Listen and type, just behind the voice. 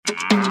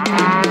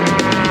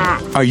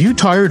Are you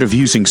tired of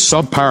using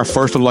subpar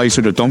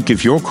fertilizer that don't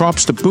give your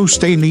crops the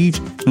boost they need?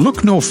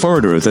 Look no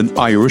further than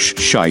Irish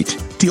Shite,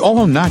 the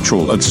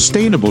all-natural and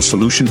sustainable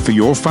solution for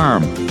your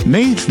farm.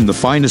 Made from the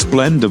finest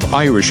blend of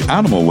Irish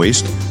animal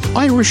waste,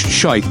 Irish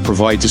Shite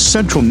provides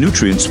essential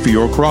nutrients for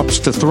your crops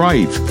to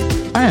thrive.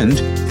 And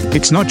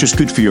it's not just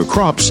good for your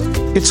crops,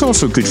 it's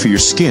also good for your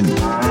skin.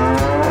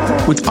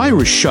 With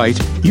Irish Shite,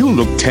 you'll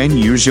look 10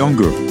 years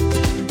younger.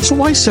 So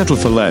why settle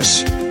for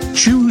less?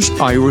 Choose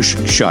Irish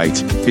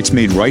Shite. It's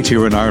made right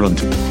here in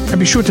Ireland. And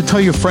be sure to tell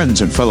your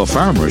friends and fellow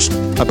farmers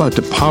about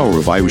the power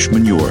of Irish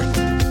manure.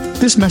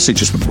 This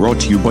message has been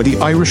brought to you by the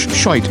Irish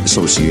Shite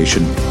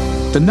Association,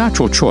 the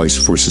natural choice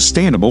for a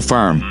sustainable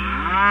farm.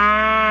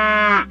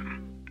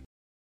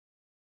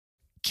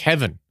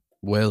 Kevin,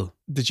 Will.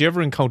 did you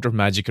ever encounter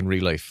magic in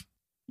real life?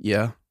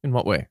 Yeah. In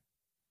what way?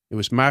 It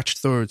was March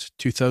 3rd,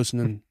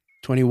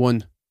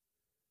 2021.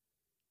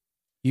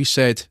 You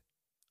said,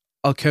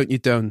 I'll count you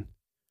down.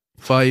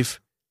 5,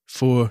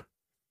 4,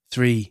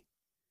 3.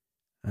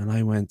 And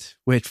I went,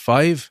 wait,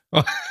 5?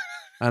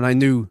 And I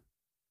knew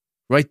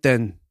right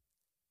then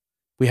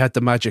we had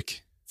the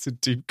magic. It's a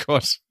deep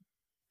cut.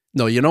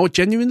 No, you know,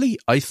 genuinely,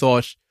 I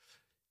thought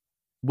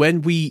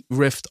when we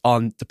riffed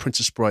on The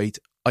Princess Bride,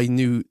 I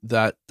knew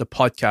that the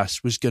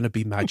podcast was going to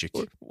be magic.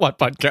 What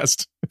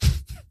podcast?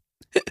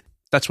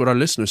 That's what our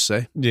listeners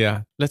say.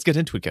 Yeah, let's get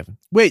into it, Kevin.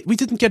 Wait, we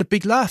didn't get a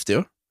big laugh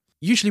there.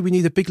 Usually we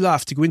need a big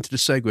laugh to go into the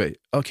segue.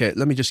 Okay,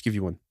 let me just give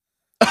you one.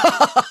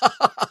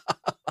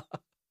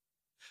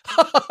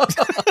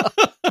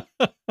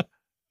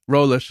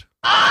 Roll it.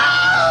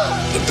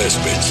 The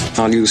best bits.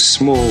 I'll use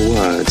small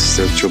words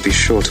that you'll be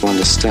sure to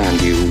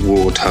understand, you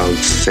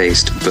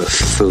warthog-faced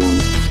buffoon.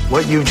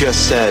 What you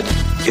just said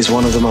is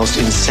one of the most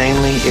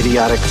insanely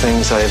idiotic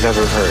things I have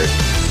ever heard.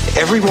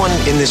 Everyone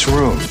in this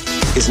room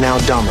is now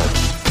dumber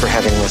for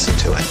having listened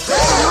to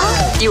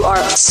it. You are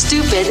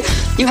stupid,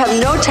 you have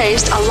no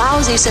taste, a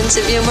lousy sense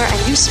of humor,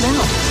 and you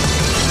smell.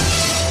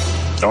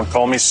 Don't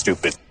call me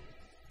stupid.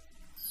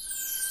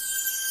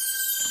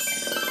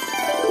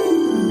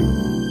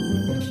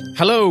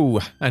 Hello,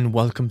 and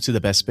welcome to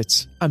The Best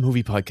Bits, a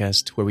movie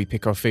podcast where we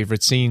pick our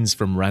favourite scenes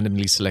from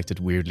randomly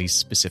selected, weirdly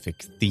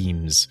specific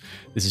themes.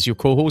 This is your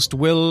co-host,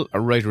 Will, a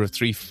writer of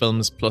 3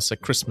 films plus a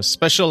Christmas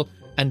special,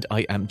 and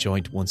I am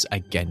joined once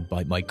again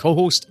by my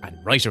co-host and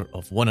writer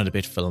of 1 and a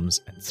bit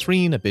films and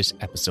 3 and a bit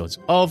episodes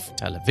of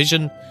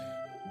television,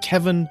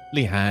 Kevin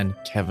Lehan.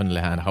 Kevin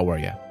Lehan, how are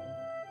you?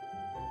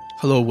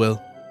 Hello,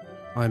 Will.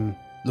 I'm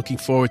looking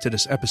forward to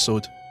this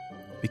episode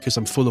because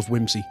I'm full of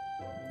whimsy.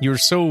 You're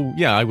so,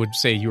 I would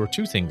say you're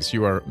 2 things.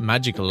 You are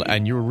magical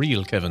and you're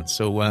real, Kevin.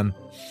 So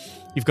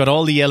you've got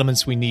all the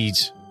elements we need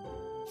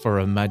for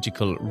a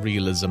magical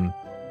realism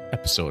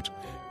episode.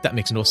 That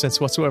makes no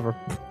sense whatsoever.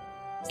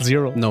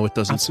 0. No, it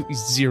doesn't. Absolutely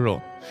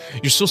 0.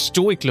 You're so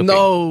stoic looking.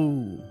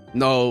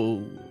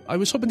 No. I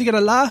was hoping to get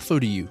a laugh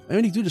out of you. I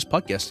only do this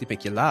podcast to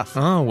make you laugh.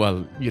 Oh,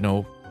 well, you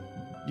know.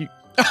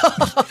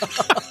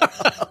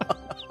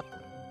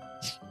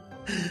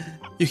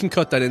 You can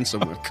cut that in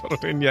somewhere. Cut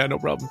it in, yeah, no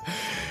problem.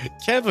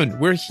 Kevin,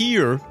 we're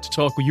here to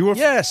talk with your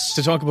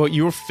to talk about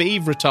your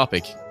favourite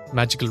topic,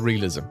 magical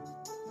realism.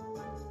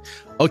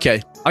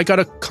 Okay, I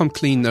gotta come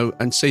clean now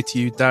and say to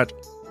you that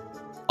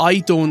I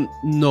don't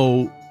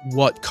know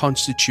what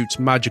constitutes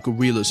magical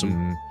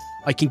realism.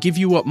 I can give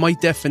you what my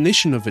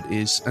definition of it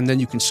is, and then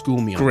you can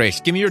school me on it.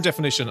 Great. Give me your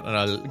definition, and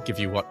I'll give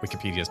you what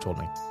Wikipedia has told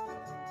me.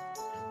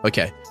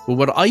 Okay. Well,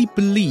 what I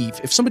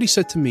believe, if somebody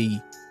said to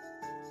me,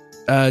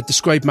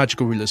 describe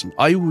magical realism,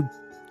 I would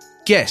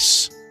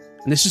guess,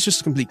 and this is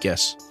just a complete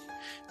guess,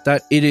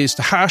 that it is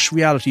the harsh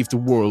reality of the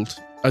world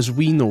as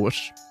we know it,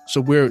 so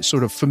we're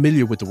sort of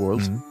familiar with the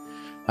world,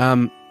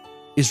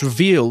 is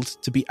revealed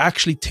to be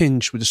actually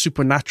tinged with the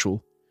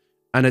supernatural,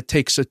 and it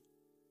takes a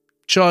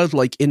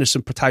childlike,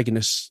 innocent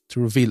protagonist to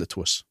reveal it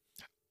to us.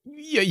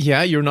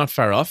 Yeah, you're not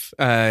far off.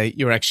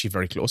 You're actually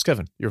very close,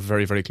 Kevin. You're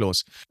very, very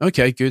close.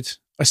 Okay, good.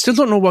 I still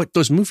don't know what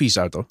those movies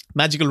are, though.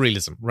 Magical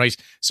realism, right?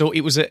 So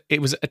it was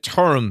a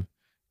term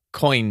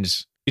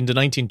coined in the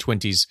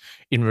 1920s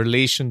in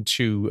relation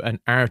to an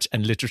art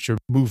and literature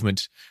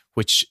movement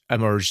which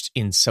emerged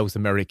in South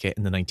America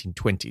in the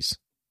 1920s,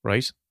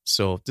 right?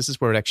 So this is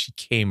where it actually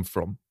came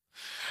from.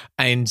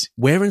 And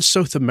where in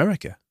South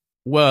America?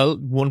 Well,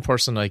 one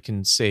person I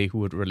can say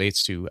who it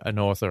relates to, an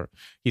author.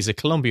 He's a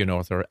Colombian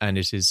author, and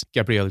it is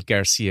Gabriel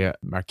Garcia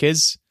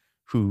Marquez,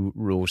 who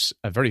wrote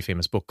a very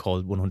famous book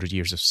called 100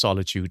 Years of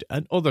Solitude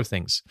and other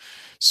things.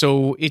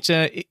 So it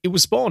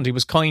was spawned. It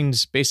was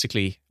coined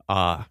basically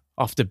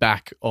off the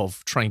back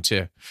of trying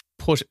to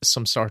put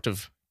some sort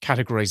of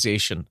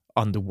categorization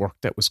on the work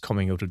that was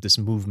coming out of this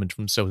movement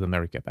from South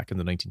America back in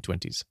the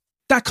 1920s.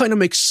 That kind of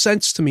makes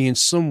sense to me in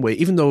some way,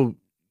 even though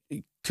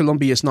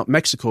Colombia is not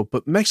Mexico,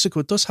 but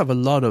Mexico does have a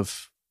lot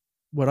of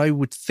what I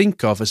would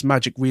think of as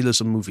magic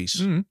realism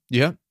movies.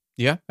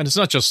 Yeah, and it's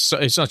not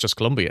just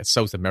Colombia; it's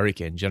South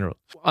America in general.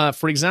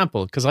 For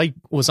example, because I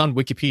was on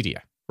Wikipedia,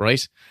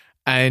 right,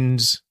 and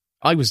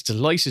I was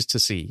delighted to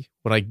see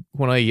when I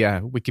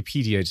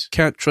Wikipedia'd.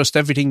 Can't trust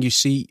everything you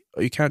see,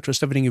 or you can't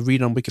trust everything you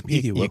read on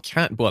Wikipedia. You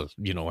can't. Well,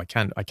 I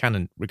can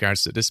in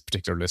regards to this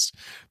particular list,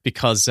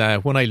 because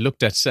when I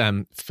looked at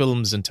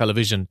films and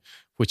television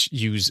which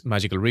use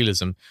magical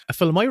realism, a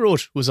film I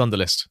wrote was on the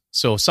list.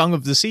 So, Song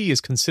of the Sea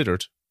is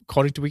considered,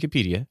 according to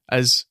Wikipedia,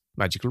 as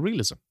magical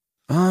realism.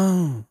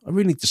 Oh, I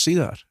really need to see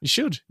that. You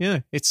should. Yeah,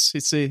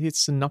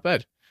 it's not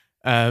bad.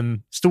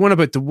 It's the one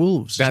about the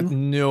wolves.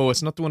 No,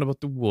 it's not the one about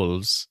the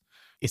wolves.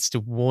 It's the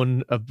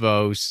one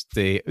about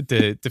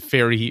the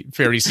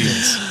fairy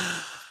seals.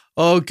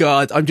 Oh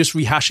God, I'm just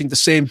rehashing the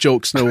same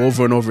jokes now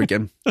over and over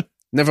again.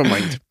 Never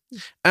mind.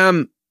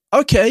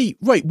 Okay,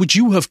 right. Would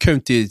you have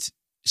counted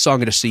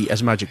Song of the Sea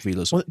as magic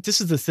realism? Well, this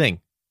is the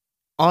thing.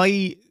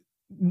 I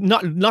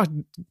not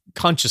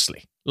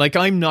consciously. Like,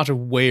 I'm not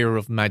aware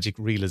of magic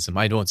realism.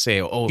 I don't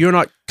say, oh... You're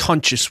not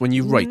conscious when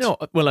you write? No,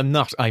 well, I'm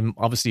not. I'm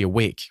obviously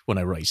awake when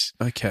I write.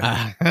 Okay.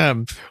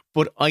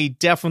 But I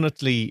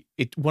definitely...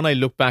 when I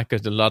look back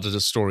at a lot of the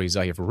stories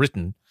I have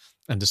written,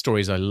 and the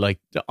stories I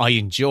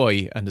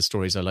enjoy, and the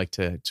stories I like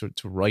to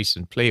write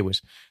and play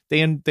with,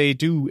 they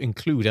do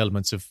include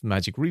elements of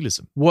magic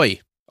realism. Why?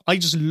 I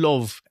just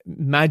love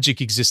magic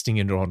existing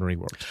in the ordinary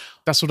world.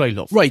 That's what I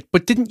love. Right,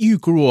 but didn't you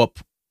grow up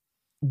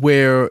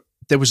where...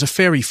 there was a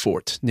fairy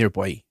fort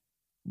nearby?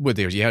 Well,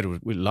 there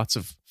were lots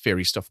of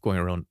fairy stuff going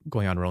on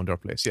around our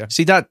place, yeah.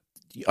 See, that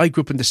I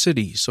grew up in the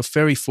city, so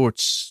fairy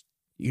forts,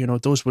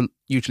 those were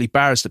usually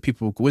bars that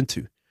people would go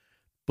into.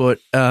 But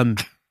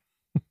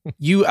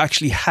you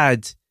actually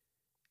had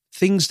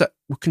things that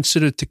were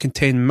considered to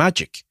contain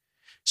magic.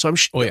 So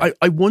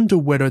I wonder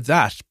whether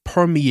that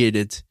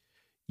permeated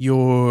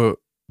your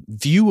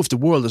view of the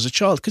world as a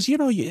child, because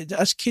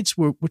as kids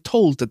we're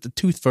told that the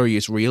tooth fairy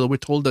is real, we're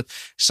told that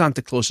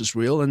Santa Claus is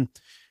real, and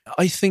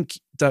I think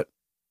that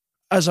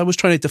as I was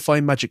trying to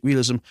define magic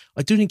realism,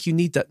 I do think you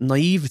need that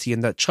naivety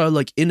and that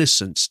childlike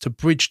innocence to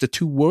bridge the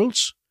two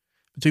worlds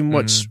between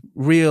what's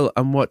real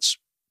and what's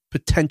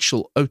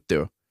potential out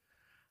there.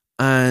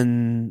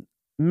 And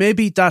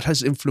maybe that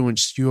has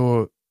influenced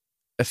your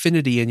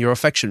affinity and your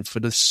affection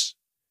for this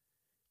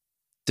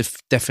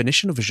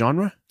definition of a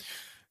genre.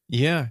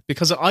 Yeah,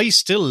 because I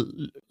still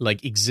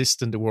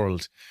exist in the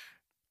world,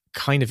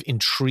 kind of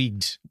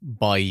intrigued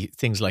by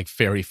things like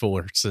fairy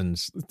forts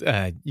and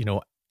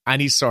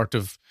any sort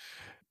of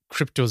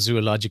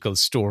cryptozoological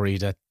story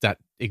that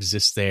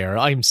exists there.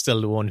 I'm still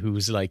the one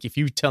who's like, if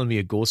you tell me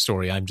a ghost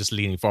story, I'm just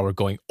leaning forward,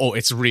 going, "Oh,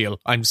 it's real."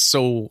 I'm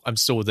so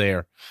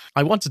there.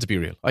 I want it to be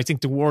real. I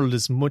think the world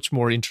is much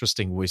more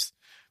interesting with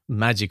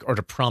magic, or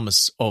the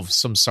promise of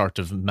some sort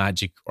of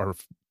magic or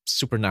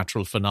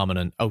supernatural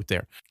phenomenon out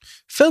there.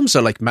 Films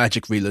are like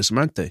magic realism,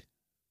 aren't they?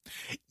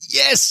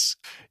 Yes!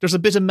 There's a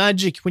bit of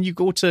magic when you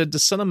go to the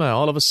cinema.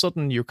 All of a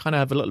sudden, you kind of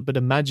have a little bit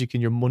of magic in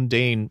your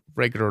mundane,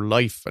 regular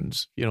life. And,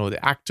 the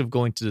act of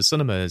going to the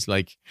cinema is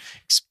like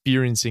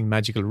experiencing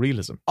magical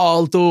realism.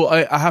 Although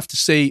I have to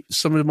say,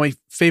 some of my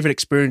favorite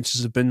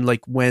experiences have been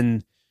like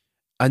when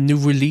a new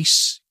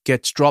release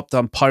gets dropped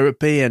on Pirate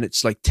Bay and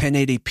it's like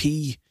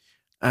 1080p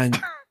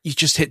and you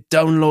just hit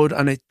download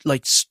and it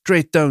like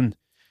straight down.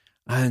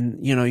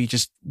 And, you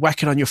just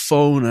whack it on your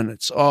phone and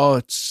it's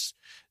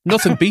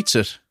nothing beats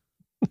it.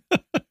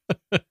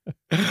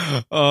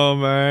 Oh,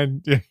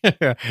 man.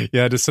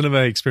 Yeah, the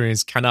cinema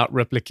experience cannot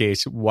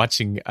replicate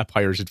watching a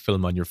pirated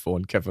film on your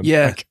phone, Kevin.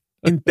 Yeah,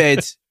 in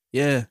bed.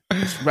 Yeah,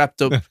 it's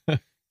wrapped up,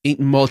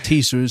 eating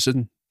Maltesers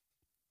and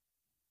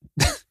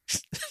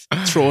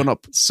throwing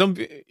up.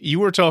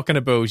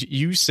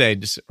 You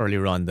said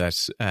earlier on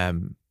that,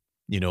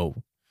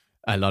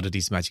 a lot of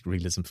these magic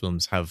realism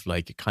films have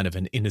like kind of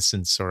an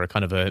innocence, or a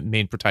kind of a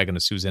main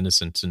protagonist who's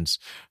innocent and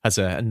has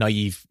a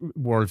naive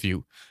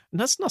worldview. And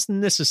that's not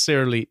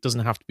necessarily,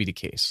 doesn't have to be the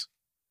case.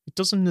 It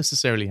doesn't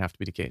necessarily have to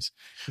be the case.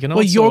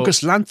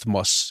 Yorgos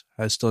Lanthimos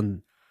has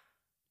done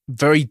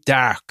very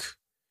dark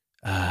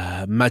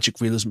magic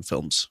realism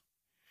films.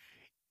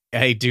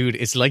 Hey, dude,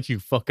 it's like you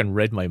fucking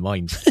read my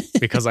mind,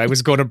 because I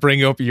was going to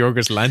bring up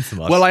Yorgos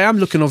Lanthimos. Well, I am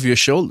looking over your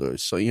shoulder,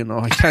 so,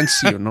 I can't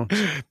see you not.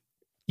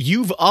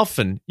 You've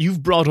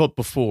brought up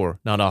before,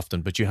 not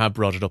often, but you have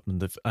brought it up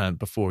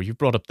before. You've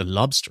brought up The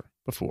Lobster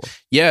before.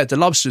 Yeah, The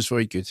Lobster is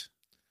very good.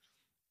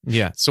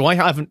 Yeah, so I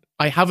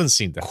haven't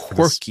seen that.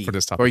 Quirky, for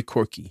this topic. Very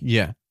quirky.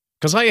 Yeah,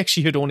 because I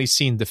actually had only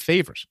seen The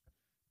Favourite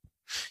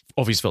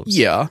of his films.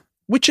 Yeah,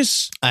 which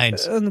is an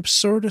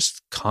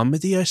absurdist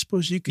comedy, I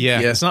suppose you could.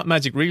 Yeah, it's not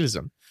magic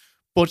realism,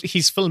 but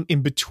his film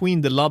in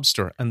between The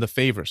Lobster and The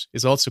Favourite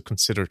is also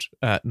considered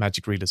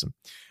magic realism,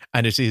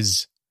 and it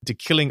is The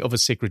Killing of a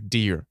Sacred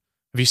Deer.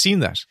 Have you seen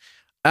that?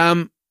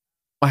 I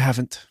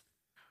haven't.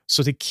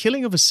 So The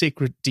Killing of a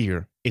Sacred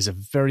Deer is a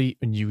very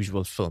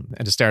unusual film,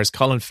 and it stars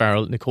Colin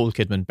Farrell, Nicole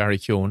Kidman, Barry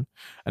Keoghan,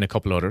 and a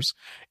couple others.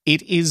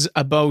 It is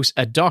about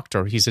a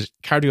doctor. He's a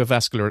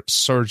cardiovascular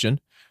surgeon,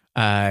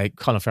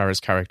 Colin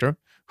Farrell's character,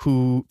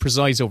 who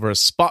presides over a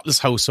spotless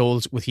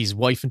household with his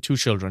wife and 2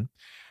 children.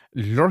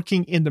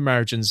 Lurking in the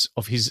margins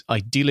of his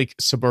idyllic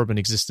suburban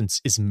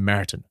existence is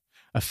Martin,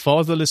 a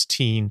fatherless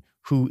teen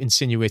who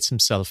insinuates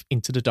himself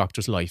into the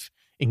Doctor's life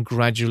in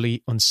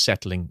gradually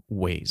unsettling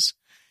ways.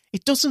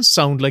 It doesn't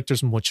sound like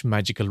there's much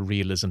magical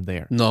realism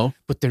there. No.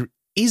 But there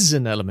is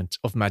an element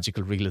of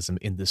magical realism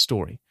in this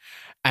story.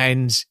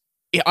 And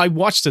I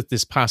watched it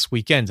this past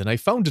weekend and I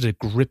found it a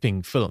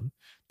gripping film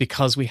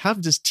because we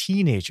have this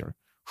teenager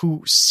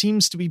who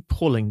seems to be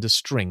pulling the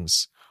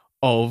strings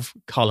of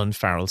Colin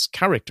Farrell's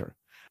character.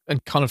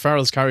 And Colin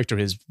Farrell's character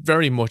is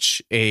very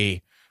much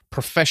a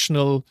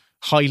professional,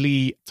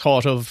 highly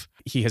thought of.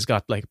 He has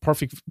got like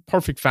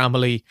perfect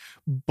family,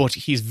 but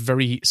he's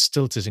very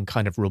stilted and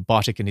kind of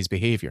robotic in his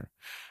behavior.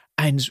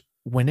 And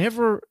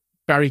whenever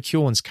Barry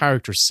Keoghan's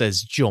character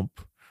says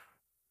jump,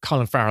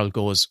 Colin Farrell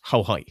goes,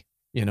 how high?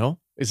 You know?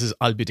 He says,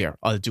 I'll be there.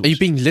 I'll do it. Are you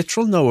being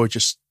literal now or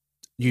just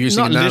you're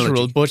using an analogy? Not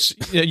literal,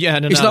 but yeah,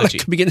 an He's analogy.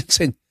 Not like beginning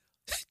saying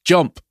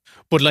jump.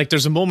 But like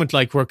there's a moment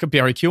like where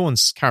Barry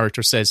Keoghan's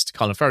character says to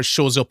Colin Farrell,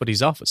 shows up at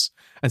his office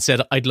and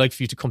said, I'd like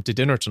for you to come to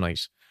dinner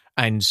tonight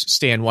and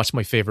stay and watch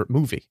my favourite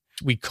movie.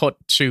 We cut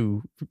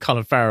to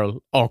Colin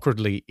Farrell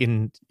awkwardly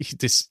in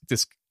this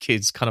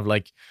kid's kind of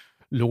like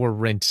lower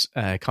rent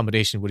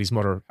accommodation with his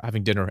mother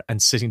having dinner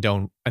and sitting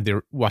down and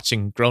they're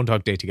watching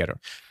Groundhog Day together.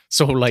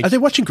 So like, are they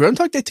watching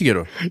Groundhog Day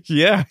together?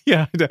 Yeah.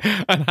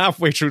 And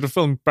halfway through the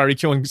film, Barry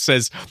Keoghan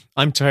says,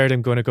 I'm tired,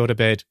 I'm going to go to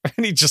bed.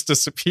 And he just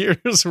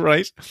disappears,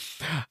 right?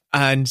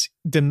 And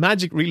the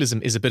magic realism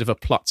is a bit of a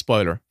plot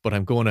spoiler, but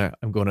I'm going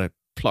to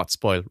plot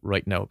spoil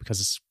right now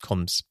because it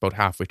comes about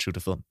halfway through the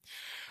film.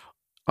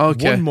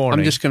 Okay. One morning,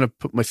 I'm just going to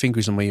put my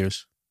fingers on my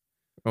ears.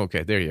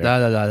 Okay, there you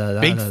are.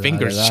 Big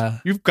fingers.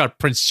 You've got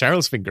Prince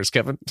Charles fingers,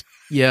 Kevin.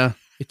 Yeah,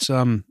 it's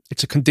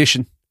a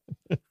condition.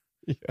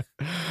 Yeah.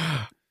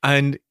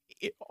 And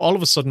all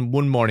of a sudden,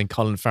 one morning,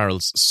 Colin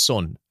Farrell's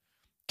son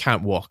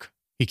can't walk.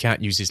 He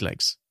can't use his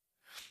legs.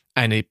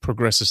 And it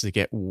progresses to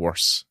get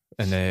worse.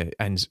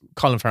 And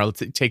Colin Farrell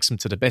takes him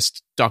to the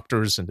best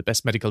doctors and the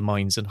best medical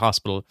minds in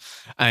hospital.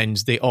 And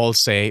they all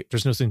say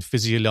there's nothing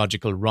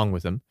physiological wrong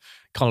with him.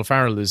 Colin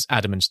Farrell is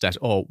adamant that,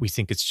 we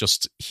think it's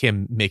just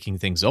him making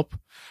things up.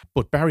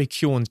 But Barry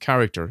Keoghan's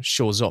character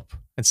shows up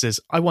and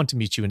says, I want to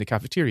meet you in the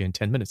cafeteria in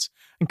 10 minutes.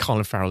 And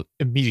Colin Farrell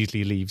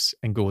immediately leaves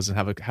and goes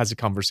and has a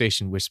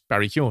conversation with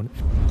Barry Keoghan.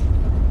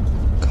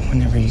 Come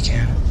whenever you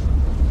can.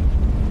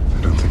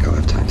 I don't think I'll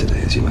have time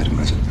today, as you might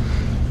imagine.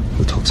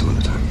 We'll talk some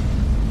other time.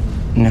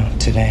 No,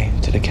 today,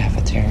 to the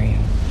cafeteria.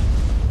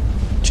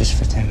 Just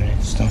for 10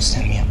 minutes. Don't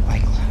stand me up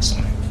like last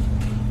time.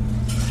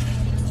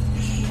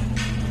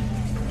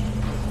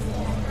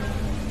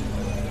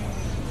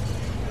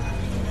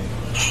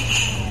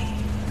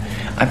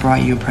 I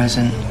brought you a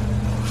present.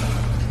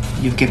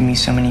 You've given me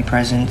so many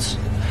presents,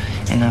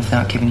 and I've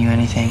not given you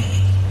anything.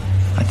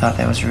 I thought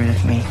that was rude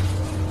of me.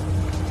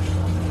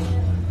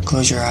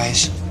 Close your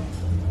eyes.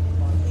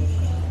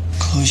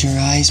 Close your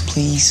eyes,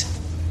 please.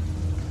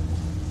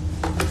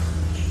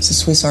 It's a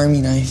Swiss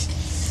Army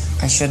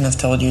knife. I shouldn't have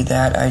told you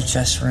that. I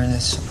just ruined the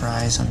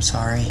surprise. I'm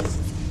sorry.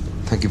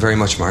 Thank you very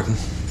much, Martin.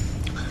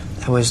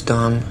 That was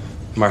dumb.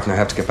 Martin, I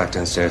have to get back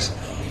downstairs.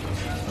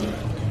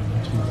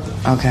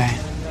 Okay.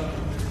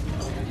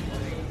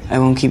 I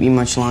won't keep you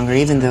much longer,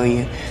 even though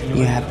you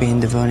have been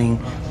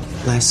devoting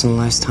less and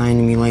less time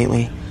to me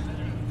lately.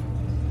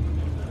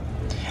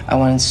 I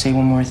wanted to say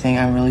one more thing.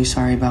 I'm really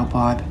sorry about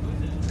Bob.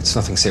 It's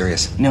nothing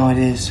serious. No, it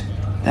is.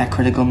 That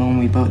critical moment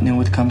we both knew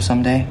would come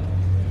someday.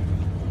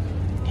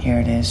 Here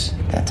it is.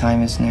 That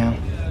time is now.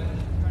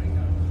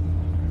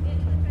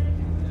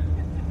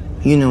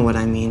 You know what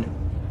I mean.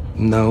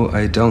 No,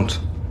 I don't.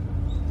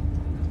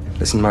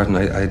 Listen, Martin,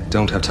 I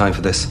don't have time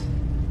for this.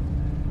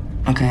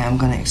 Okay, I'm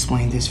gonna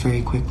explain this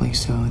very quickly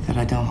so that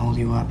I don't hold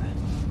you up.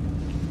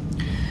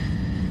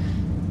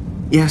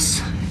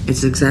 Yes,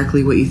 it's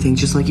exactly what you think.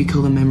 Just like you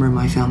killed a member of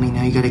my family,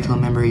 now you gotta kill a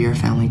member of your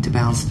family to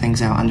balance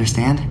things out,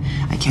 understand?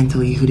 I can't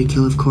tell you who to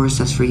kill, of course,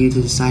 that's for you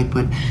to decide,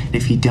 but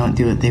if you don't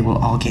do it, they will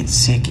all get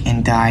sick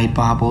and die.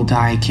 Bob will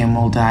die, Kim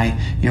will die,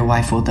 your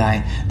wife will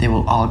die. They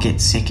will all get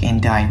sick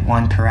and die.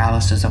 1,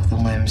 paralysis of the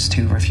limbs.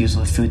 2,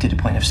 refusal of food to the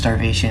point of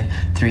starvation.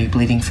 3,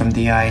 bleeding from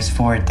the eyes.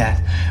 4,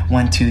 death.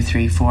 1, 2,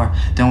 3, 4.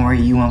 Don't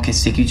worry, you won't get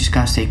sick, you just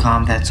gotta stay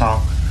calm, that's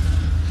all.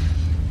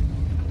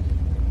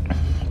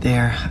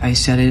 There, I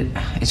said it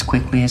as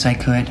quickly as I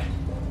could.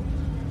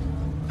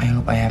 I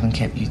hope I haven't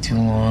kept you too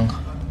long.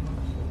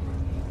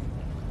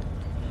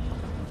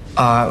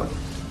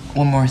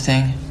 One more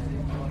thing.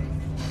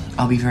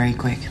 I'll be very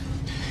quick.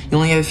 You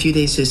only have a few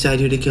days to decide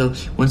who to kill.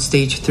 When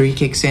stage 3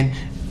 kicks in,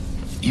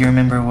 you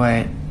remember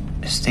what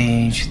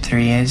stage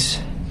 3 is?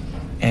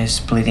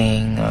 Is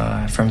bleeding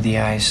from the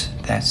eyes.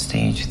 That's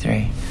stage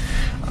 3.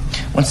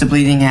 Once the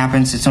bleeding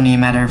happens, it's only a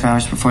matter of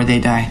hours before they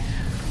die.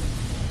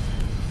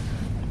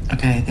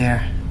 Okay,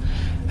 there.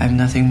 I have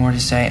nothing more to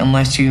say,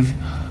 unless you've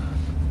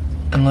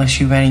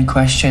any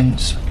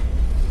questions.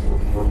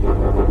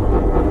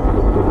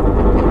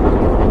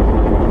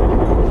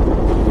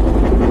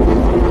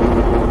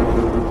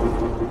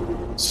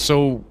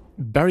 So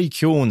Barry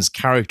Keoghan's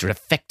character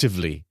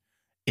effectively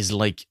is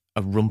like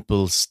a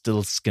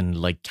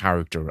Rumpelstiltskin-like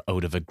character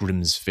out of a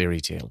Grimm's fairy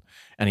tale.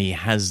 And he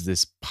has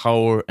this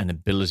power and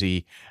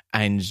ability,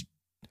 and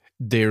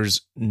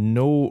there's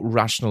no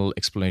rational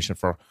explanation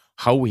for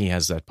how he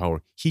has that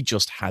power. He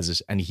just has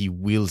it, and he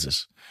wields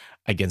it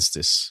against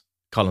this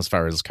Colin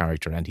Farrell's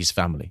character and his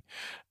family.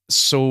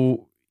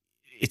 So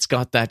it's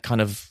got that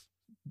kind of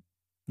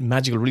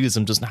magical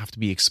realism, doesn't have to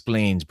be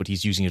explained, but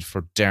he's using it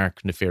for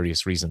dark,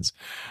 nefarious reasons.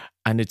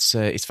 And it's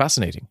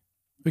fascinating.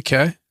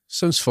 Okay.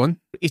 Sounds fun.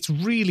 It's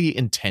really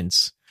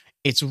intense.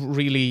 It's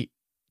really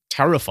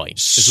terrifying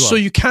as well. So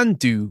you can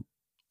do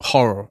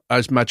horror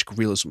as magical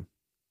realism.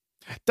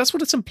 That's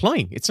what it's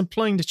implying. It's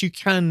implying that you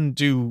can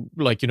do,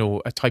 like, you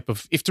know, a type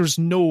of, if there's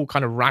no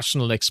kind of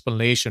rational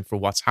explanation for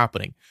what's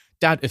happening,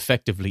 that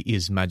effectively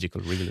is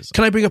magical realism.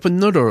 Can I bring up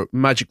another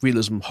magic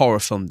realism horror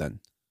film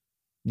then?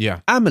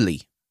 Yeah.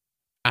 Amelie.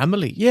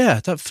 Amelie? Yeah,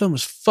 that film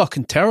was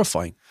fucking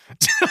terrifying.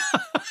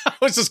 I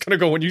was just going to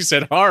go when you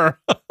said horror.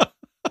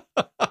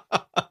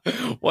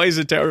 Why is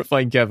it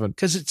terrifying, Kevin?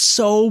 Because it's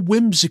so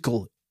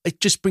whimsical. It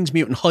just brings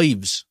me out in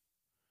hives.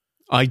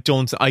 I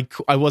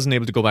wasn't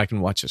able to go back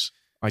and watch it.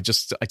 I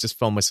just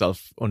found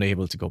myself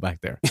unable to go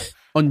back there.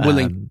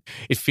 Unwilling.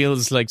 It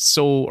feels like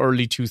so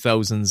early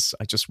 2000s.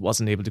 I just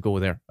wasn't able to go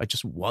there.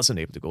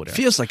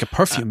 Feels like a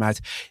perfume ad.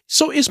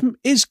 So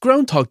is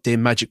Groundhog Day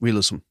magic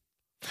realism?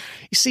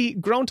 You see,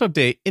 Groundhog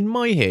Day, in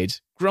my head,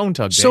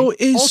 Groundhog Day so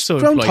is also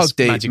Groundhog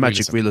Day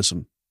magic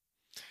realism.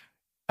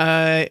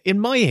 In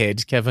my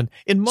head, Kevin,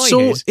 head...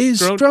 So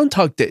is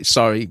Groundhog Day...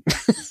 Sorry.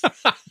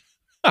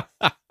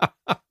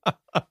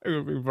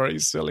 I'm being very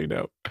silly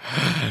now.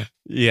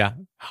 Yeah.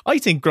 I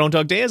think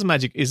Groundhog Day is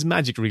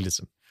magic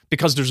realism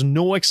because there's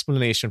no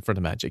explanation for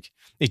the magic.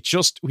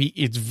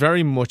 It's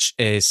very much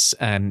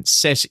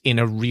set in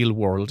a real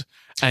world.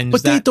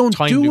 But they don't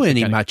do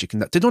any magic in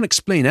that. They don't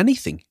explain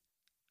anything.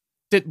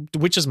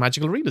 Which is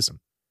magical realism.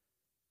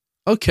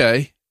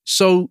 Okay.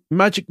 So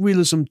magic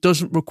realism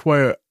doesn't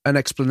require an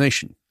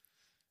explanation.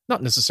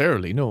 Not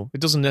necessarily, no.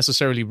 It doesn't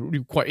necessarily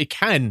require... It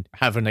can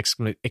have an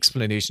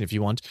explanation if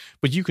you want,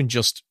 but you can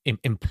just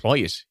employ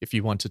it if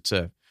you want it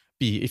to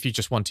be... If you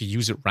just want to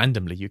use it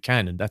randomly, you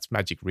can, and that's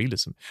magic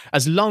realism.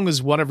 As long as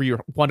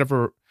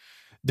whatever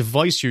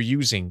device you're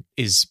using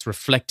is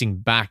reflecting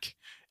back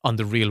on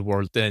the real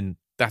world, then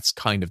that's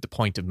kind of the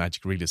point of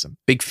magic realism.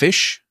 Big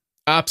Fish?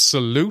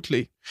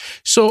 Absolutely.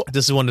 So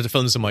this is one of the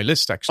films on my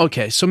list, actually.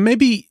 Okay, so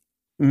maybe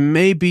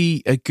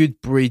a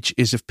good bridge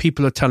is if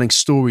people are telling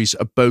stories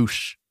about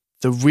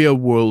the real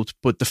world,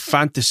 but the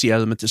fantasy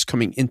element is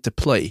coming into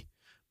play,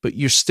 but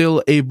you're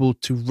still able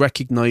to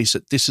recognize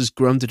that this is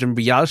grounded in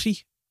reality?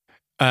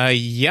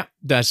 Yeah,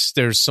 there's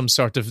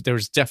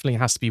definitely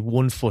has to be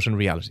one foot in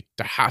reality.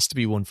 There has to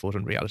be one foot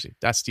in reality.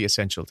 That's the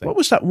essential thing. What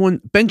was that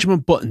one? Benjamin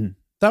Button.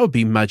 That would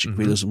be magic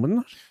realism,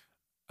 wouldn't it?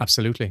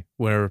 Absolutely.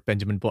 Where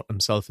Benjamin Button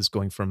himself is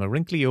going from a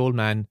wrinkly old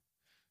man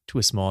to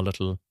a small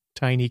little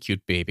tiny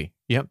cute baby.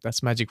 Yep,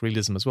 that's magic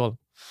realism as well.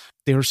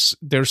 There's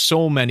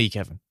so many,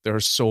 Kevin. There are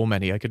so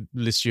many. I could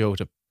list you out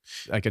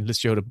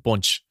a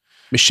bunch.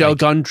 Michel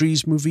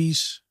Gondry's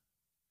movies.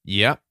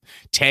 Yeah.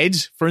 Ted,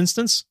 for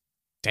instance.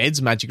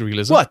 Ted's magic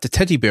realism. What? The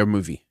teddy bear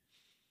movie?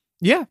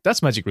 Yeah,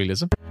 that's magic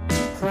realism.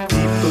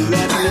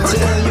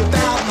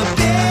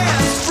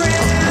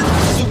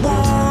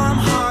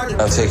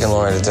 I'm taking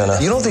Lauren to dinner.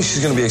 You don't think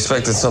she's going to be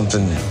expecting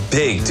something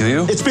big, do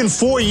you? It's been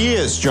 4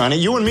 years, Johnny.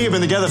 You and me have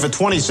been together for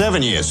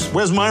 27 years.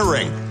 Where's my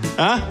ring?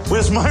 Huh?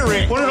 Where's my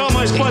ring? What did all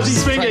my fuzzy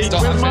fingers?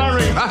 Where's my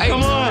ring?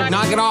 Come on.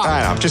 Knock it off.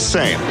 I know, I'm just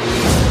saying.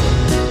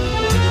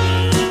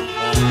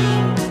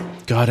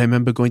 God, I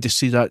remember going to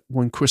see that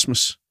one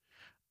Christmas,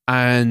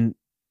 and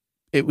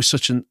it was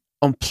such an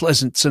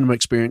unpleasant cinema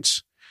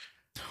experience.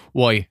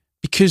 Why?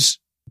 Because,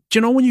 do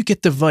you know when you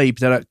get the vibe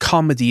that a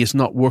comedy is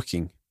not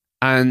working,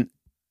 and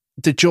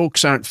the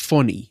jokes aren't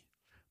funny,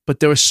 but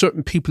there are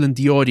certain people in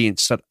the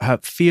audience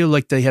that feel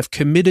like they have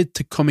committed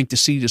to coming to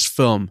see this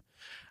film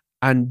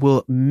and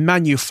will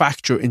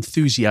manufacture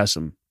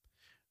enthusiasm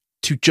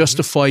to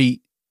justify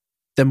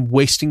them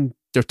wasting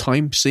their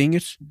time seeing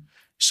it.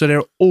 So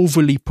they're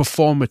overly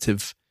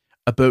performative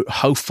about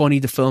how funny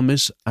the film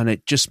is, and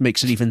it just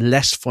makes it even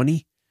less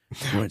funny.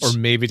 Or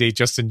maybe they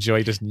just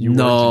enjoyed it and you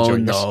weren't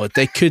enjoying it. No,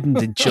 they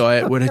couldn't enjoy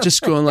it. We're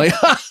just going like,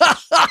 ha,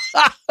 ha,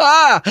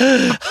 ha,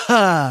 ha,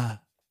 ha.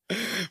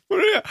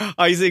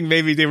 I think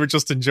maybe they were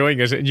just enjoying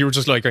it and you were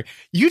just like,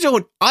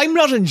 I'm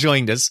not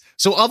enjoying this,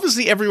 so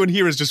obviously everyone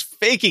here is just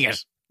faking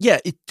it. Yeah,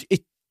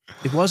 it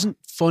wasn't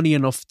funny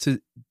enough to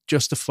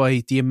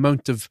justify the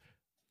amount of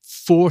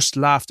forced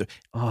laughter.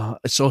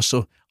 It's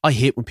also, I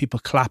hate when people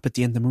clap at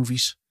the end of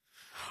movies.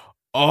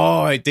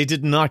 Oh, they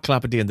did not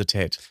clap at the end of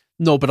Ted.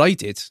 No, but I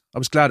did. I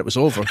was glad it was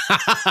over.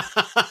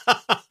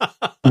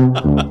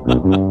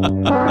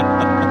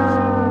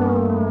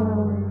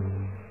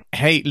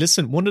 Hey,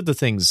 listen, one of the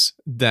things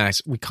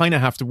that we kind of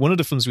have to, one of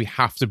the films we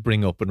have to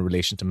bring up in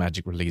relation to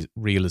magic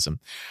realism,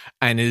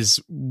 and is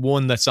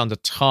one that's on the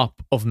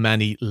top of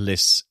many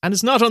lists, and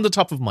is not on the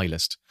top of my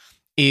list,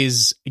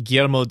 is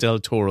Guillermo del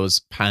Toro's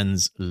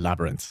Pan's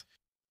Labyrinth.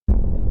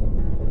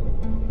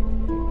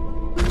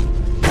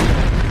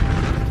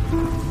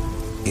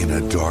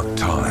 dark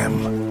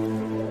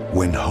time,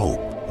 when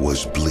hope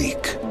was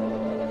bleak,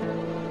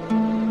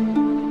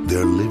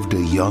 there lived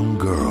a young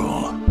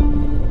girl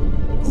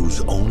whose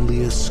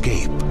only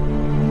escape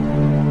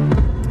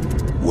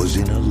was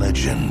in a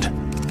legend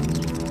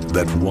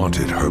that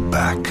wanted her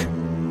back.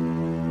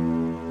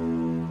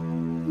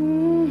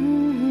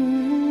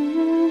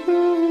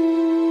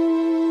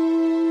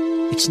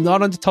 It's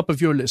not on the top of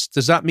your list.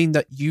 Does that mean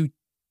that you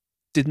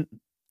didn't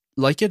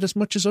like it as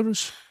much as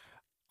others?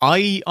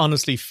 I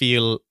honestly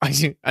feel,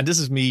 and this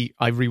is me,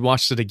 I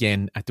rewatched it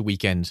again at the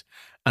weekend,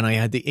 and I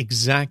had the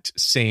exact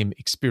same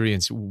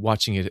experience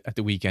watching it at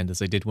the weekend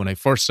as I did when I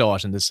first saw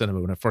it in the cinema,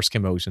 when it first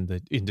came out in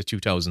the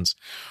 2000s,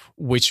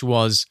 which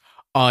was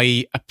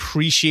I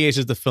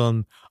appreciated the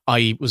film.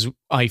 I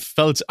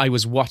felt I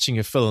was watching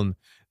a film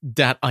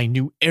that I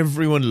knew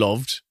everyone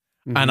loved,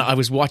 and I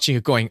was watching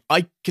it going,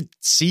 I could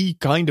see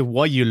kind of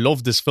why you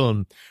love this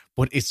film,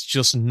 but it's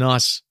just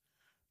not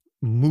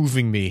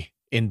moving me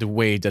in the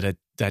way that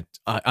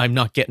I'm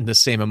not getting the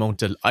same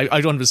amount of,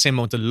 I don't have the same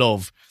amount of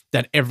love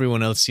that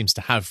everyone else seems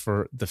to have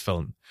for the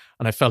film.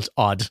 And I felt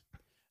odd.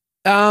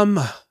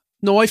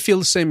 No, I feel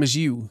the same as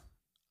you.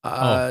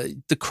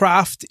 The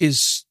craft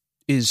is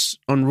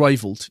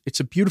unrivaled. It's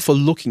a beautiful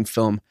looking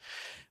film.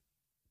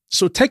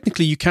 So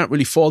technically you can't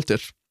really fault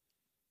it.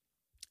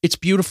 It's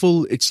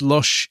beautiful, it's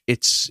lush,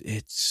 it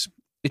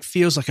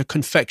feels like a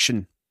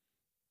confection.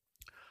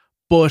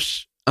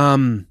 But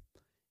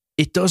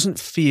it doesn't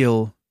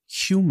feel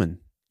human.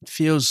 It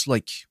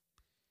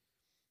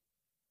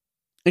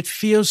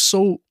feels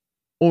so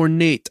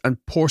ornate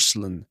and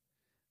porcelain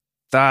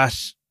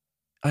that,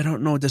 I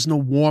don't know, there's no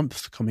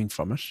warmth coming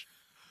from it.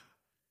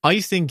 I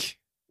think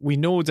we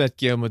know that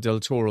Guillermo del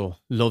Toro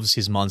loves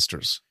his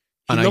monsters.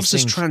 He loves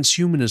his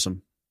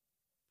transhumanism.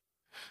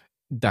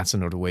 That's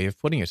another way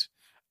of putting it.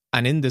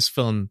 And in this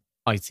film,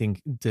 I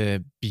think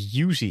the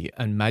beauty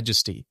and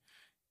majesty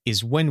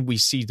is when we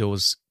see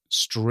those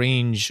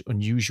strange,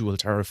 unusual,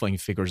 terrifying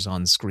figures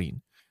on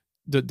screen.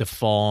 The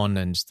fawn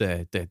and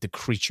the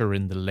creature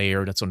in the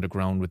lair that's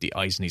underground with the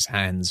eyes in his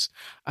hands.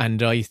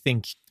 And I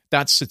think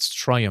that's its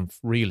triumph,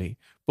 really.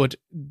 But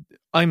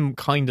I'm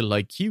kind of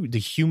like you, the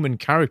human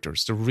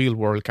characters, the real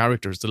world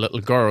characters, the little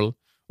girl,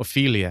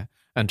 Ophelia,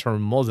 and her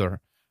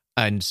mother,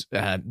 and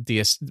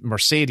the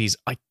Mercedes,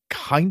 I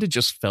kind of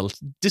just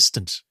felt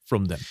distant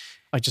from them.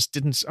 I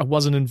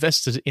wasn't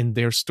invested in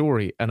their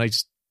story, and I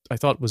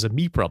thought it was a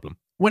me problem.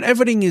 When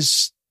everything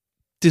is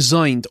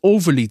designed,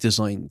 overly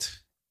designed,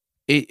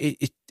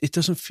 it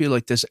doesn't feel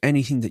like there's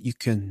anything that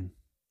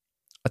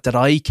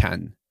I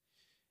can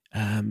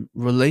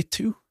relate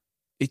to.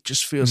 It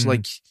just feels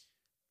like,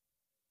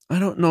 I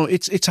don't know,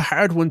 it's a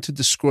hard one to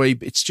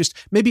describe. It's just,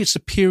 maybe it's the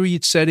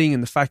period setting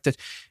and the fact that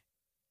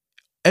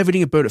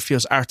everything about it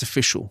feels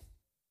artificial.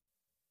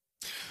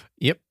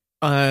 Yep.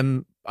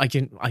 I'm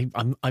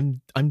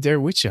there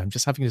with you. I'm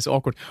just having this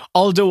awkward.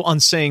 Although on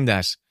saying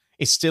that,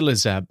 it still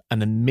is an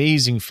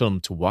amazing film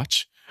to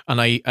watch. And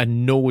I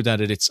know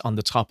that it's on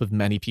the top of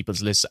many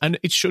people's lists, and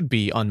it should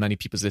be on many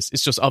people's lists.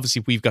 It's just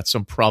obviously we've got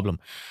some problem.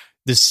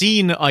 The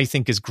scene I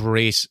think is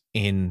great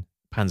in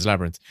Pan's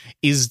Labyrinth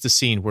is the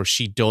scene where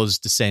she does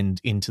descend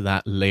into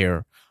that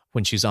lair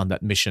when she's on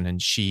that mission,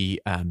 and she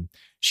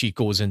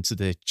goes into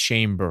the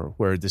chamber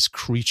where this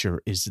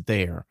creature is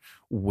there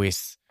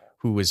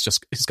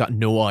it's got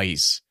no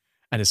eyes,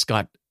 and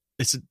the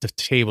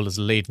table is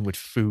laden with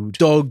food.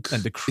 Doug,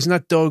 isn't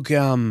that Doug?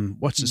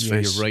 What's his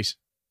face? You're right.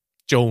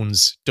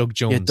 Doug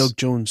Jones. Yeah, Doug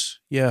Jones.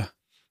 Yeah.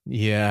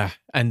 Yeah.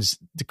 And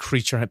the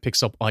creature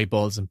picks up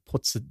eyeballs and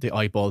puts the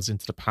eyeballs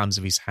into the palms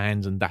of his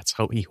hand, and that's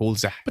how he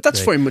holds it. But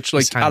that's very much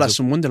like Alice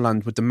in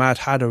Wonderland with the Mad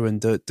Hatter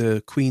and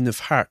the Queen of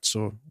Hearts,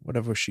 or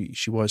whatever she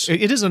was.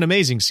 It is an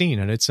amazing scene,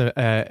 and it's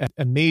an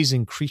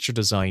amazing creature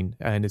design,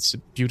 and it's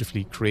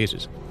beautifully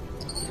created.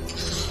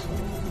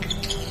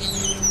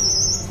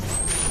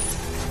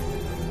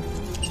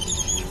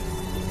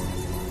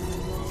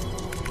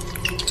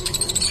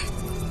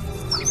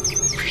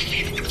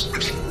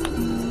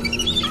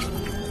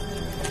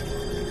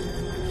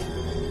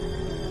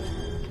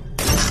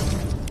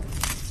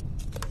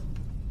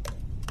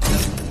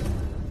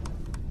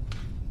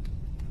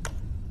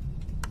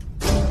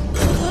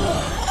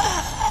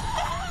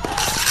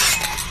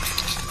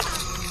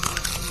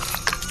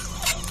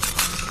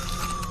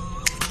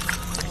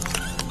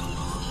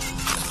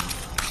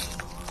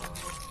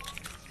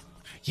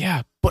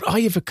 Yeah, but I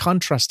have a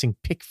contrasting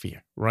pick for you,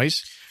 right?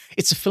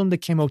 It's a film that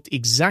came out the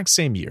exact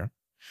same year.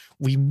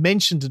 We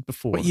mentioned it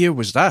before. What year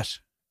was that?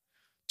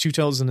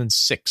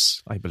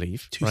 2006, I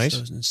believe.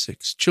 2006.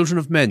 Right? Children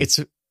of Men. It's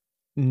a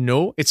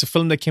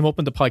film that came up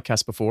in the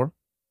podcast before.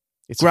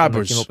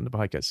 Grabbers. Came up in the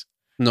podcast.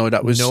 No,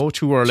 that was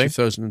too early.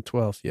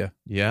 2012, yeah.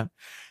 Yeah.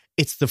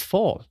 It's The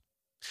Fall.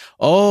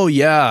 Oh,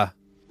 yeah.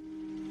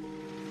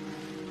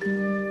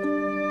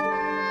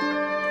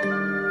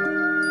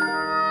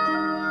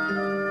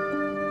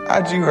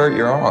 How'd you hurt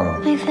your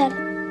arm? My head.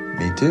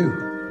 Me too.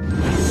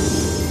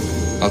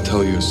 I'll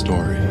tell you a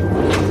story.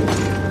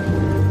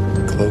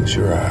 Close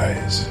your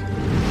eyes.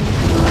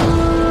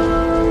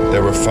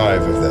 There were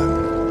 5 of them.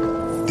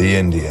 The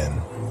Indian,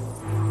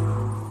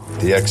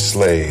 the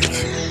ex-slave,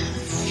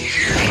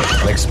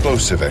 an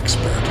explosive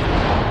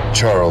expert,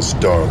 Charles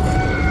Darwin,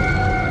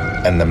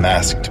 and the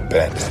masked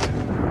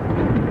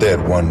bandit. They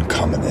had one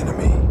common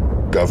enemy,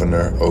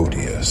 Governor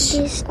Odious.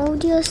 Is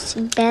Odious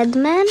bad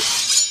man?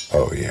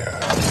 Oh, yeah.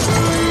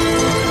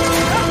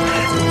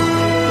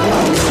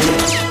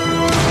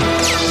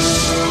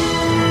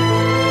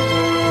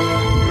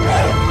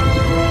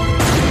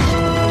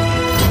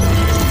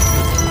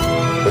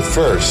 But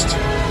first,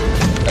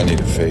 I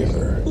need a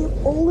favor. You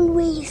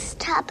always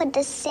stop at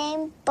the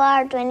same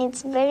part when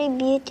it's very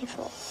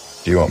beautiful.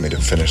 Do you want me to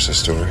finish the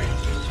story?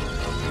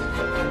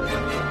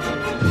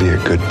 Be a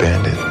good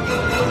bandit.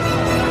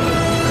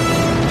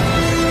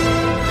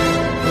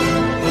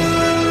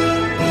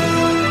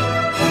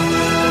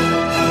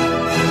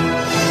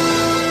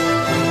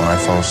 When I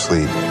fall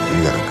asleep,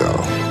 you gotta go.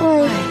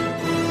 Why?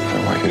 I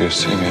don't want you to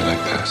see me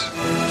like this.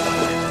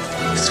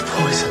 It's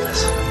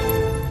poisonous.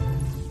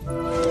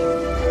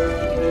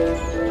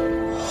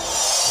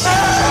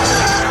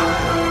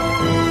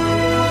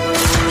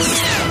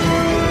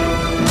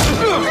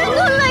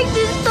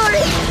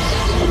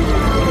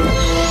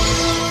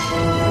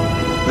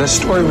 That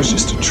story was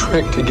just a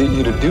trick to get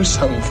you to do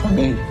something for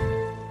me.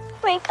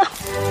 Wake up.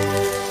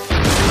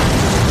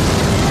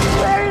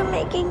 Why are you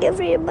making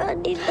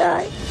everybody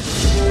die?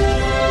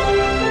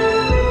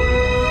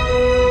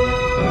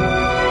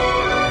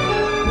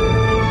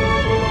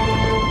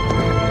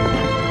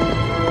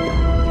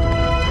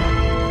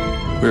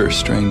 We're a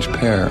strange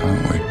pair,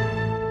 aren't we?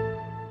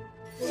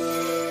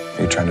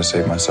 Are you trying to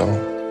save my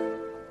soul?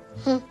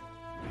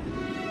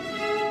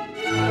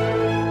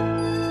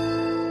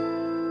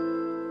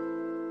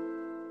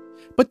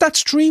 But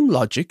that's dream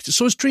logic.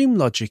 So is dream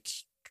logic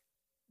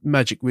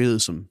magic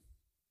realism?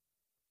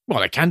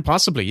 Well, it can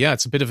possibly, yeah.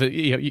 It's a bit of a,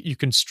 you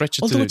can stretch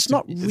it. Although it's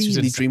not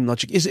really dream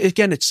logic.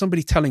 Again, it's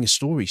somebody telling a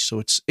story. So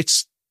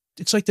it's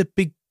like the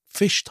big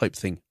fish type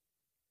thing.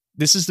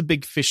 This is the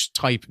big fish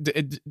type.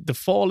 The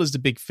Fall is the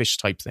big fish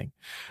type thing.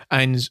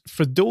 And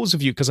for those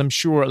of you, because I'm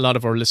sure a lot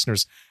of our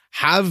listeners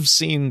have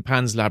seen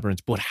Pan's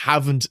Labyrinth, but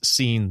haven't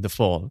seen The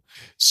Fall.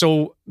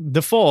 So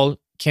The Fall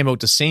came out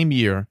the same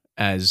year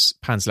as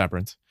Pan's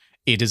Labyrinth.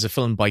 It is a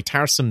film by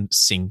Tarsem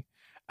Singh.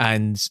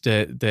 And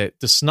the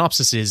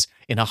synopsis is,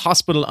 in a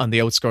hospital on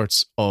the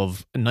outskirts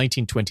of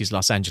 1920s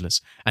Los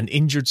Angeles, an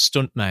injured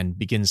stuntman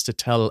begins to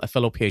tell a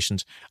fellow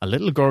patient, a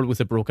little girl with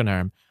a broken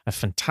arm, a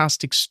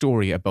fantastic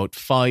story about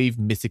 5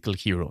 mythical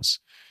heroes.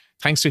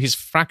 Thanks to his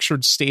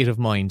fractured state of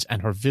mind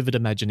and her vivid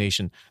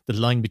imagination, the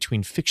line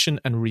between fiction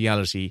and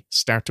reality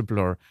start to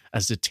blur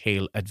as the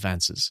tale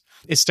advances.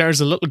 It stars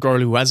a little girl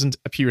who hasn't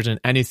appeared in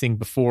anything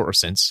before or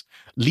since.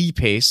 Lee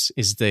Pace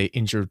is the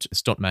injured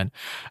stuntman,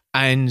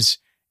 and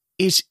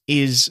it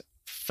is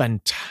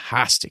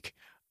fantastic.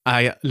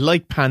 I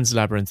like Pan's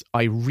Labyrinth.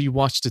 I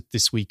rewatched it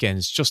this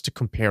weekend just to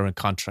compare and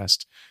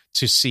contrast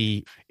to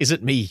see, is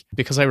it me?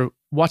 Because I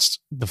watched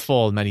The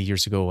Fall many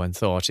years ago and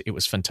thought it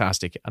was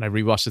fantastic. And I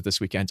rewatched it this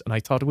weekend and I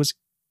thought it was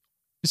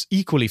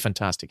equally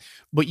fantastic.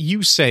 But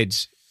you said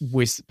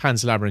with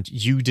Pan's Labyrinth,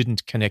 you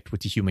didn't connect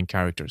with the human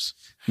characters.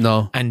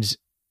 No. And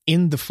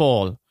in The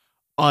Fall,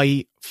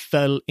 I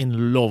fell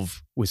in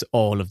love with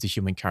all of the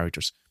human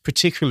characters,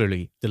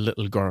 particularly the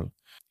little girl.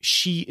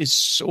 She is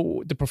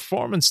so, the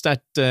performance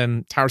that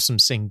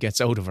Tarsem Singh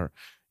gets out of her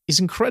is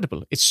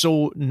incredible. It's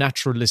so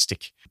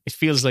naturalistic. It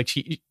feels like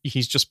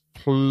he's just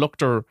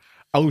plucked her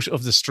out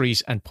of the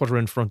street and put her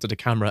in front of the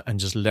camera and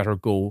just let her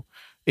go.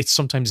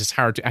 Sometimes it's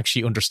hard to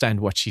actually understand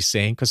what she's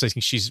saying because I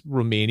think she's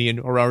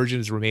Romanian. Her origin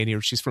is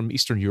Romania. She's from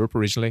Eastern Europe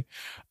originally.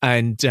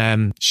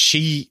 And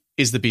she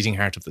is the beating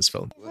heart of this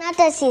film. Not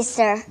a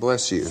sister.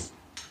 Bless you.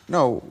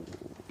 No,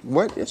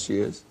 what? Yes, she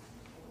is.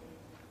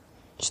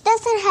 She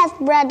doesn't have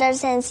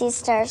brothers and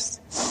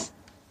sisters.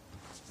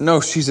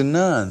 No, she's a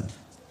nun.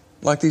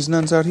 Like these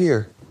nuns out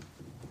here.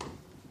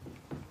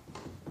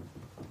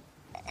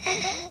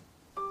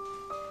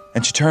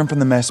 And she turned from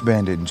the masked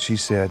bandit and she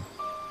said,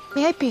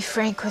 "May I be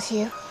frank with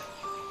you?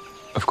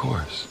 Of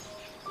course.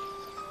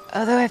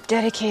 Although I've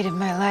dedicated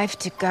my life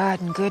to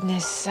God and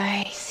goodness,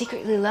 I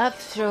secretly love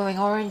throwing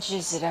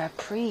oranges at our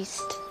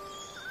priest."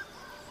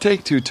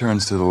 Take 2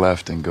 turns to the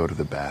left and go to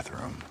the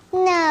bathroom.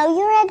 No,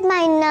 you're at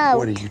my note.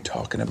 What are you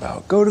talking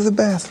about? Go to the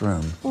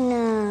bathroom.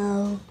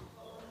 No.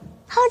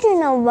 How do you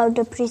know about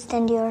the priest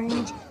and the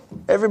orange?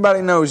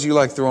 Everybody knows you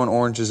like throwing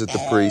oranges at the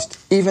priest.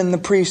 Even the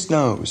priest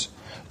knows.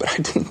 But I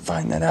didn't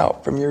find that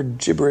out from your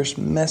gibberish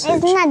message.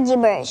 It's not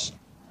gibberish.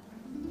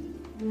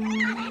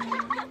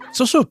 It's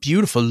also a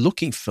beautiful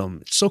looking film.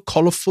 It's so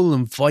colourful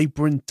and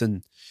vibrant,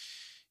 and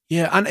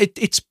yeah, and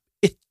it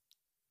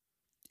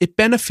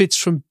benefits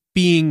from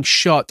being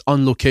shot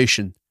on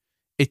location.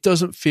 It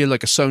doesn't feel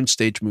like a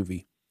soundstage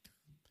movie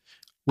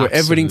where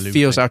everything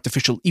feels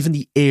artificial. Even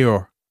the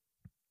air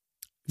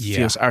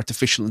feels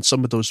artificial in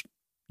some of those,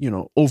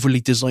 overly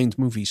designed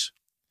movies.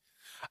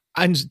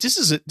 And this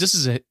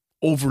is a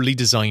overly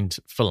designed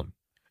film,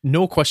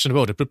 no question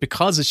about it. But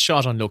because it's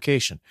shot on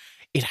location,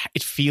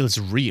 it feels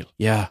real.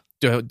 Yeah,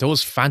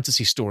 those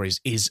fantasy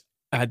stories is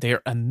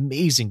they're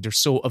amazing. They're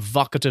so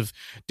evocative.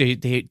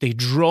 They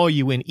draw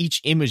you in.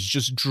 Each image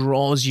just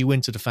draws you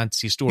into the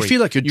fantasy story. You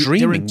feel like you're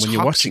dreaming when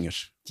you're watching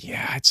it.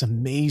 Yeah, it's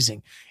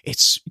amazing.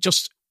 It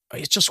just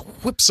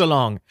whips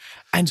along,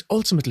 and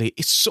ultimately,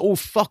 it's so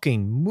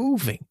fucking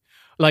moving.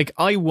 Like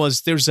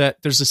there's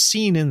a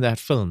scene in that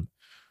film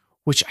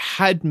which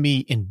had me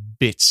in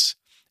bits,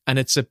 and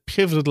it's a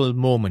pivotal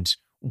moment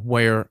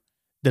where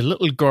the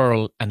little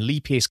girl and Lee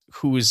Pace,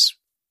 who is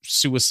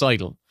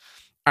suicidal,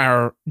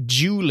 are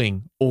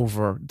dueling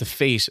over the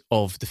fate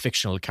of the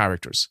fictional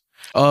characters.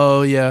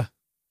 Oh, yeah.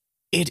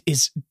 It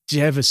is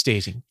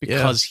devastating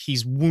because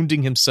he's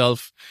wounding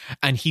himself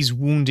and he's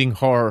wounding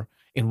her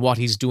in what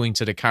he's doing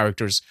to the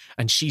characters,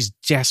 and she's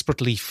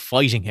desperately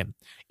fighting him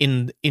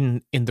in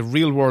the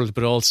real world,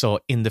 but also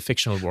in the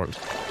fictional world.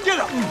 Get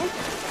up!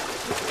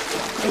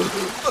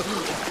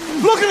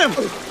 Look at him!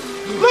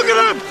 Look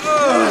at him!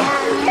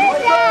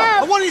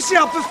 I want you to see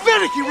how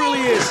pathetic he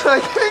really is.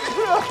 Get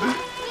out!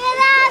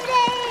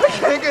 I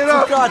can't get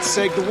up. For God's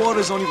sake, the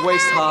water's only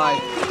waist high.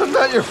 I'm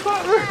not your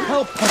father.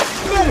 Help!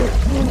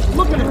 Pathetic!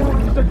 Look at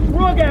him! He's a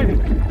drug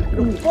addict.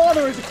 Your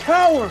father is a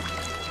coward.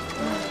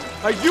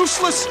 A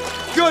useless,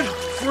 good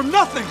for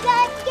nothing.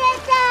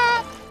 Get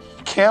up!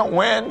 Can't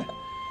win.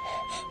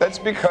 That's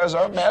because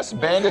our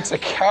masked bandit's a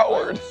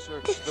coward.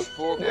 The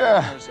four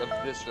Yeah. corners of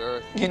this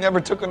earth. He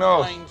never took an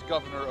oath. Finds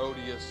Governor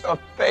Odious. A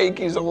fake.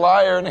 He's a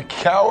liar and a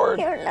coward.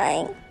 You're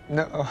lying.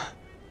 No.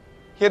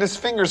 He had his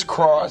fingers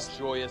crossed.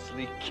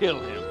 Joyously kill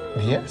him.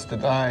 He has to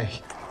die.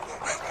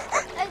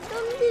 I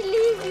don't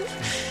believe you.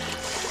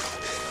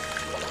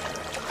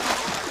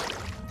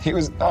 He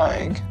was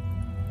dying.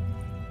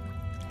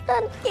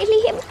 Don't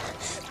kill him.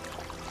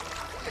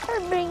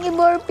 I'll bring you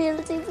more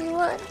pills if you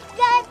want.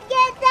 God,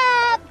 get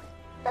up!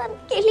 Don't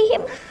kill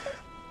him.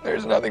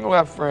 There's nothing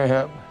left for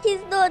him. His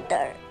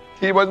daughter.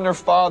 He wasn't her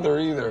father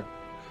either.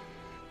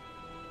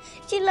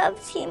 She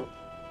loves him.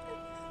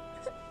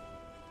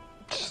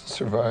 She'll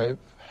survive.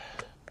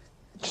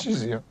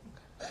 She's young.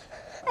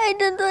 I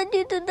don't want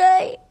you to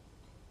die.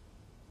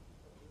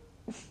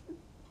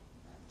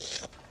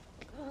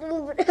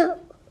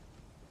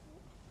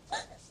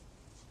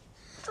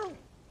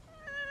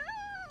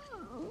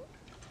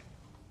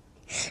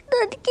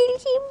 Don't kill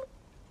him.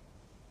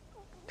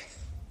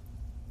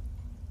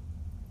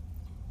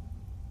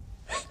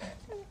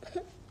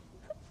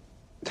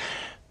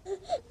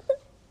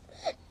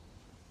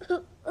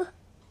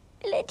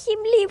 Let him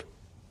live.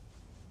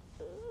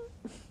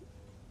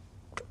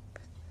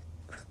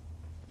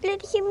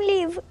 Let him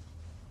live.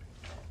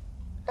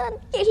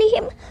 Don't kill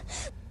him.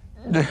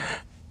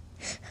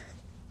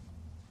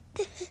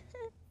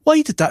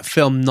 Why did that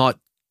film not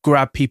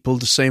grab people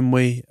the same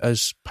way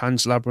as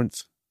Pan's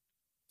Labyrinth?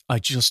 I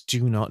just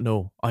do not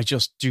know. I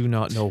just do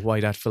not know why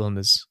that film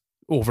is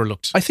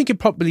overlooked. I think it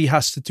probably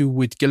has to do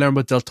with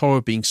Guillermo del Toro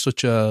being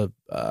such an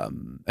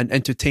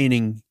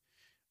entertaining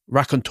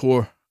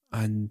raconteur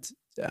and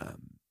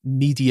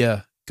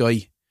media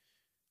guy.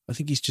 I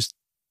think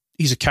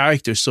he's a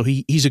character, so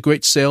he's a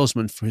great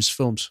salesman for his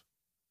films.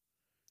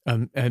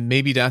 And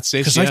maybe that's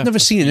it. Because I've never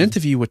seen an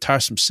interview with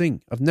Tarsem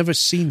Singh. I've never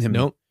seen him.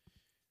 No.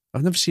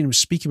 I've never seen him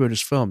speak about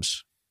his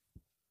films.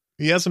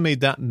 He hasn't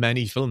made that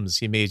many films.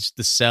 He made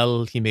The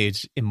Cell. He made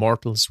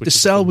Immortals. The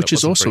Cell, which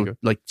is also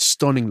like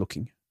stunning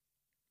looking.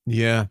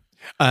 Yeah.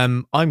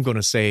 I'm going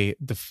to say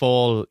The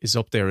Fall is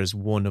up there as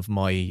one of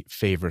my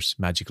favorite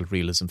magical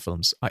realism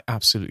films. I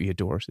absolutely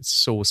adore it. It's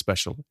so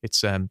special.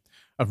 It's a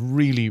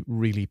really,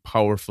 really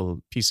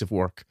powerful piece of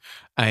work.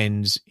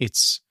 And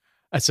it's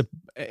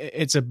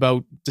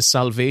about the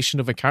salvation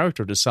of a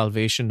character, the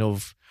salvation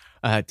of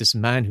this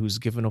man who's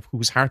given up,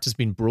 whose heart has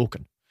been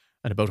broken,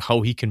 and about how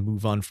he can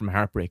move on from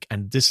heartbreak.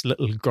 And this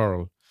little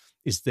girl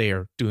is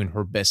there doing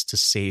her best to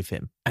save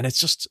him. And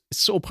it's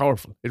so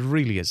powerful. It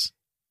really is.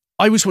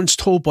 I was once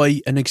told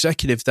by an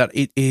executive that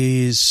it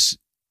is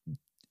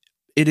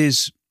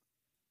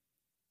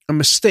a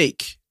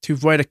mistake to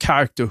write a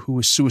character who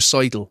is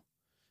suicidal,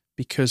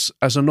 because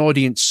as an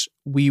audience,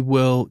 we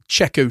will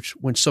check out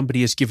when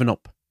somebody has given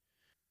up.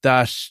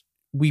 That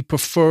we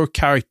prefer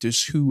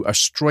characters who are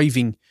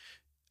striving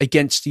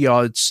against the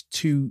odds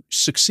to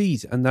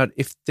succeed, and that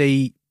if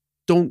they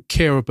don't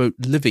care about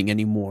living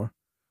anymore,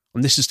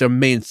 and this is their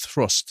main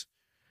thrust,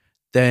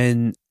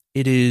 then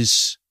it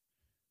is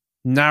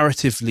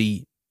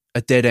narratively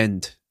a dead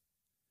end.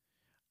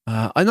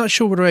 I'm not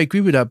sure whether I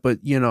agree with that, but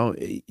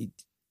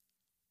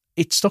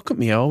it stuck with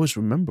me. I always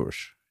remember it.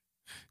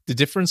 The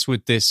difference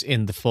with this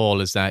in The Fall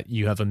is that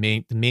you have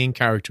the main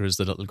character is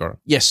the little girl.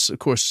 Yes, of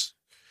course.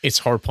 It's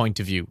her point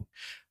of view.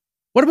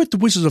 What about The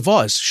Wizard of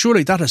Oz?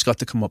 Surely that has got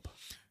to come up.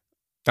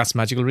 That's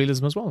magical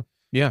realism as well.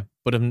 Yeah,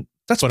 but I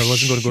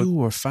wasn't going to go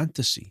pure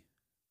fantasy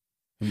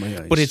in my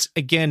eyes. But it's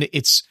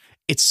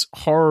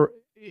her.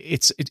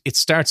 It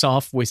starts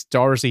off with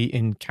Dorothy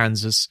in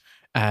Kansas.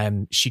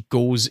 She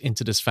goes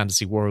into this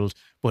fantasy world,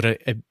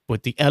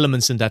 but the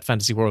elements in that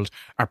fantasy world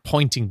are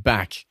pointing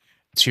back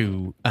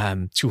to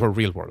her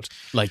real world.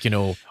 Like,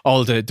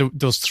 all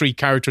those three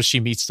characters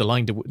she meets,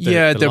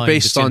 they're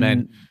based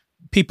on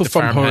people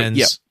from her.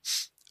 Yeah.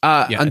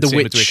 And the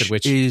Wicked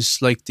Witch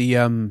is like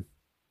the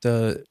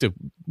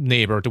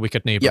neighbor, the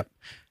wicked neighbor. Yep.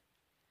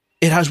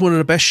 It has one of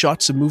the best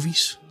shots in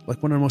movies,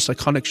 like one of the most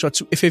iconic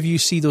shots. If ever you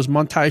see those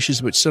montages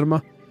about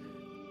cinema,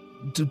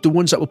 the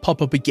ones that will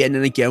pop up again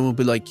and again will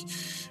be like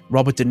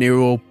Robert De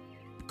Niro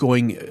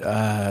going,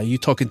 "You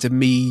talking to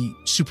me?"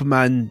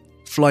 Superman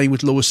flying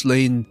with Lois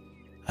Lane,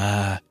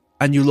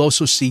 and you'll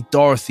also see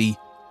Dorothy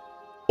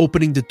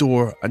opening the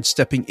door and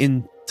stepping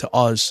into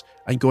Oz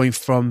and going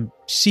from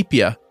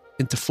sepia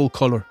into full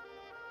color.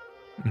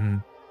 Mm-hmm.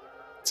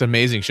 It's an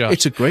amazing shot.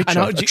 It's a great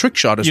shot. A trick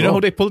shot as well. You know how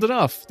they pulled it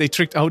off? They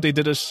tricked how they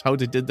did it, how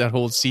they did that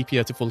whole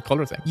sepia to full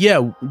color thing. Yeah,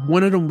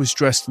 one of them was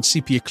dressed in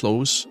sepia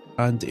clothes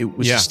and it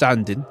was a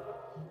stand-in.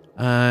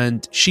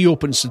 And she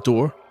opens the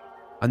door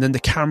and then the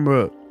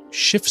camera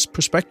shifts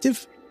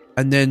perspective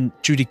and then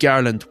Judy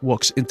Garland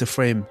walks into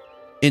frame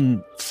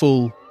in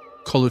full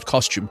coloured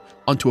costume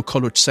onto a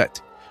coloured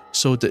set.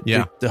 So that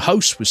the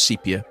house was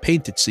sepia,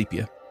 painted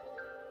sepia.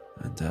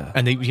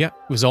 And it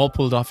was all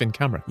pulled off in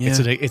camera. Yeah.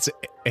 It's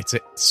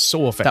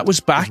so effective. That was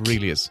back it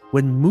really is.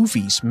 When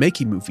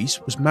making movies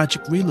was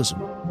magic realism.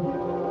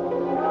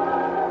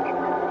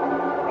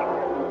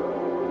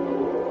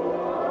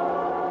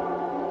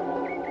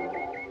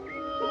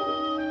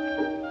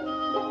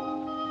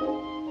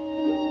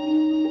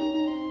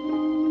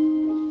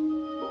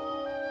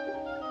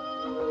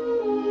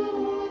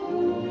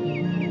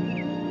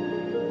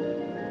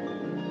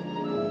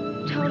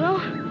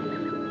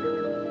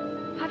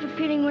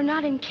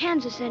 In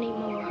Kansas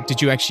anymore.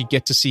 Did you actually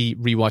get to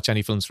rewatch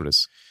any films for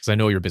this? Because I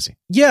know you're busy.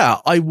 Yeah,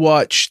 I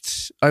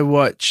watched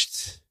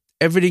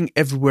Everything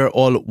Everywhere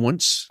All at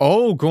Once.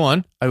 Oh, go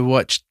on. I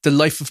watched The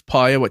Life of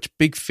Pi. I watched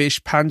Big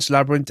Fish, Pan's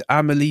Labyrinth,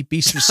 Amelie,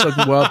 Beast of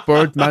Sudden Wild,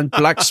 Birdman,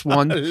 Black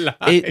Swan,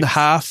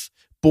 8.5,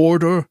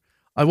 Border.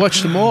 I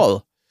watched them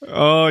all.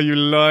 Oh, you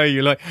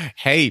lie.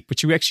 Hey,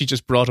 but you actually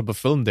just brought up a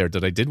film there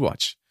that I did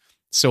watch.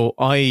 So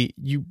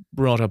you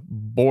brought up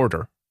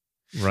Border,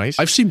 right?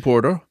 I've seen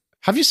Border.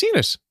 Have you seen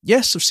it?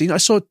 Yes, I've seen it. I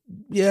saw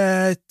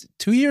it,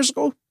 2 years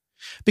ago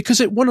because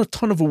it won a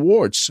ton of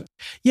awards.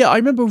 Yeah, I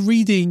remember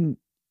reading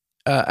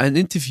an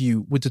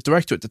interview with the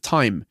director at the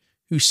time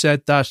who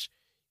said that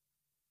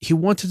he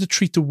wanted to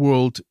treat the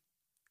world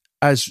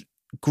as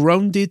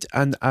grounded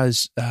and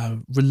as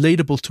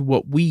relatable to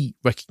what we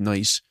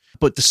recognize,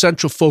 but the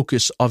central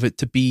focus of it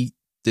to be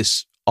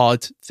this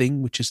odd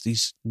thing, which is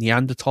these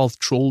Neanderthal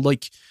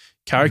troll-like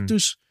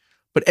characters.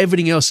 But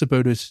everything else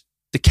about it,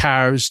 the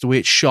cars, the way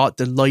it's shot,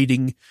 the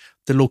lighting,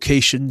 the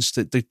locations,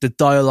 the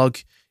dialogue,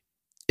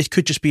 it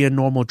could just be a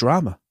normal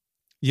drama.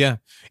 Yeah,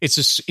 it's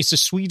a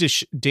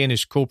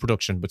Swedish-Danish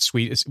co-production, but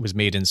it was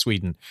made in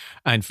Sweden.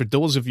 And for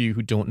those of you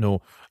who don't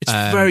know, it's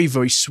very,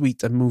 very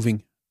sweet and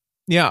moving.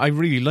 Yeah, I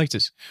really liked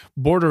it.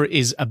 Border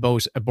is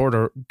about a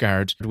border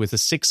guard with a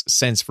sixth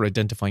sense for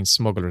identifying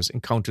smugglers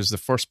encounters the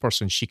first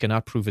person she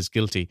cannot prove is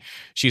guilty.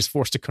 She is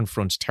forced to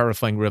confront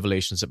terrifying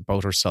revelations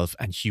about herself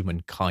and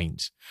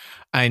humankind.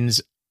 And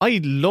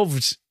I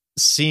loved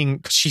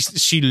seeing,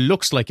 she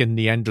looks like a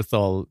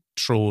Neanderthal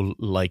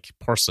troll-like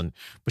person,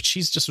 but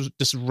she's just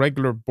this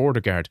regular border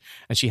guard,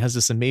 and she has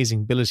this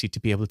amazing ability to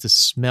be able to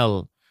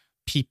smell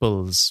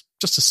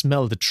just to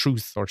smell the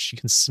truth, or she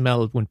can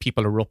smell when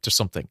people are up to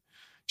something.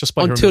 Just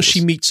by until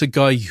she meets a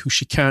guy who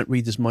she can't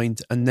read his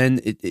mind, and then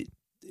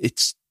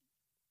it's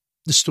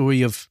the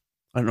story of,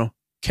 I don't know,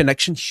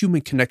 connection, human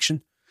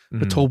connection,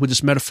 but told with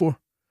this metaphor,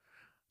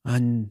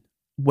 and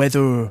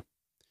whether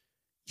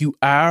you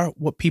are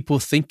what people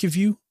think of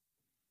you,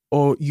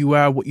 or you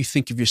are what you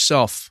think of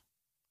yourself.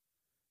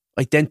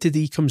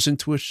 Identity comes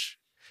into it.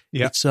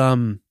 Yeah,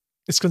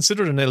 it's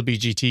considered an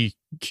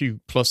LGBTQ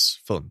plus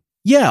film.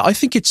 Yeah, I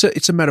think it's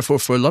a metaphor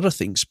for a lot of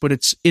things, but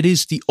it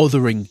is the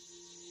othering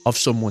of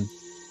someone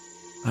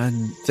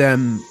and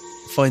them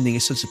finding a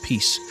sense of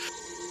peace.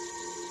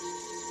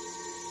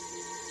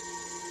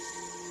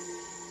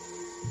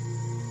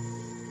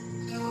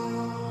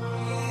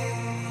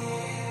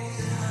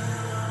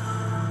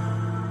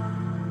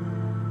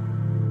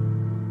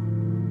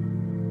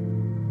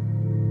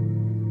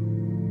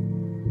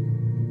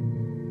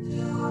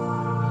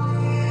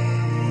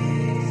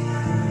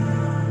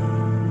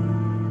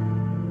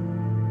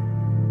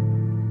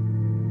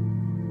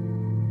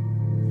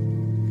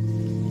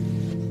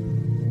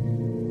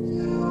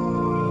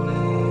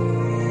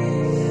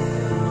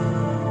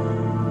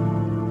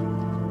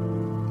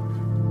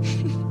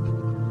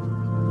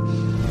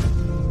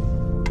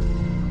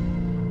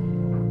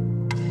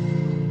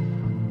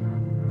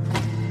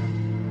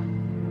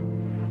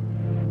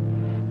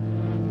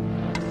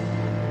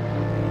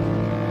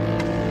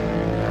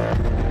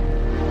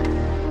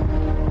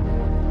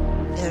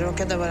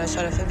 Bara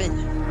köra förbi.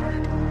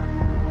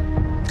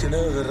 Vilken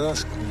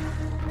överraskning.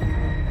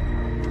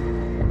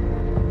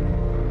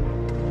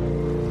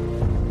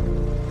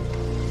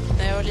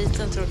 När jag var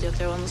liten trodde jag att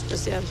jag var något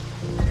speciell.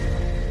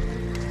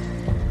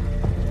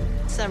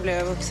 Sen blev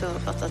jag vuxen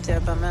och fattade att jag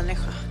är bara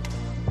människa.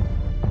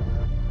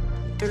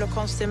 Du är en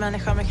konstig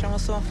människa med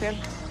kromosomfel.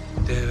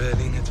 Det är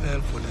väl inget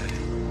fel på dig.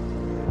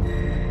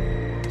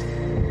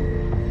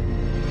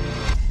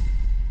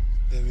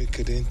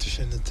 saker du inte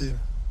känner till.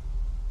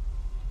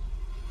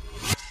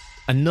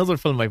 Another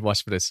film I've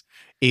watched for this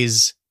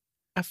is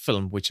a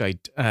film which I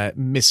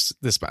missed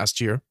this past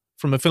year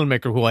from a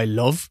filmmaker who I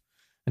love,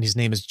 and his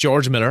name is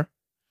George Miller.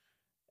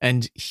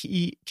 And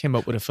he came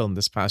up with a film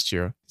this past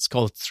year. It's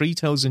called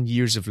 3,000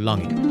 Years of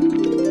Longing.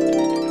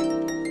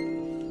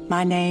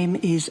 My name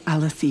is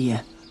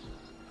Alethea.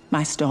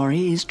 My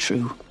story is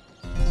true.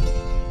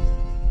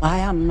 I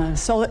am a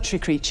solitary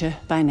creature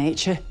by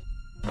nature.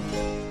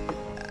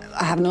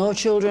 I have no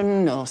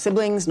children, no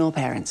siblings, no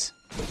parents.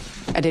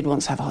 I did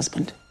once have a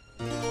husband.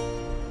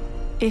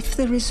 If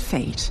there is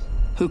fate,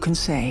 who can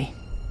say?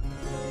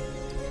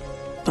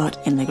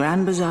 But in the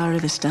Grand Bazaar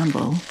of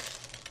Istanbul,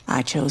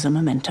 I chose a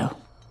memento.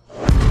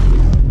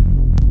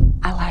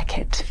 I like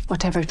it.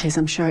 Whatever it is,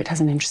 I'm sure it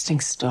has an interesting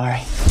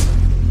story.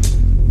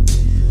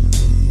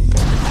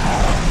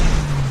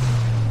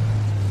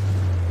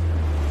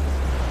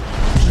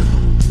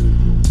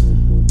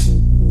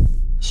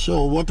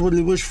 So, what will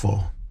you wish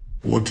for?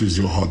 What is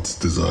your heart's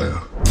desire?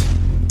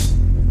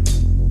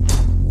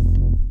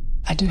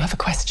 I do have a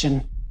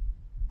question.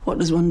 What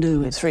does one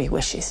do with 3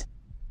 wishes?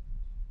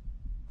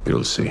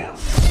 You'll see.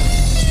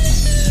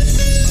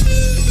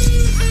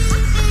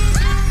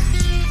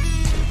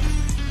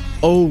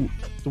 Oh,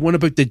 the one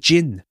about the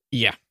jinn.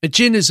 Yeah. A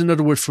jinn is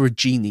another word for a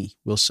genie,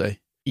 we'll say.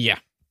 Yeah.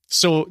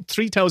 So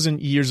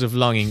 3,000 Years of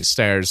Longing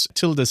stars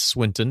Tilda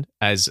Swinton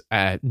as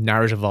a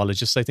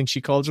narrativologist, I think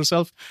she calls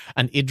herself,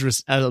 and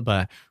Idris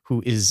Elba,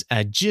 who is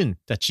a jinn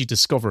that she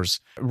discovers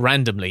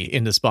randomly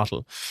in this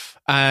bottle.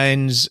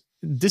 And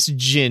this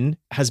jinn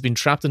has been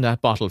trapped in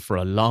that bottle for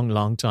a long,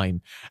 long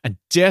time and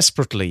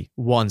desperately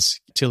wants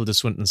Tilda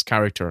Swinton's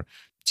character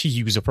to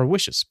use up her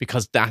wishes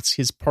because that's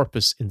his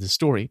purpose in the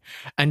story.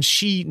 And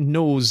she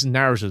knows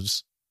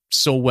narratives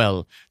so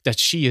well that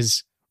she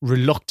is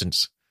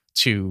reluctant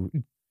to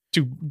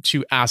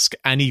ask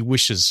any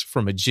wishes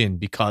from a jinn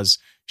because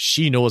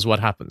she knows what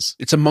happens.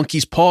 It's a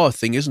monkey's paw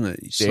thing, isn't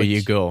it? There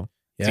you go.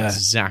 Yeah. That's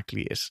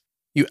exactly it.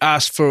 You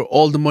ask for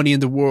all the money in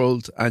the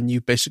world and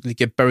you basically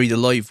get buried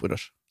alive with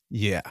it.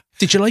 Yeah.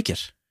 Did you like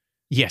it?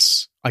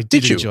 Yes, I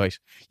did enjoy it.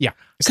 Yeah.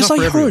 Because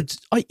I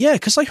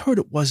heard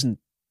it wasn't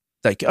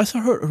like, I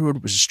heard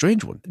it was a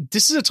strange one.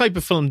 This is a type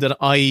of film that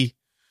I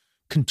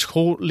can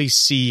totally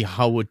see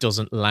how it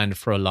doesn't land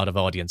for a lot of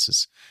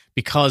audiences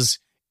because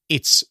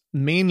it's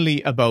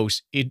mainly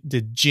about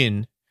the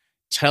jinn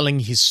telling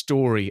his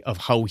story of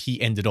how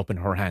he ended up in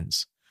her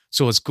hands.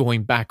 So it's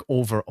going back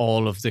over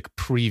all of the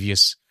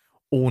previous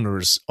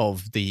owners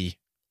of the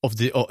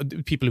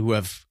people who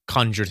have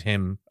conjured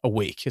him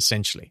awake,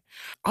 essentially.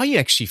 I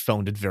actually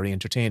found it very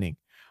entertaining.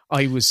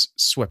 I was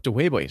swept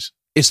away by it.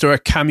 Is there a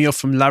cameo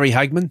from Larry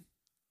Hagman?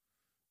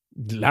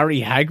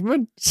 Larry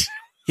Hagman?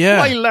 Yeah.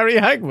 Why Larry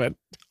Hagman?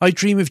 I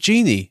Dream of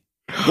Jeannie.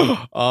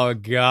 Oh,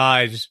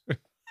 God.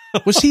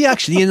 Was he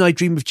actually in I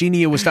Dream of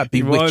Jeannie or was that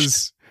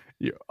Bewitched?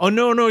 Oh,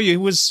 no, it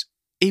was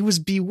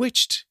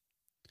Bewitched.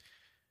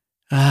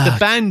 The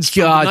band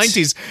from the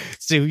 90s.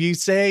 So you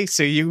say,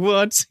 so you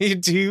want, so you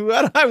do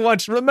what I want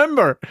to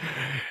remember.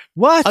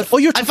 What?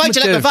 You're talking about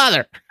like my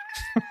father.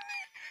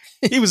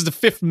 He was the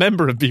 5th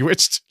member of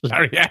Bewitched,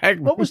 Larry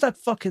Hagman. What was that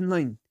fucking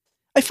line?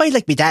 I fight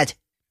like me dad.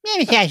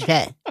 Tiddly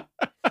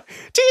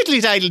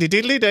diddly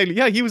diddly diddly.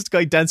 Yeah, he was the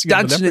guy dancing in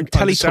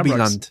Teletubby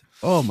Land.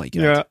 Oh my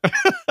God.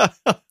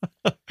 Yeah.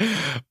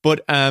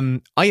 But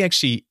I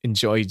actually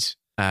enjoyed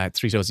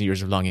 3,000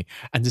 Years of Longing.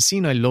 And the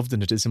scene I loved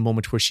in it is a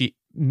moment where she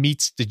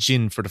meets the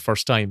jinn for the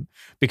first time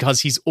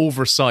because he's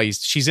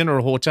oversized. She's in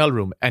her hotel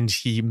room and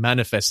he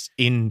manifests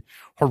in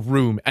her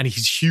room and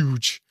he's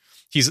huge.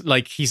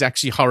 He's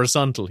actually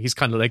horizontal. He's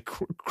kind of like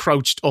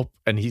crouched up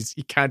and he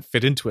can't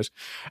fit into it.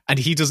 And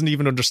he doesn't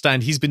even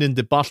understand. He's been in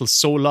the bottle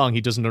so long,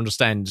 he doesn't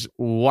understand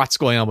what's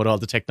going on with all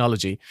the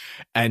technology.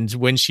 And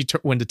when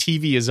the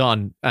TV is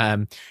on,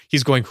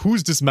 he's going,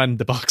 who's this man in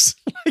the box?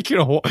 Like,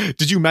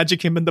 did you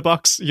magic him in the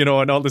box? And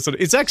all this.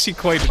 It's actually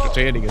quite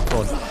entertaining and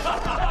fun.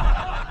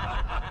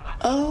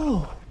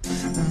 Oh.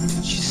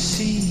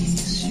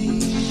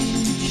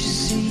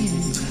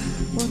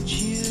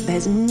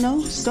 There's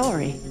no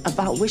story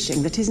about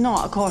wishing that is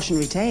not a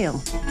cautionary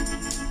tale.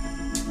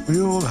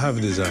 We all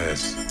have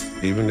desires,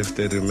 even if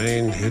they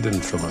remain hidden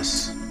from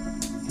us.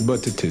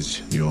 But it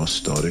is your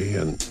story,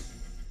 and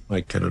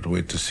I cannot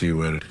wait to see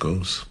where it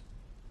goes.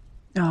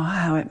 Oh,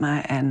 how it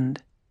might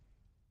end.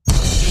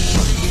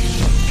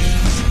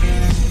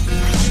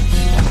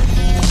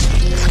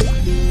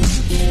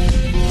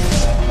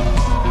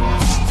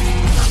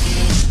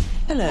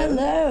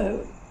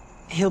 Hello.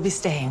 He'll be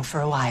staying for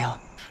a while.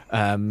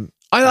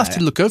 I'll have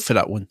to look out for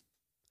that one.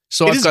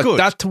 So I've got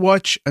that to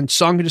watch and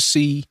Song of the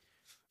Sea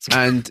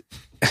and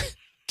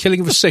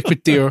Killing of a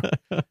Sacred Deer.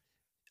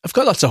 I've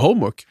got lots of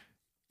homework.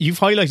 You've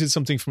highlighted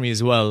something for me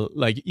as well,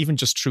 like even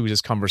just through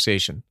this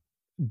conversation,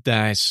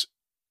 that,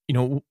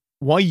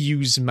 why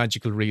use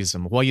magical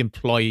realism? Why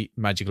employ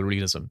magical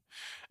realism?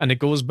 And it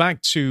goes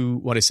back to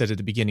what I said at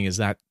the beginning, is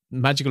that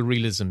magical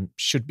realism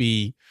should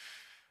be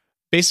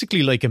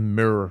basically like a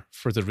mirror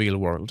for the real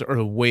world, or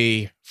a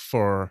way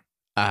for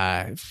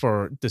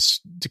for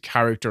the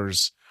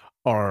characters,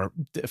 or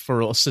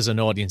for us as an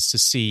audience to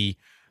see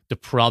the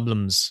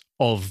problems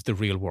of the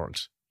real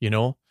world, you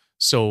know?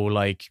 So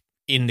like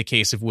in the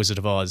case of Wizard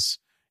of Oz,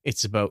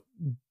 it's about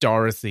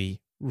Dorothy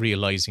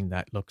realizing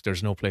that, look,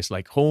 there's no place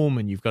like home,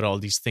 and you've got all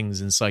these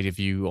things inside of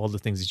you, all the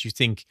things that you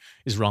think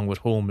is wrong with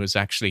home is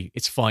actually,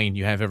 it's fine.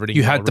 You have everything.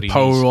 You had the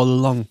power all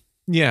along.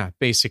 Yeah,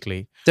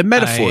 basically. The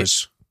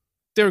metaphors.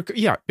 They're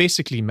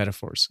basically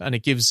metaphors. And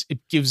it gives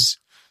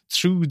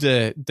through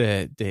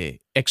the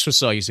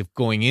exercise of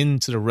going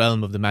into the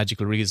realm of the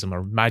magical realism,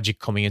 or magic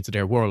coming into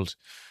their world,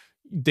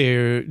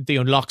 they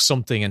unlock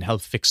something and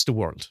help fix the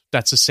world.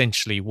 That's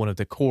essentially one of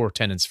the core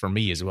tenets for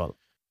me as well.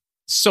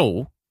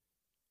 So,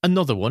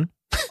 another one,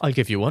 I'll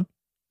give you one,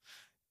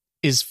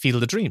 is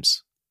Field of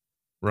Dreams,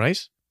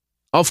 right?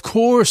 Of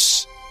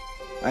course.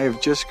 I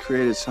have just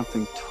created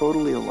something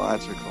totally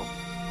illogical.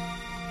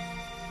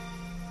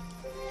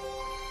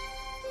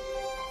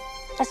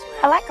 That's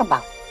what I like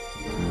about it.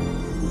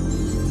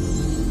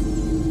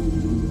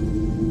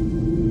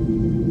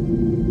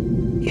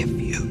 If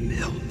you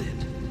build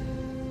it,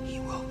 he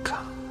will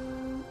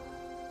come.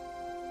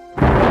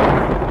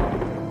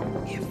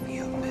 If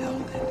you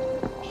build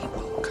it, he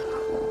will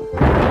come.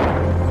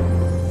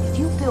 If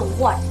you build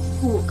what,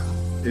 who will come?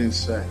 Didn't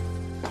say.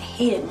 I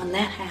hate it when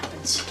that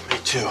happens. Me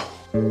too.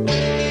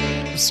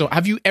 So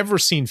have you ever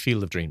seen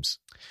Field of Dreams?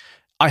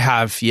 I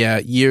have, yeah,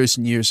 years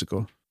and years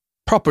ago.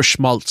 Proper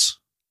schmaltz.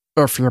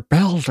 If you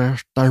build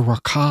it, they will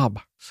come.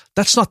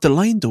 That's not the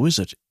line though, is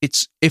it?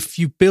 It's, if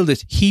you build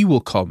it, he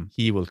will come.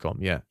 He will come,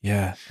 yeah.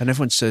 Yeah. And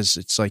everyone says,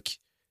 it's like,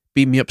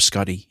 beat me up,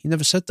 Scotty. He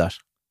never said that.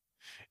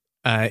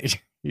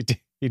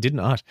 He did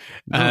not.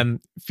 No.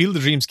 Field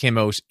of Dreams came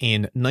out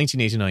in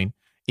 1989.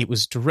 It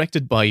was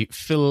directed by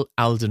Phil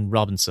Alden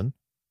Robinson.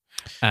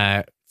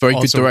 Very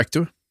good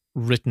director.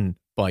 Written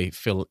by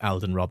Phil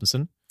Alden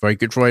Robinson. Very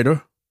good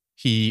writer.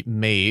 He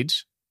made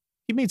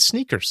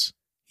Sneakers.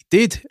 He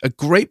did. A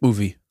great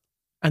movie.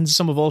 And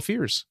Sum of All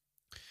Fears.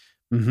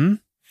 Mm-hmm.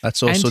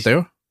 That's also and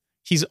there.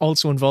 He's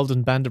also involved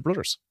in Band of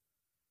Brothers.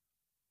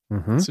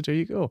 Mm-hmm. So there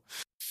you go.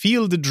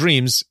 Field of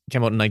Dreams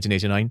came out in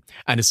 1989,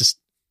 and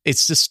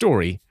it's the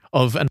story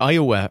of an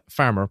Iowa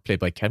farmer, played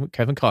by Kevin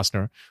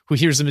Costner, who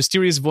hears a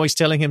mysterious voice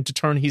telling him to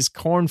turn his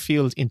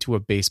cornfield into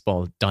a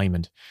baseball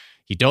diamond.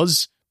 He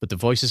does, but the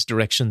voice's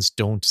directions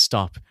don't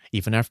stop,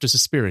 even after the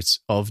spirits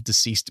of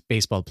deceased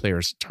baseball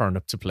players turn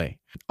up to play.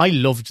 I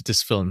loved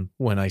this film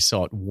when I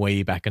saw it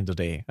way back in the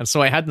day, and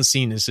so I hadn't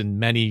seen this in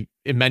many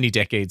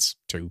decades,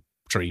 2,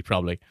 3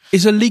 probably.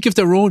 Is A League of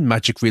Their Own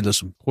magic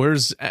realism?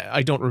 Whereas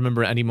I don't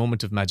remember any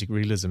moment of magic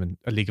realism in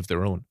A League of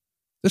Their Own.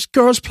 There's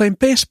girls playing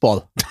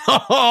baseball.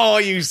 Oh,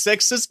 you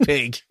sexist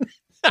pig.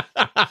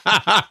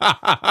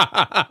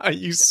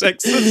 You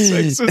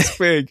sexist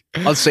pig.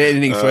 I'll say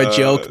anything for a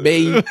joke,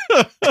 me.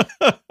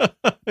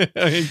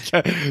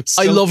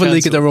 I love A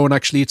League of Their Own,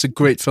 actually. It's a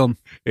great film.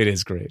 It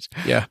is great.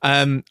 Yeah.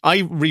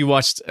 I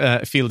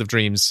rewatched Field of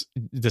Dreams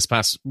this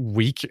past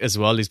week as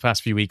well, these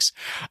past few weeks.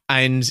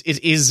 And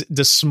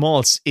the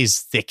schmaltz is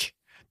thick.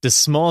 The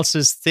schmaltz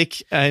is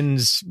thick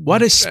and...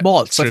 What is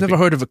schmaltz? I've never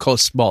heard of it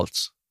called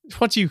schmaltz.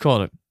 What do you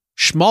call it?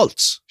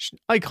 Schmaltz.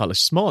 I call it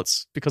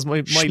schmaltz because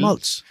my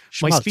schmaltz.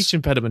 Speech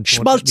impediment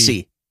won't let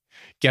me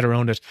get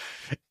around it.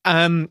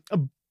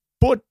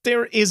 But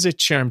there is a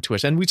charm to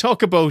it. And we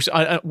talk about,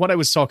 what I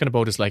was talking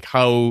about is like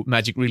how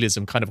magic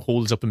realism kind of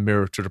holds up a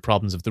mirror to the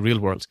problems of the real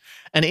world.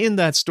 And in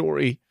that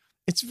story,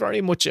 it's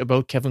very much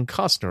about Kevin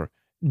Costner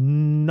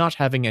not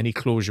having any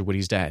closure with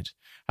his dad,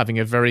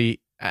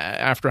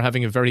 after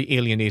having a very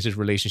alienated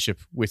relationship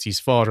with his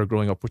father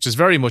growing up, which is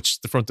very much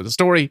the front of the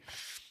story.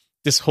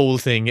 This whole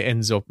thing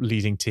ends up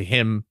leading to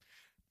him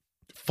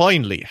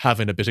finally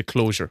having a bit of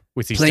closure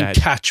with his dad. Playing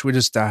catch with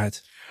his dad.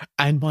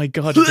 And my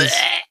God,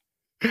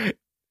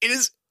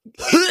 it's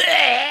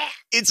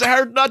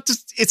hard not to,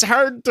 it's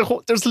hard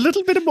to, there's a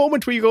little bit of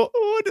moment where you go,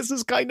 oh, this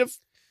is kind of,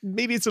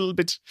 maybe it's a little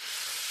bit,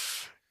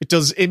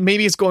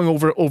 maybe it's going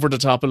over the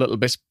top a little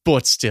bit,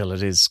 but still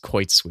it is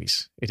quite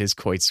sweet. It is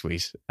quite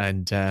sweet.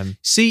 And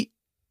see,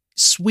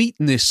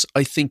 sweetness,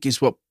 I think, is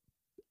what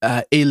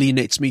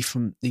alienates me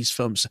from these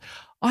films.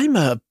 I'm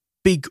a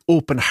big,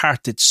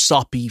 open-hearted,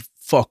 soppy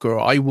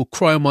fucker. I will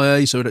cry my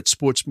eyes out at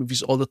sports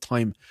movies all the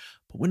time.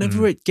 But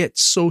whenever it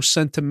gets so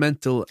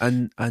sentimental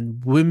and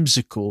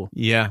whimsical,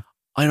 yeah,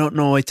 I don't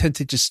know. I tend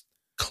to just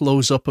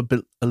close up a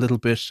little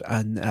bit,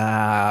 and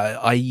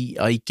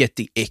I get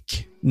the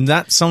ick.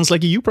 That sounds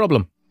like a you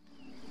problem.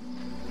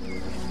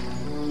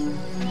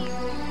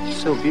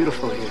 It's so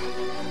beautiful here.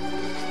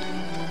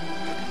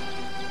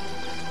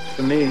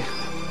 For me.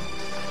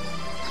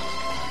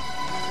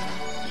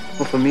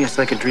 Well, for me, it's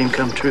like a dream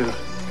come true.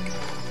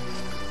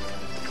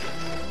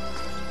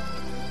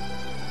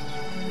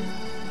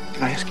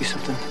 Can I ask you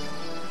something?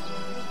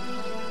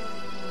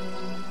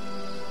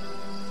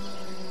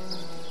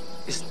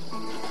 Is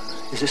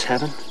this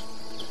heaven?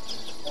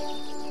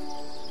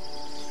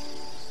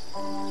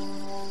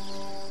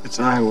 It's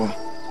Iowa.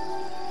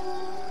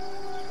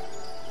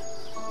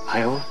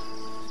 Iowa?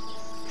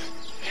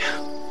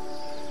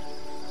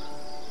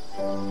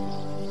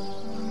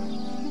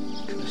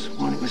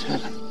 sworn it was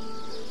heaven.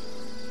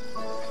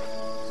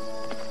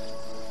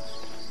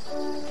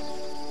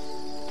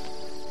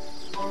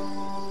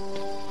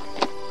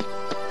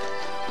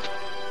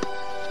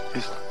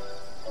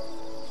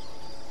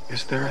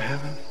 Is there a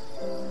heaven?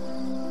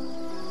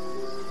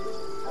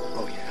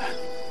 Oh, yeah.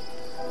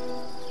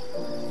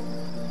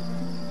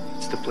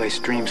 It's the place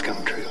dreams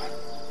come true.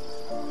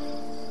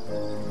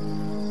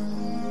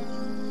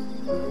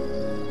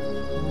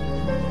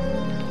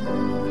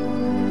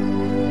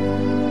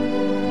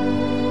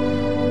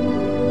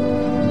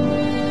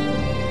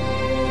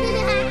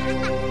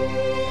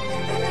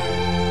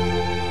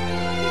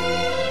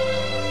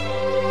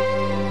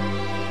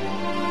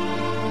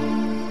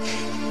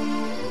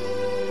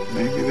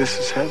 Maybe this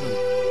is heaven.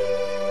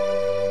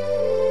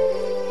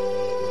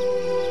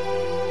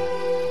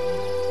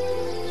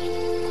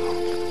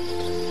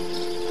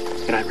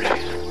 Good night, Ray.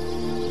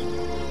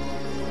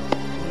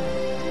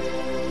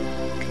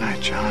 Good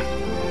night, John.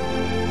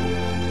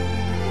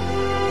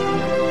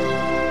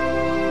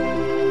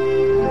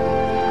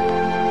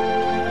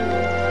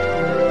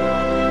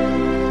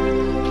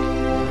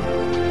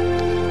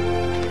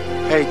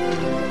 Hey,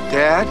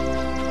 Dad?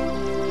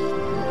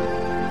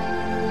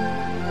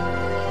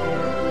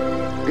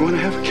 You want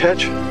to have a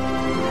catch?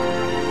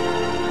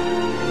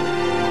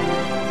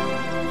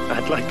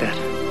 I'd like that.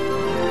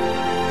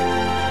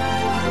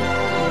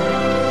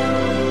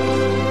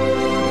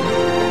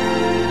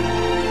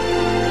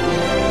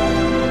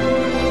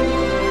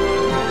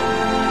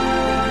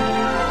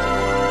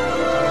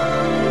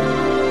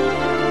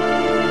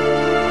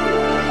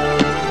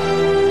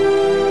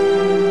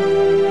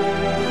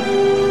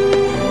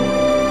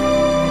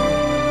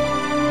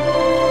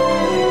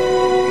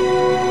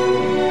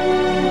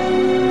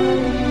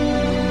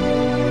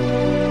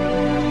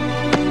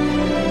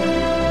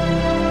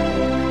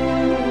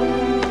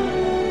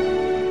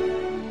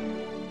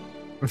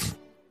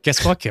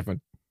 Guess what,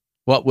 Kevin?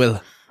 What,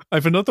 Will? I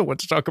have another one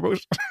to talk about.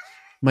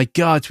 My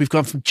God, we've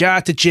gone from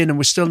jar to gin and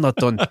we're still not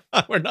done.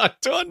 We're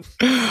not done.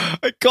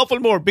 A couple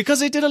more,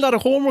 because I did a lot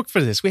of homework for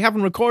this. We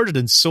haven't recorded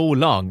in so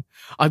long.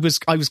 I was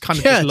kind of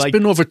just it's like,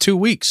 been over 2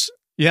 weeks.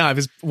 Yeah,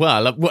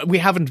 we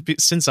haven't,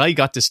 since I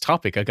got this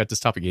topic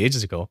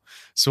ages ago.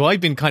 So I've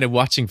been kind of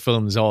watching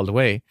films all the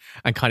way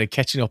and kind of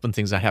catching up on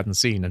things I hadn't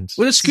seen. And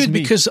well, it's good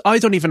because I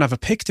don't even have a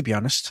pick, to be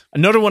honest.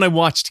 Another one I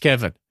watched,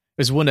 Kevin,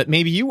 was one that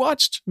maybe you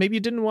watched, maybe you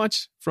didn't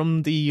watch,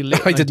 from the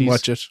late 90s. I didn't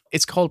watch it.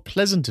 It's called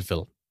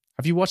Pleasantville.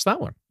 Have you watched that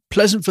one?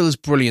 Pleasantville is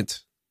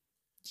brilliant.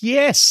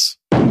 Yes.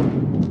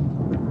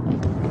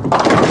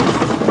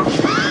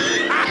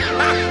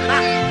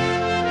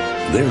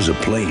 There's a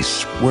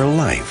place where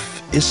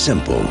life is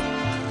simple.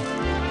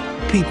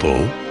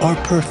 People are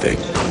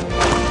perfect.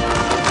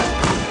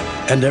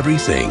 And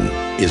everything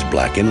is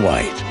black and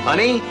white.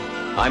 Honey,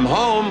 I'm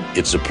home.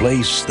 It's a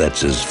place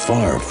that's as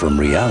far from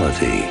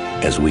reality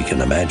as we can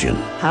imagine.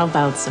 How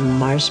about some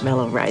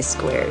marshmallow rice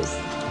squares?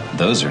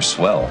 Those are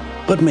swell.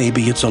 But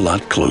maybe it's a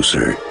lot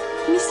closer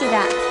Let me see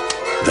that.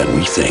 than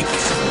we think.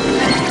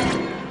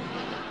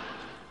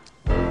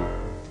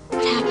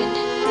 What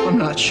happened? I'm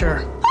not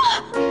sure.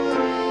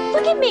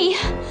 Look at me.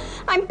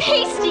 I'm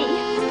pasty.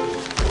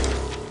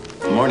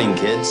 Morning,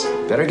 kids.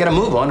 Better get a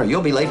move on or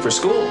you'll be late for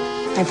school.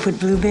 I put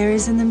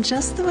blueberries in them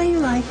just the way you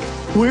like.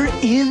 We're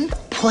in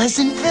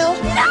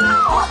Pleasantville?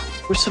 No!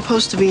 We're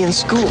supposed to be in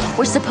school.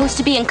 We're supposed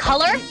to be in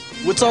color?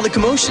 What's all the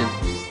commotion?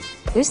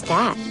 Who's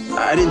that?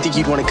 I didn't think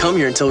you'd want to come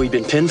here until we've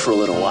been pinned for a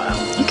little while.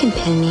 You can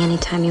pin me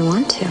anytime you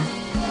want to.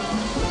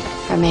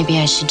 Or maybe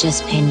I should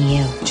just pin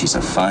you. She's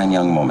a fine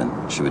young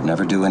woman. She would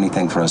never do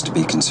anything for us to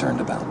be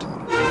concerned about.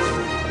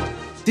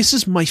 This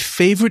is my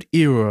favorite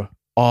era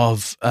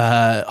of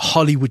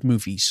Hollywood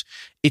movies.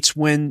 It's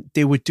when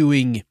they were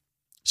doing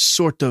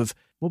sort of,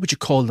 what would you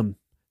call them?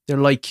 They're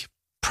like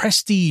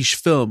prestige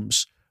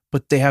films,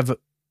 but they have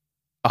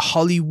a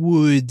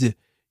Hollywood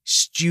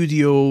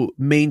studio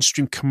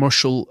mainstream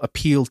commercial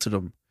appeal to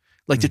them.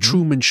 Like The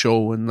Truman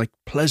Show and like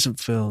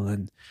Pleasantville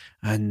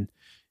and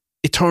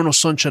Eternal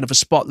Sunshine of a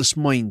Spotless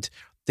Mind.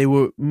 They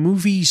were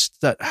movies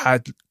that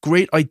had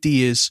great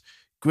ideas,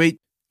 great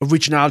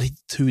originality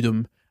to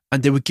them,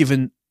 and they were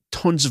given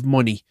tons of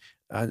money.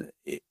 And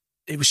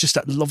it was just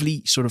that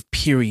lovely sort of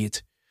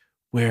period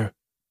where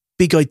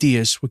big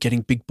ideas were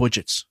getting big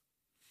budgets.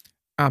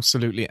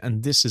 Absolutely.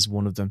 And this is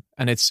one of them.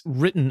 And it's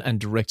written and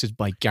directed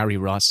by Gary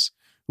Ross,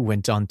 who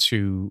went on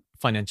to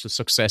financial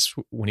success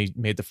when he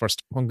made the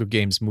first Hunger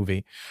Games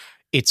movie.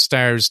 It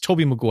stars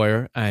Tobey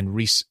Maguire and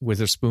Reese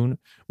Witherspoon,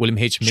 William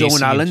H. Macy,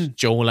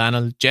 Joel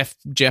Allen,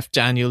 Jeff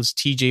Daniels,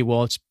 TJ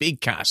Walsh,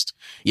 big cast.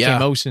 Yeah.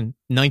 Came out in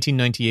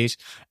 1998.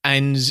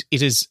 And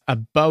it is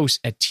about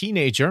a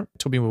teenager,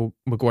 Tobey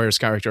Maguire's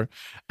character,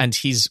 and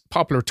his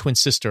popular twin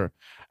sister,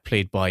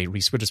 played by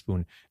Reese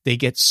Witherspoon. They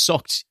get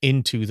sucked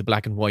into the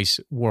black and white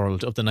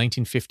world of the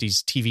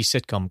 1950s TV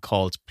sitcom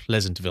called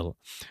Pleasantville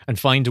and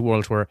find a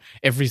world where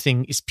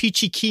everything is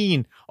peachy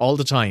keen all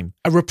the time.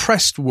 A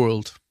repressed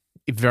world.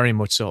 Very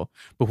much so.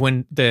 But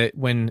when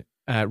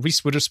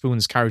Reese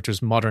Witherspoon's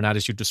character's modern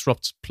attitude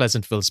disrupts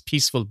Pleasantville's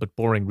peaceful but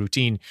boring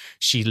routine.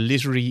 She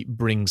literally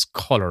brings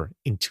color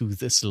into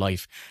this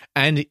life,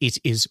 and it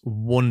is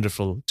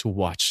wonderful to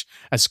watch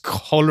as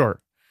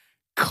color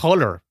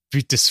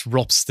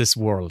disrupts this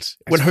world. It's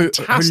When her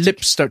fantastic.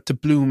 lips start to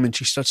bloom and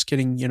she starts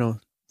getting,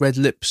 red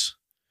lips.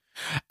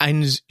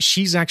 And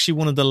she's actually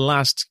one of the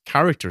last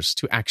characters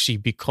to actually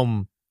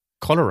become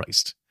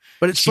colorized.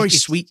 But it's very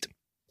sweet.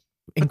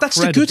 But that's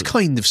the good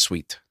kind of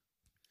sweet.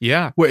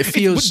 Yeah. Where it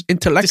feels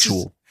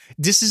intellectual.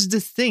 This is the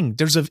thing.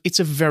 It's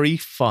a very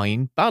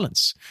fine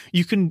balance.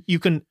 You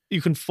can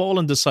fall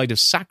on the side of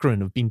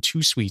saccharine, of being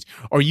too sweet,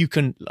 or you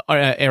can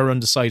err on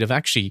the side of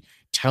actually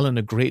telling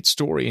a great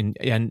story and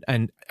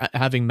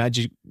having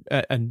magic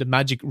and the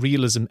magic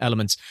realism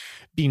elements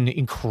being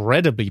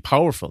incredibly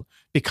powerful,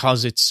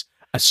 because it's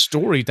a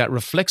story that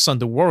reflects on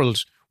the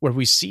world where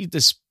we see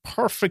this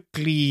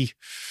perfectly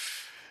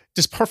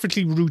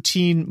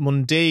routine,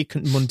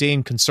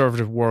 mundane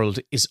conservative world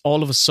is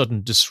all of a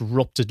sudden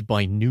disrupted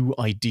by new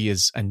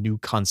ideas and new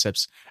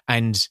concepts.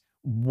 And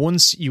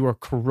once you are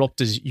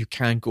corrupted, you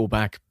can't go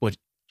back. But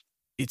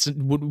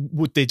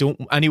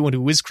anyone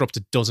who is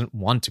corrupted doesn't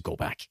want to go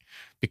back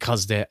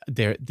because they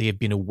have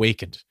been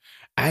awakened.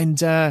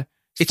 And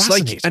it's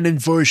like an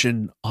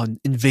invasion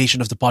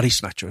of the body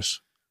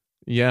snatchers.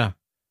 Yeah.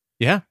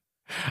 Yeah.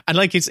 And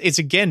like it's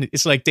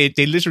like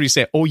they literally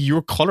say, "Oh,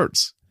 you're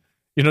colors."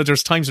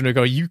 There's times when they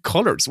go, "You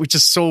colors," which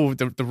is so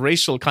the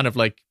racial kind of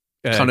like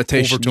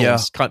connotation,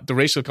 overtones, the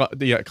racial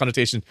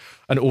connotation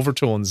and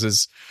overtones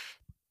is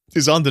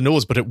on the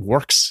nose, but it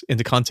works in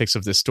the context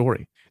of this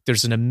story.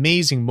 There's an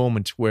amazing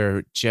moment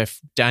where Jeff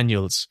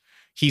Daniels,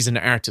 he's an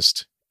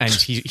artist, and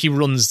he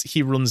runs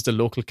the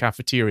local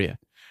cafeteria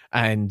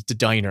and the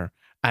diner,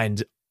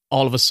 and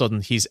all of a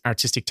sudden his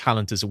artistic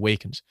talent is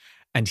awakened,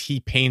 and he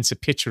paints a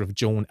picture of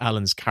Joan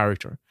Allen's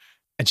character.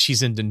 And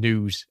she's in the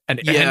nude, and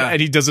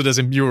he does it as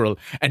a mural,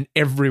 and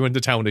everyone in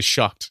the town is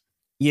shocked.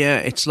 Yeah,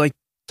 it's like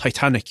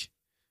Titanic,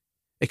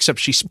 except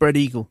she's spread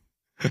eagle.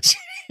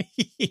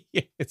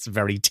 It's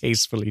very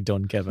tastefully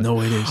done, Kevin.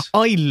 No, it is.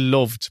 I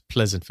loved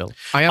Pleasantville.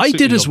 I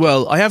did as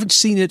well. I haven't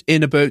seen it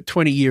in about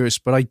 20 years,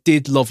 but I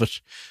did love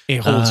it. It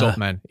holds up,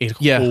 man. It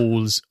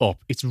holds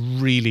up. It's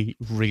really,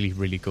 really,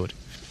 really good.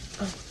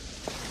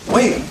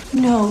 Wait.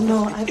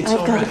 No, I've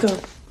got to go.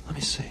 Let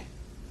me see.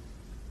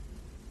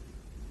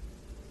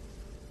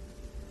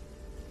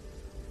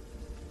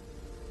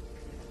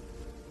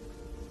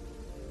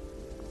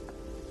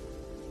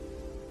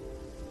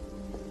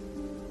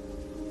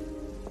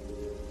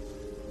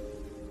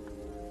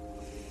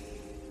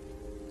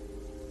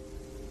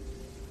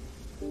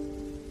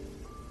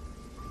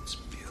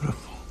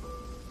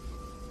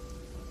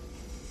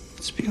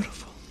 It's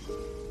beautiful. You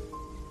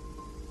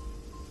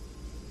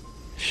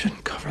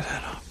shouldn't cover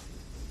that up.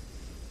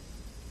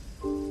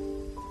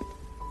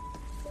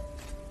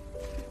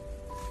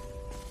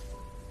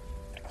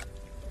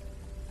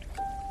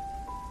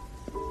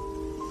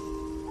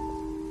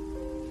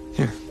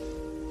 Here.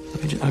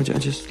 Let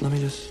me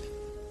just.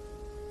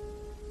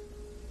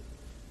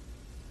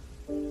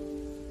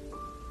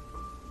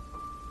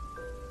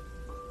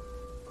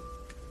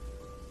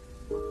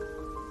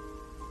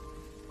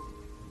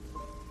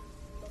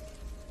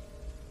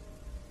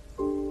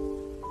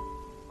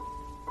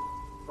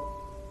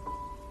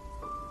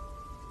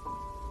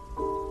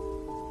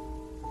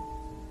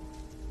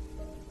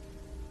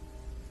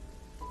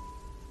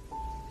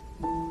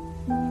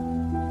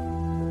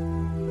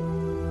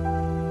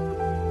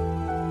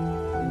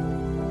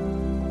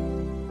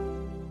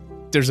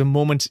 There's a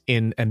moment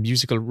in a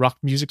rock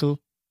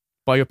musical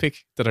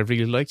biopic that I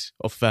really liked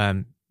of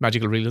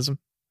magical realism.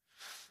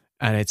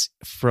 And it's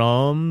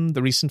from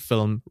the recent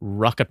film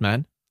Rocket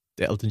Man,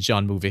 the Elton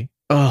John movie.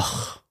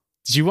 Ugh.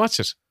 Did you watch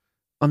it?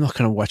 I'm not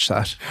going to watch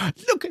that.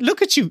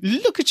 Look at you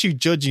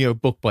judging a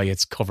book by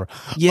its cover.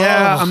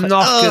 Yeah, I'm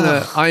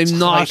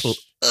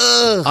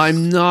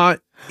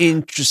not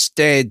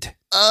interested.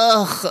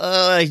 Films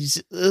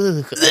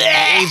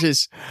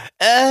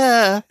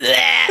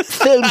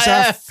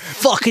are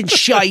fucking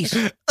shite.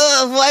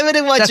 Why would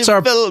I watch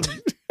a film?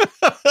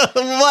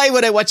 Why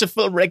would I watch a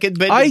film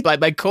recommended by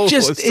my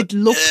co-host? It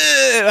looked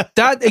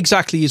that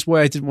exactly is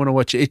why I didn't want to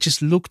watch it. It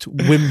just looked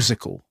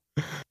whimsical.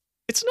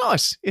 It's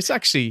not. It's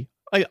actually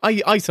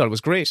I thought it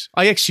was great.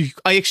 I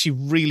actually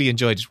really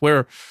enjoyed it.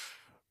 Where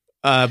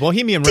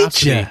Bohemian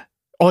Rhapsody. Did ya?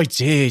 Oh, I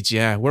did,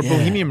 yeah. Where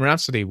Bohemian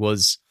Rhapsody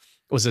was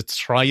a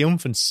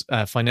triumphant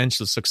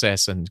financial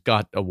success and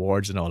got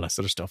awards and all that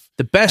sort of stuff.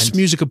 The best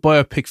musical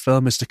biopic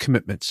film is The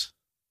Commitments.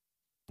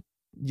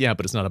 Yeah,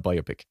 but it's not a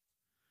biopic.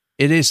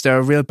 It is. They're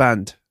a real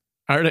band.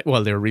 Are they?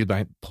 Well, they're a real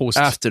band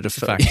after the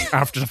fact.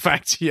 After the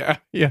fact, yeah.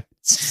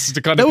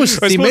 That was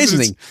the amazing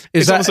thing.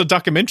 It's almost a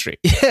documentary.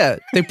 Yeah,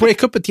 they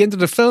break up at the end of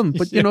the film,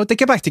 but they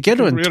get back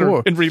together and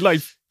tour in real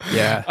life.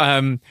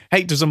 Yeah.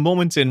 Hey, there's a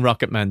moment in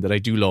Rocket Man that I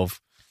do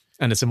love,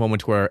 and it's a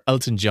moment where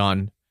Elton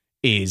John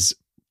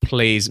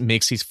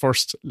makes his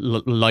first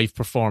live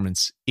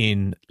performance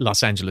in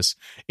Los Angeles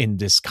in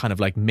this kind of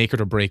like make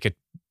it or break it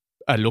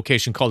a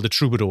location called the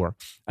Troubadour,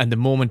 and the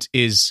moment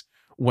is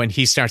when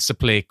he starts to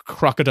play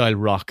Crocodile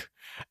Rock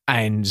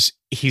and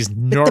he's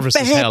nervous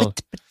as hell.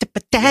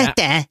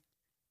 Yeah.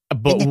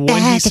 But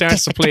when he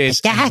starts to play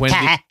it,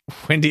 and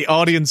when the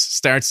audience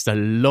starts to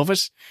love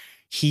it,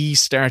 he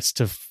starts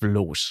to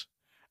float.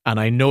 And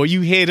I know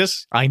you hate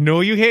it. I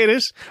don't hate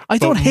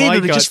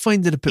it. I just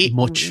find it a bit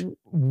much.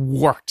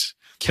 Worked.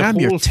 Calm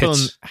the your whole film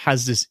tits.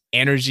 has this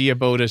energy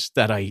about it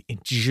that I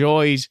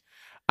enjoyed.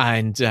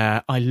 And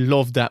I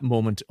love that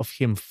moment of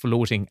him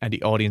floating and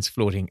the audience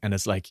floating. And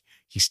it's like,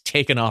 he's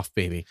taken off,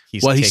 baby.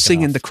 He's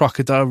singing off. the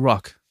Crocodile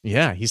Rock.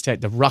 Yeah,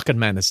 the Rocket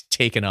Man is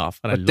taken off.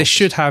 And what they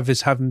should have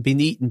is having been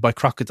eaten by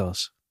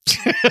crocodiles.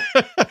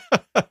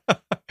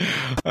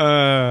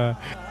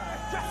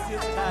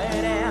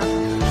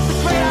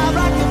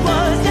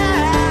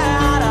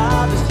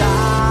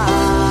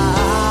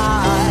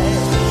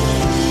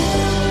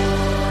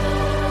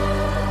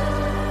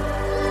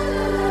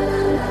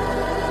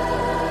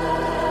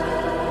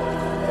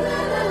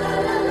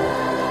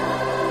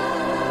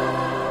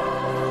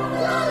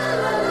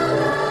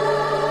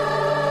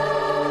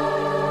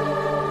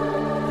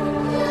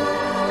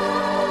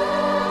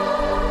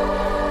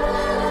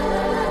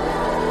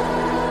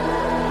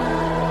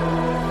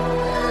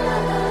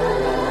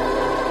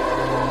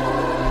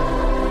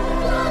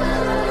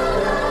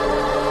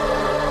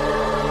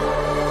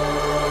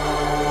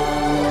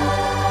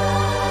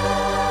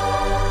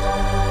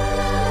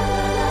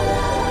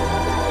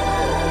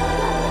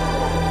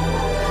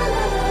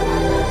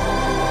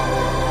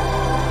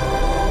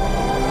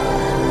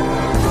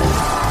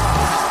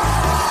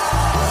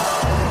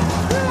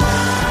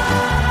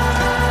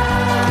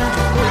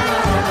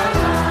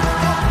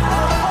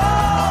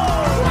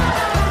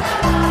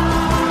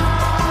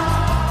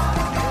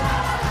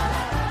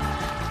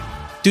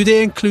 Do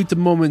they include the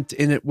moment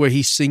in it where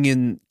he's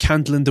singing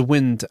Candle in the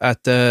Wind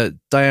at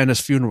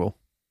Diana's funeral?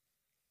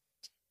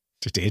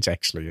 They did,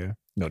 actually, yeah.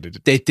 No, they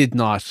didn't. They did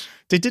not.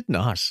 They did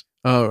not.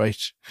 Oh,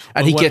 right.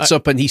 And he gets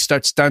up and he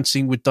starts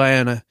dancing with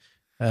Diana,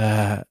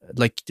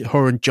 like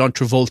her and John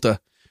Travolta,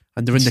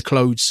 and they're in the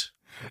clouds.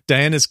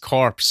 Diana's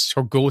corpse,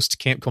 her ghost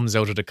comes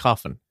out of the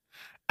coffin,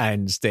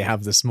 and they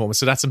have this moment.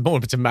 So that's a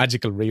moment of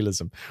magical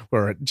realism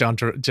where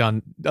Elton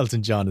John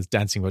is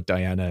dancing with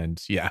Diana, and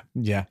yeah.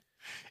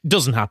 It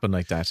doesn't happen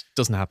like that.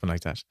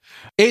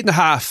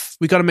 8.5.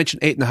 We got to mention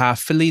 8.5.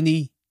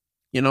 Fellini,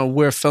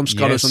 we're film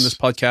scholars on this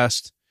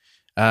podcast.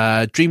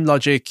 Dream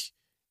Logic,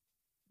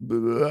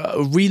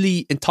 a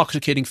really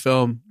intoxicating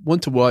film, one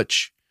to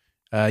watch.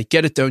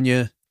 Get it down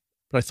you.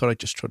 But I thought I'd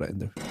just throw that in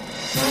there.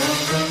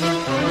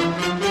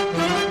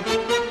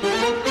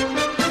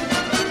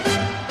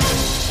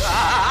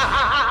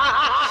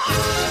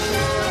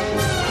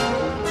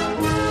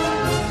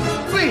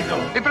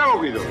 Bravo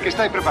Guido, che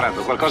stai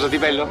preparando? Qualcosa di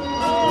bello?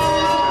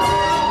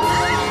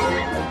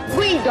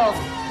 Guido,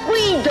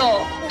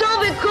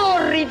 dove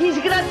corri,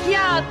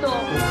 disgraziato?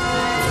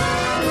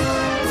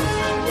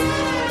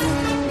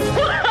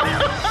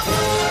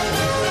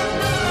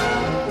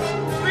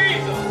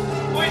 Guido,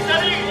 puoi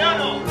salire,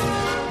 no?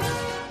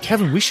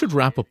 Kevin, we should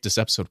wrap up this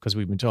episode because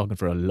we've been talking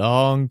for a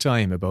long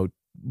time about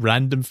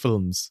random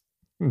films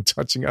and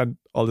touching on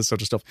all this sort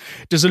of stuff.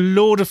 There's a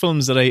load of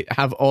films that I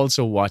have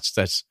also watched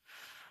that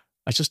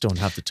I just don't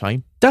have the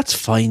time. That's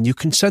fine. You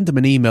can send them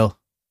an email.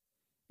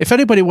 If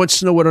anybody wants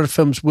to know what other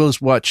films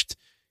Will's watched,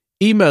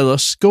 email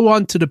us. Go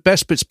on to the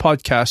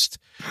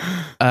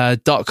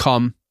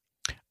bestbitspodcast.com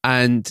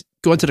and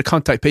go onto the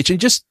contact page and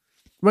just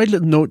write a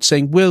little note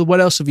saying, Will, what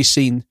else have you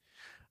seen?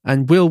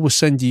 And Will will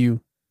send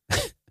you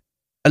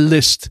a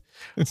list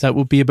that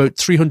will be about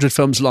 300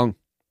 films long.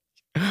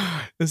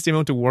 That's the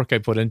amount of work I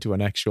put into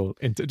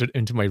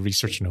into my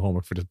research and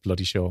homework for this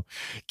bloody show.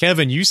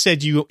 Kevin, you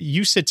said to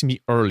me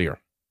earlier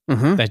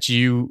that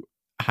you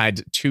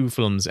had two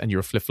films and you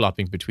were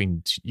flip-flopping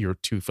between your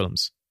two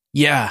films.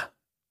 Yeah.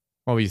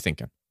 What were you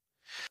thinking?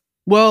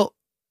 Well,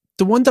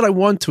 the one that I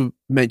want to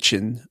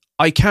mention,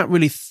 I can't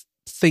really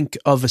think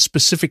of a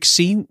specific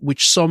scene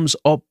which sums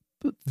up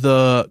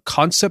the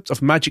concept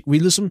of magic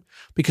realism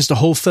because the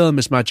whole film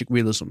is magic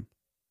realism.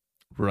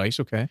 Right,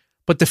 okay.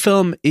 But the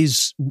film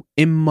is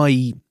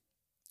it's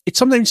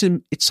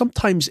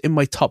sometimes in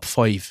my top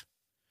 5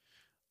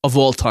 of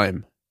all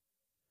time.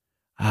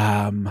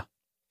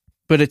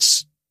 But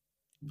it's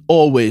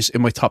always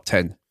in my top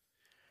 10.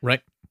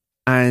 Right.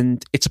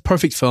 And it's a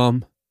perfect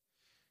film.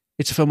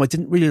 It's a film I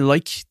didn't really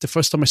like the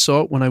first time I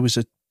saw it when I was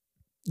a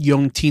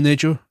young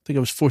teenager. I think I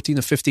was 14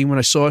 or 15 when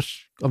I saw it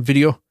on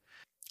video.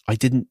 I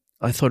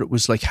thought it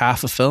was like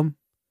half a film.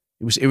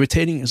 It was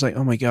irritating. It was like,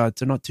 oh my God,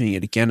 they're not doing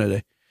it again, are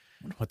they?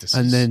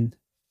 And then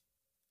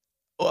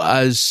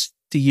as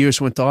the years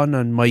went on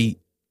and my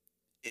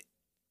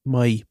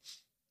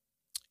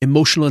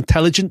emotional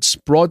intelligence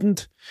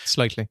broadened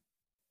slightly,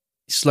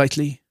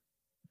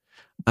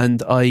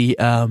 and I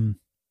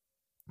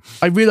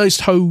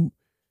realized how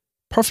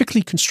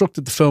perfectly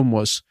constructed the film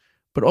was,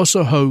 but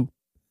also how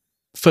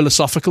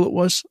philosophical it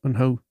was and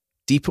how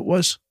deep it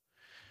was.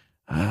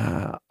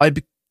 I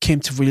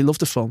came to really love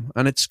the film,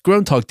 and it's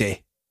Groundhog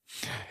Day.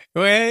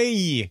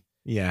 Hey,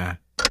 yeah.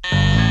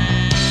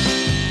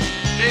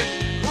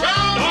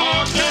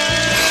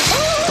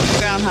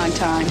 one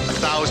time.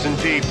 1,000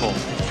 people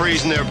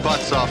freezing their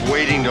butts off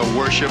waiting to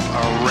worship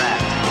a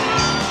rat.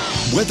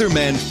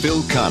 Weatherman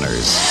Phil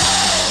Connors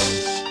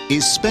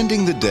is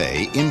spending the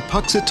day in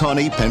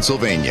Puxatawney,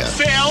 Pennsylvania.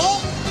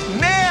 Phil?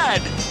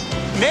 Ned!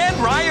 Ned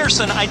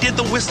Ryerson. I did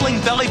the whistling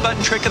belly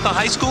button trick at the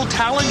high school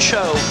talent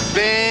show.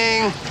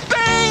 Bing!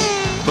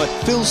 Bing! But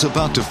Phil's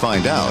about to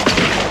find out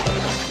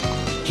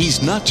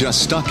he's not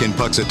just stuck in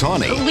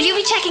Puxatawney. Will you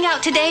be checking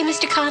out today,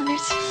 Mr.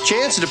 Connors?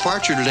 Chance of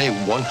departure today,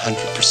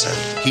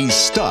 100%. He's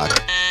stuck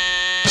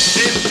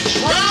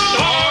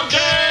Groundhog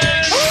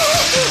Day!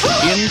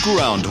 in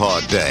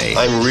Groundhog Day.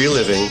 I'm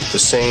reliving the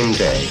same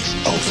day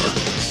over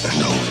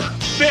and over.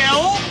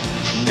 Phil?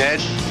 Ned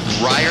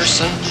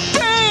Ryerson?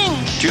 Bing!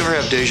 Do you ever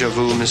have deja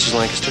vu, Mrs.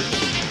 Lancaster?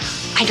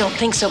 I don't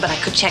think so, but I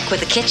could check with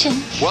the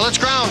kitchen. Well, it's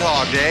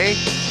Groundhog Day.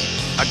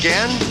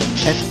 Again?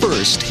 At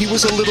first, he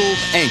was a little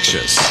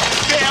anxious.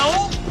 Phil?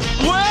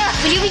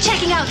 What? Will you be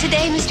checking out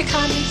today, Mr.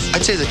 Connors?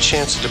 I'd say the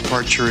chance of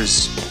departure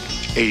is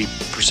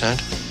 80%.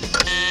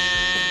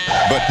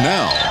 But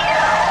now,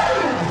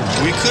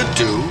 We could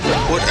do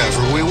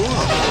whatever we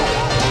want.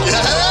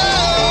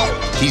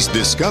 he's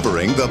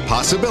discovering the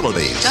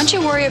possibilities Don't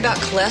you worry about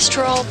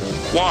cholesterol?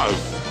 Why?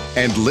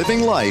 and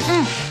living life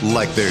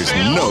like there's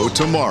no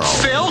tomorrow.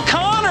 Phil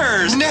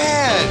Connors!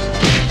 Ned!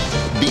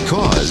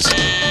 Because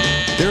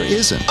there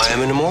isn't. I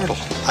am an immortal.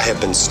 I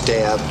have been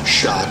stabbed,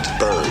 shot,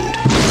 burned,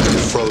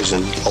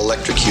 frozen,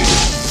 electrocuted.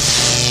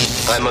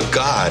 I'm a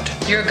god.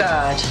 You're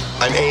God.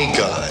 I'm a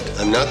god.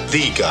 I'm not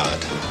the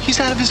god. He's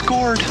out of his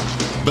gourd.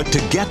 But to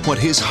get what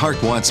his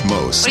heart wants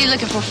most What are you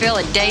looking for, Phil?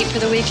 A date for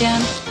the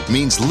weekend?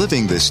 means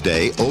living this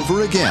day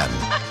over again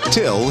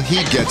till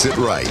he gets it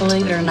right.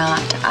 Believe it or not,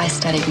 I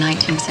studied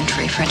 19th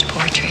century French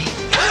poetry.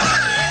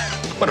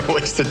 What a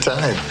waste of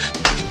time.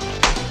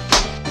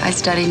 I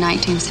studied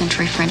 19th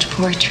century French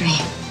poetry.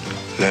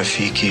 La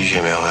fille qui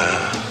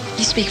j'aimerais.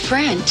 You speak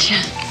French?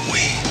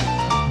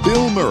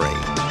 Bill Murray,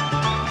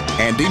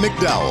 Andy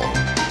McDowell,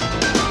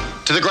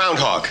 To the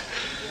groundhog.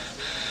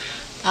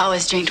 I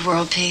always drink to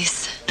world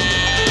peace.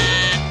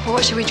 Well,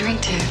 what should we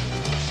drink to?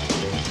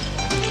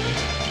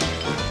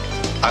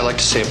 I like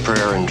to say a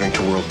prayer and drink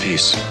to world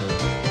peace.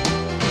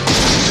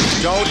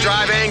 Don't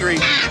drive angry.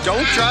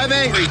 Don't drive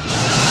angry.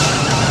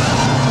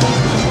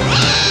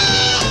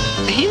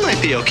 He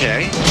might be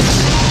okay.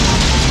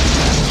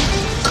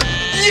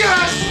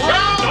 Yes!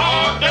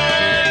 Groundhog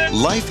Day!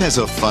 Life has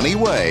a funny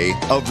way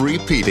of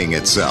repeating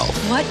itself.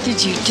 What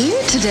did you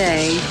do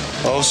today?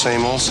 Oh,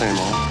 same old, same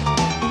old.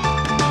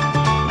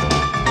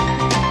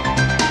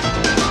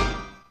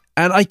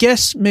 And I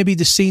guess maybe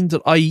the scene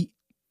that I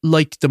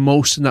like the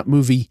most in that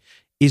movie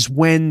is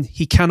when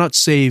he cannot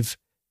save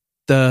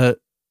the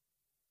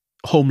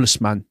homeless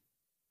man.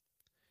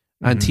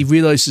 And he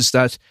realizes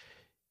that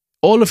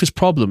all of his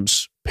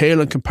problems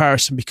pale in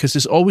comparison because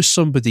there's always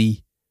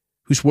somebody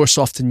who's worse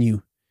off than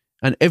you.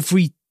 And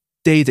every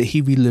day that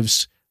he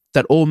relives,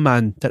 that old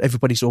man that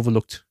everybody's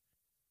overlooked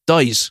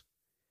dies.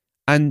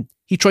 And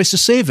he tries to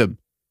save him,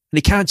 and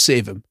he can't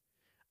save him.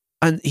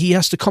 And he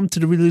has to come to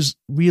the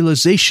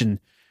realization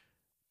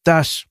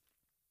that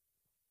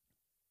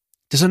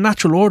there's a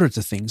natural order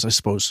to things, I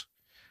suppose.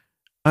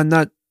 And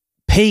that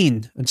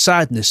pain and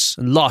sadness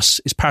and loss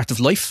is part of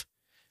life.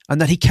 And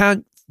that he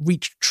can't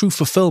reach true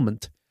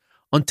fulfillment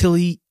until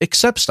he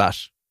accepts that.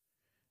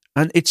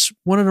 And it's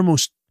one of the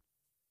most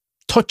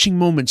touching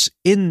moments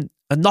in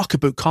a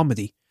knockabout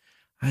comedy.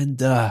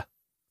 And I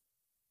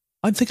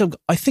think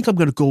I'm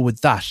going to go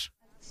with that.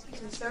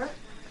 Excuse me, sir.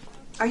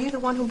 Are you the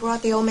one who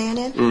brought the old man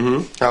in?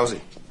 Mm-hmm. How's he?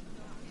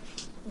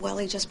 Well,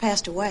 he just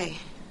passed away.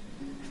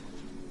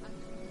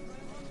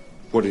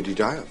 What did he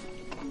die of?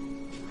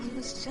 He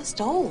was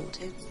just old.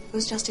 It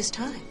was just his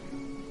time.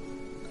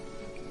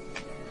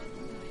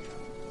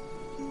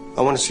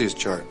 I want to see his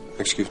chart.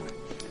 Excuse me.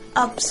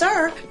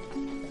 Sir.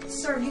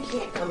 Sir, you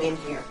can't come in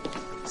here.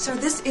 Sir,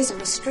 this is a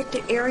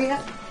restricted area.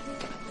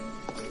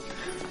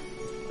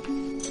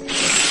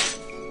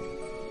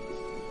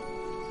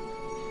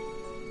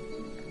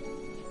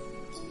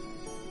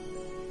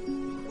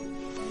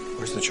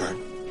 Where's the chart?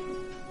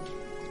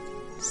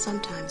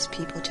 Sometimes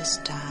people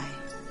just die.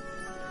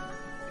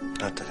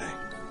 Not today.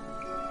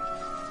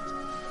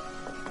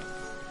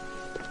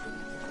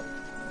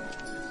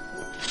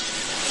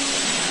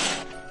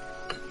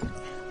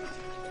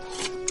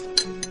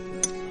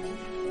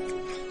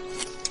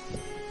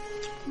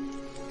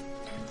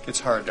 It's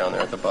hard down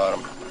there at the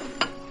bottom.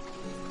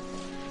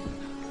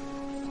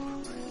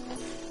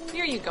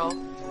 Here you go.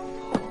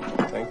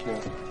 Thank you.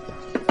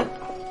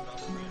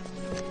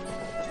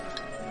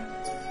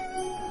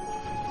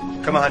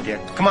 Come on, dear.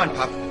 Come on,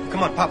 Pop.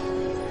 Come on, Pop.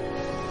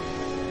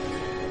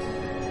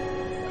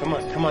 Come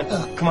on, come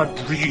on. Come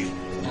on, breathe.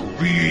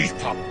 Breathe,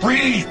 Pop.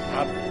 Breathe,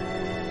 Pop.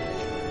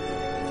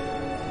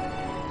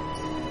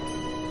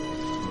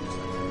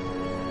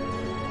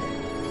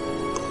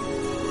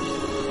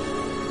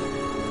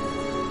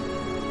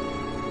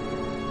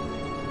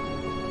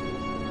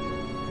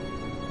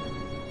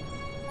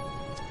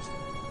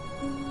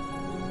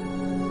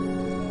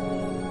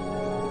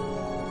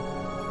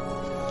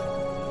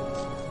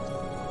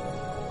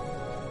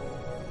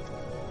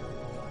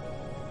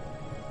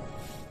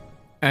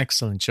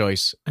 Excellent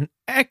choice. An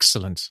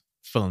excellent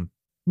film.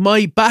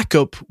 My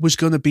backup was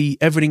going to be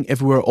Everything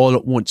Everywhere All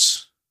at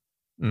Once.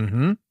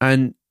 Mm-hmm.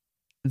 And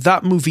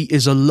that movie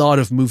is a lot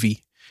of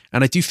movie.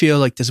 And I do feel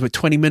like there's about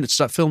 20 minutes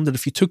of that film that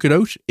if you took it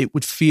out, it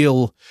would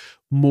feel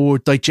more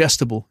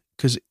digestible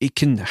because it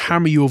can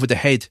hammer you over the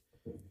head.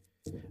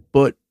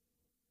 But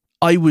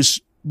I was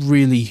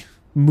really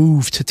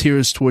moved to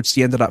tears towards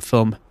the end of that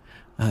film.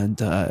 And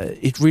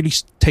it really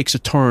takes a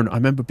turn. I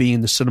remember being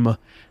in the cinema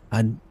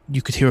and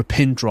you could hear a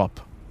pin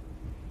drop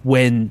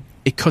when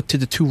it cut to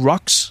the two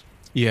rocks.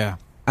 Yeah.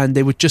 And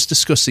they were just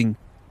discussing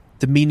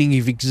the meaning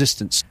of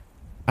existence.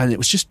 And it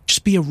was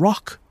just be a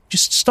rock.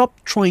 Just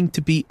stop trying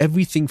to be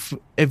everything for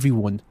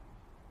everyone.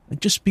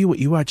 And just be what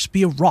you are. Just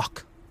be a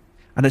rock.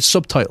 And it's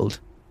subtitled.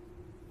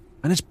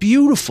 And it's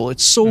beautiful.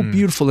 It's so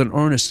beautiful and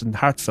earnest and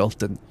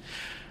heartfelt.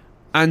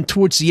 And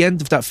towards the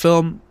end of that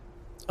film,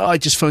 I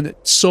just found it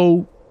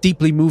so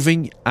deeply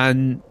moving.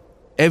 And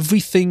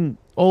everything,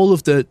 all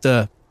of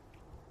the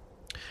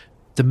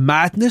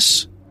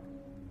madness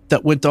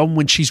that went on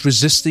when she's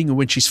resisting and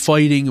when she's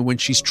fighting and when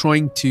she's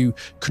trying to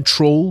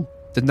control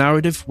the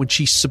narrative, when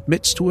she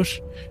submits to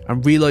it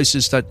and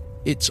realizes that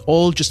it's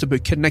all just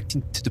about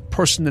connecting to the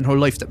person in her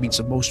life that means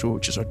the most to her,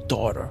 which is her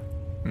daughter.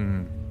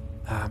 And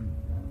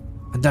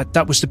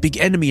that was the big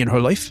enemy in her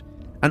life.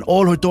 And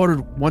all her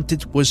daughter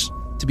wanted was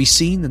to be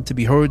seen and to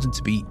be heard and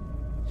to be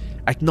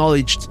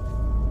acknowledged.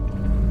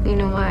 You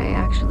know why I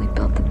actually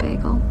built the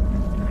bagel?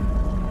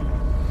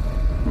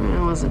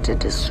 It wasn't to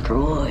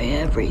destroy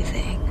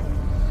everything.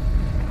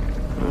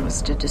 It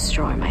was to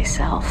destroy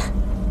myself.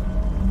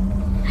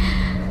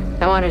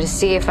 I wanted to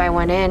see if I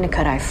went in,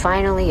 could I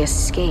finally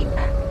escape?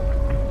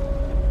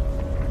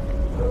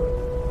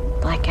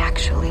 Like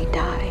actually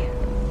die.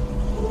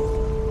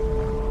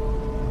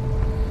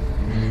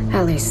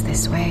 At least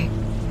this way.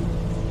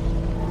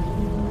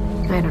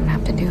 I don't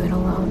have to do it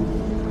alone.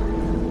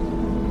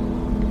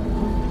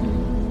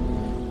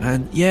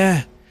 And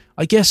yeah,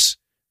 I guess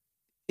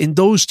in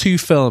those two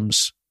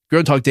films,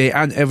 Groundhog Day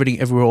and Everything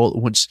Everywhere All at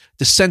Once,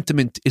 the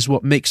sentiment is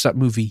what makes that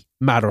movie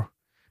matter.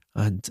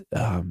 And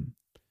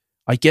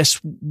I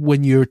guess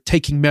when you're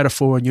taking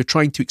metaphor and you're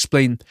trying to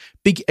explain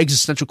big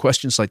existential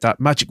questions like that,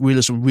 magic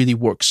realism really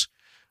works.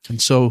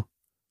 And so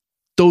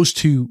those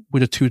two were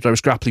the two that I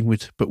was grappling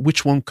with. But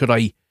which one could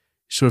I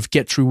sort of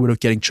get through without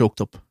getting choked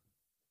up?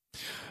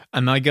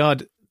 And my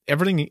God,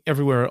 Everything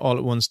Everywhere All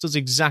at Once does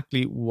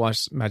exactly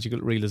what magical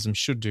realism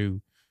should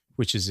do,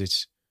 which is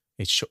it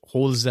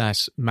holds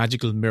that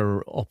magical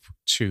mirror up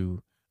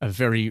to a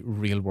very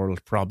real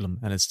world problem.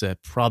 And it's the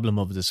problem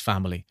of this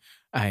family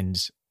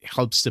and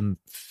helps them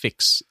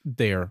fix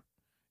their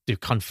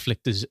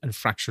conflicted and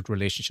fractured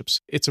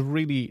relationships. It's a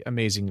really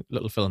amazing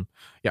little film.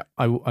 Yeah,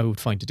 I would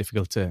find it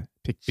difficult to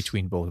pick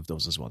between both of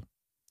those as well.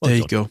 There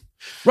you go.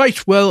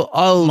 Right, well,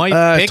 I'll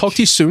talk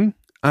to you soon.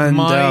 And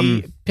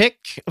my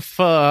pick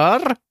for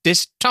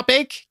this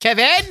topic,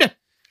 Kevin.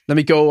 Let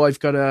me go. I've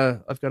got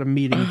a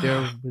meeting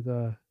there with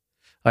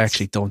I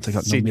actually don't. I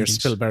got no Senior meetings.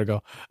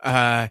 Spielbergo.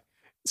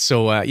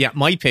 So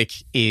my pick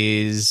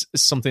is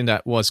something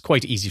that was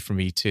quite easy for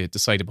me to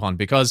decide upon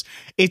because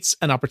it's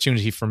an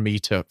opportunity for me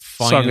to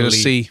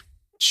finally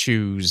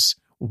choose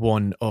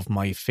one of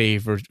my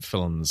favorite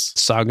films.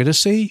 Song of the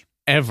Sea?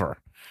 Ever.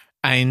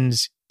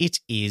 And it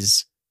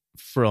is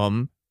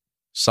from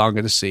Song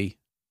of the Sea.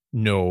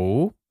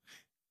 No.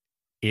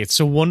 It's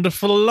a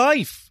Wonderful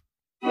Life.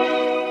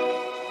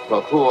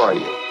 Well, who are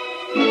you?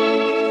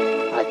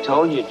 I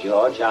told you,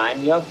 George,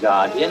 I'm your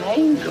guardian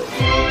angel.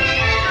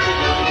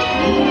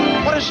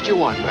 What is it you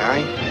want,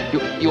 Mary?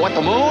 You want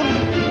the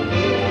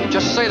moon?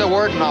 Just say the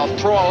word and I'll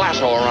throw a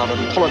lasso around it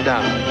and pull it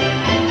down.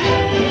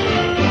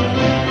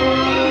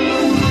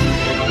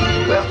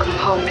 Welcome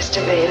home,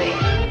 Mr. Bailey.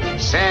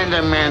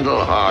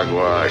 Sentimental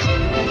hogwash.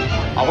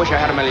 I wish I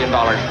had $1 million.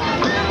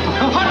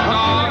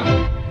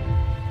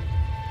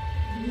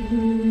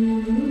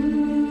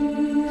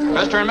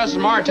 Mr. and Mrs.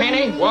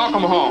 Martini,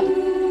 welcome home.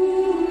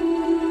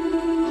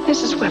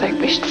 This is what I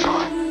wished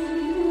for.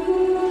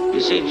 You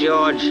see,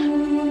 George,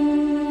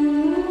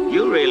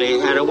 you really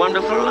had a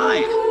wonderful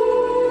life.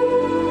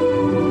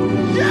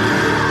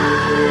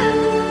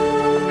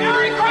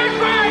 Merry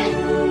Christmas!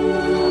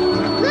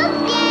 Look,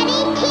 Daddy,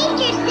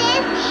 teacher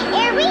says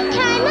every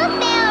time a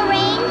bell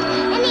rings,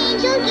 an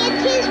angel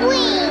gets his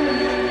wings.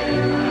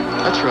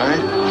 That's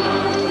right.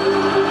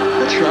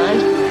 That's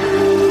right.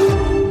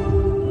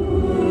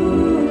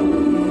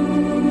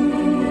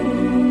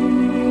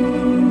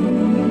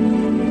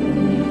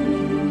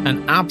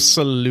 An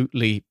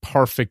absolutely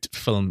perfect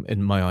film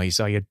in my eyes.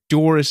 I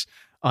adore it.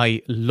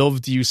 I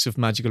love the use of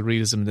magical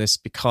realism in this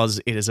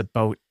because it is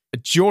about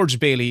George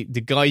Bailey,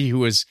 the guy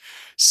who has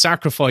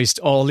sacrificed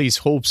all these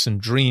hopes and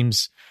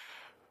dreams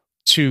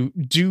to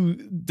do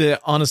the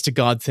honest to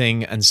God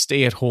thing and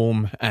stay at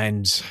home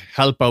and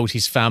help out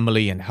his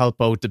family and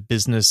help out the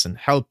business and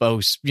help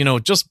out,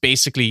 just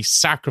basically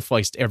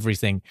sacrificed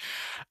everything.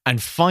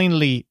 And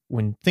finally,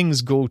 when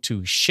things go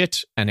to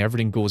shit and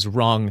everything goes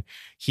wrong,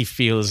 he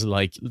feels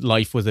like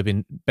life would have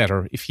been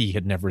better if he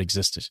had never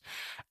existed.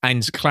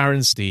 And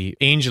Clarence, the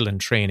angel in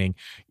training,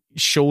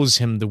 shows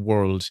him the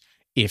world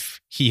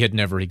if he had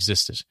never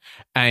existed.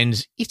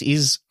 And it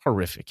is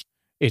horrific.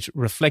 It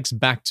reflects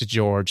back to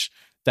George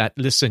that,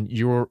 listen,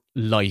 your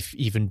life,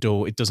 even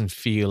though it doesn't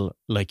feel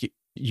like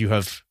you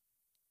have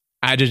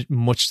added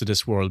much to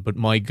this world, but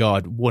my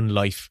God, one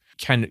life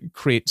can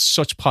create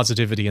such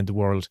positivity in the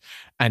world,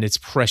 and it's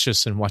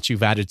precious, and what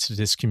you've added to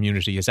this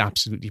community is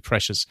absolutely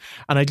precious.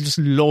 And I just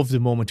love the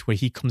moment where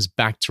he comes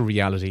back to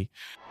reality.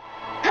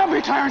 Help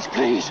me, Clarence,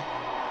 please.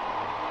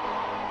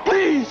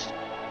 Please.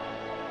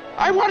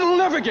 I want to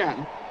live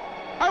again.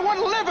 I want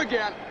to live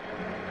again.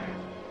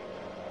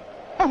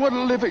 I want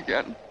to live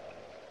again.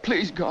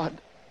 Please, God,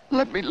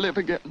 let me live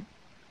again.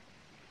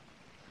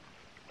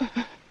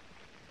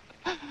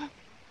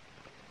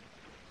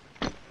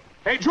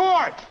 Hey,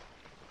 George!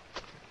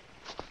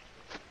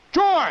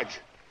 George!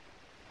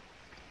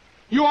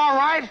 You all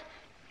right?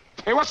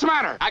 Hey, what's the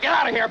matter? Now get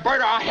out of here, Bert,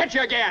 or I'll hit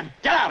you again.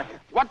 Get out of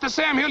here. What the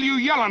Sam Hill you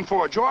yelling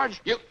for,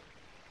 George?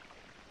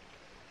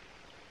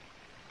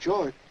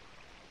 George.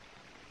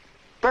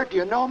 Bert, do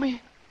you know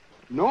me?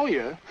 Know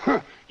you?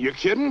 You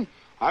kidding?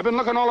 I've been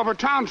looking all over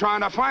town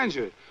trying to find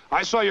you.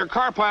 I saw your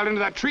car piled into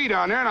that tree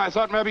down there, and I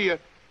thought maybe you...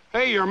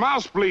 Hey, your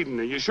mouth's bleeding.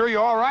 Are you sure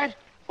you're all right?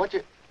 What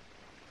you...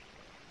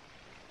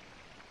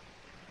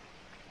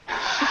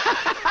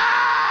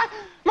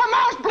 My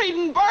mouth's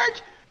bleeding,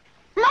 Bert!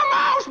 My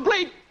mouth's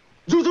bleeding!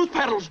 Zuzu's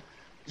pedals.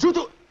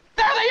 Zuzu...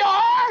 There they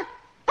are!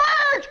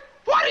 Bert!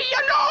 What do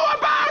you know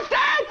about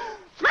that?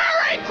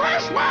 Merry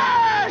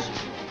Christmas!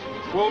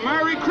 Well,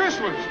 Merry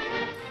Christmas!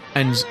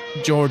 And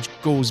George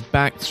goes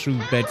back through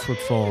Bedford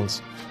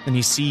Falls, and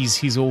he sees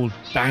his old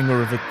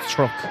banger of a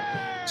truck.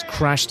 It's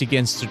crashed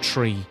against a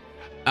tree.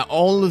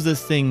 All of the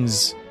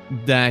things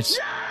that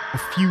a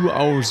few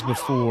hours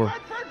before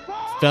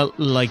felt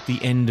like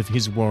the end of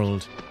his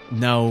world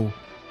now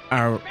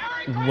are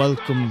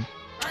welcome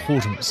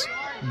totems,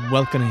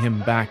 welcoming him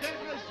back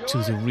to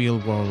the real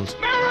world.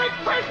 Merry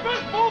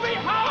Christmas, movie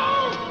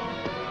house!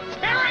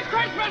 Merry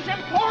Christmas,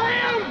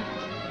 Emporium!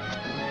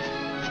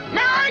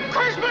 Merry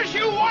Christmas,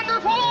 you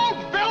wonderful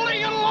old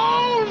building and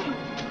loan!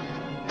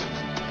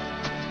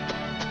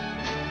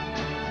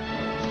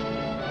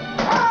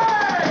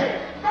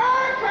 Hey!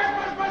 Merry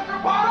Christmas,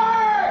 Mr.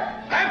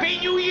 Potter! Happy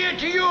New Year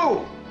to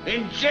you!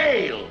 In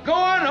jail. Go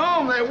on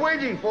home, they're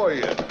waiting for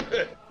you.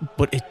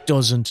 But it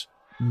doesn't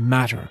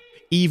matter.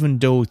 Even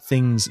though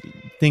things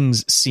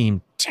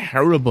seem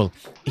terrible,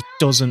 it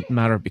doesn't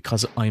matter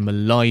because I'm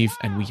alive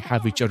and we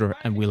have each other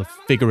and we'll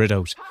figure it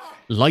out.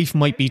 Life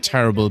might be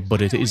terrible,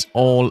 but it is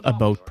all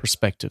about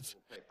perspective.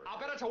 I'll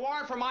bet it's a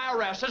warrant for my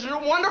arrest. Isn't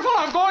it wonderful?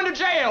 I'm going to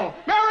jail.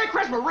 Merry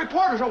Christmas.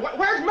 Reporters.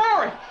 Where's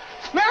Mary?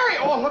 Mary!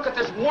 Oh, look at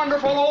this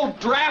wonderful old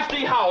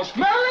drafty house.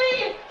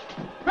 Mary!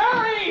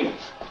 Mary!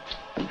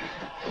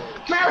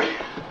 Mary!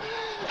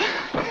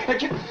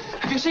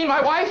 Have you seen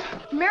my wife?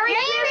 Merry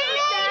Daddy!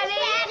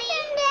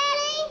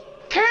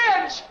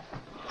 Kids!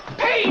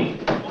 Pete!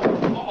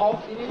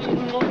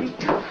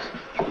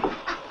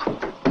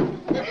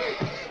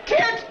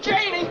 Kids!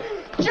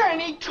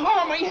 Janie!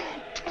 Tommy!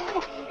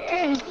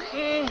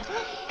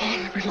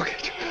 Let me look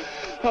at you.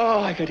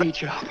 Oh, I could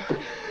eat you up.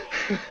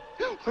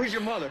 Where's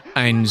your mother?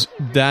 And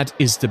that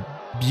is the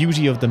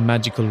beauty of the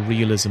magical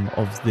realism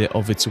of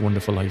It's a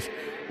Wonderful Life,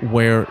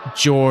 where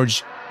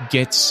George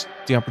gets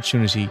the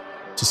opportunity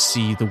to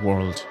see the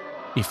world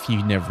if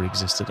he never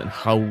existed, and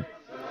how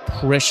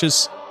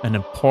precious and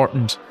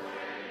important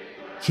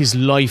his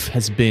life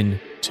has been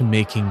to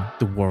making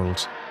the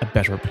world a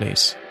better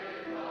place.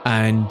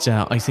 And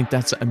I think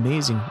that's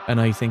amazing,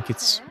 and I think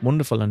it's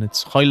wonderful, and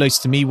it highlights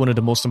to me one of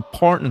the most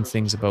important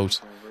things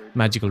about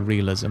magical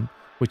realism,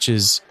 which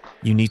is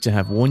you need to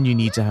have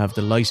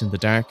the light and the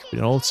dark,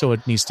 but also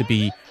it needs to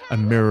be a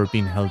mirror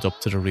being held up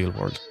to the real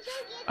world.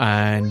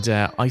 And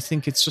I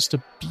think it's just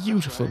a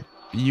beautiful,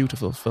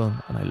 beautiful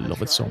film, and I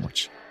love it so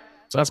much.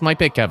 So that's my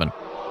pick, Kevin.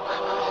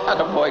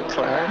 Attaboy,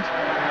 Clarence.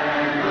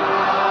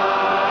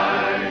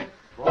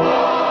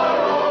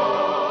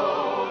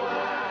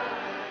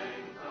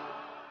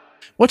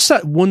 What's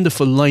that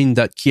wonderful line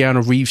that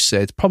Keanu Reeves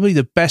said? Probably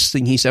the best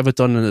thing he's ever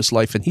done in his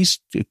life, and he's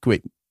a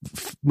great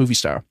movie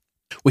star.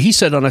 Well, he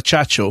said on a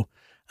chat show,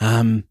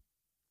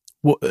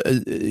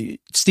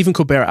 Stephen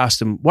Colbert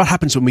asked him, what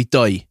happens when we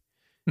die?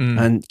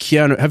 And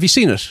Keanu, have you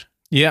seen it?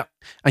 Yeah.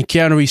 And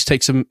Keanu Reeves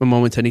takes a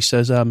moment and he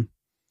says,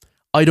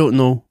 I don't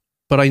know,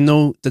 but I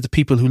know that the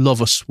people who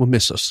love us will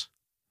miss us.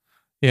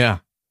 Yeah,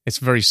 it's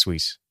very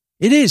sweet.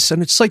 It is,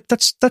 and it's like,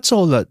 that's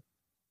all that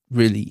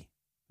really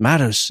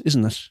matters,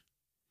 isn't it?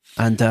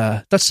 And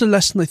that's the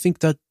lesson I think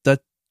that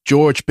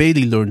George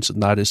Bailey learns in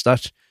that, is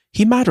that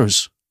he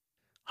matters.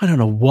 I don't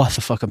know what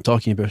the fuck I'm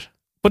talking about.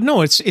 But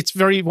no, it's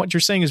very, what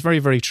you're saying is very,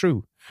 very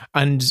true.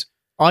 And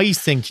I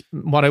think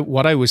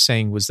what I was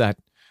saying was that,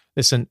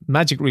 listen,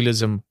 magic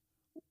realism,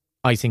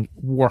 I think,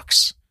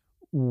 works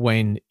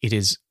when it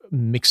is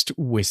mixed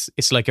with,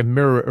 it's like a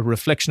mirror, a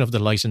reflection of the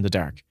light and the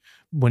dark.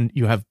 When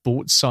you have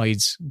both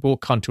sides, both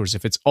contours,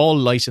 if it's all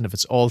light and if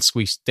it's all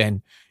sweet,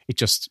 then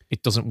it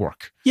doesn't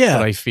work. Yeah.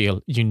 But I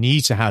feel you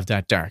need to have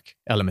that dark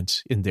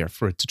element in there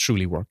for it to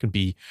truly work and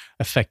be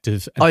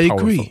effective and I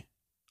powerful. agree.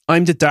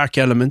 I'm the dark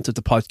element of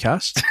the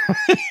podcast.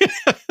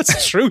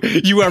 It's true.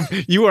 You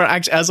are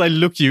actually, as I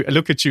look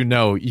at you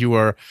now, you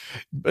are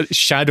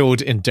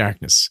shadowed in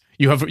darkness.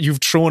 You've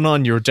thrown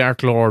on your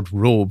Dark Lord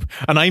robe,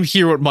 and I'm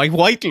here with my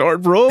White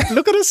Lord robe.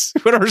 Look at us.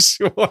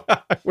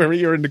 We're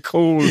here in the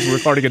cold,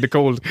 recording in the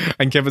cold,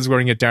 and Kevin's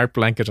wearing a dark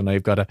blanket, and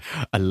I've got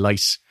a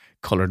light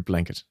coloured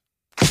blanket.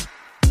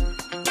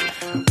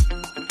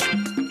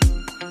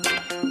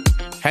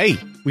 Hey,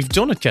 we've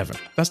done it, Kevin.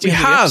 That's the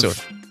end of the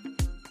episode.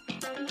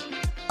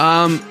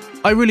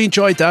 I really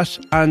enjoyed that,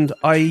 and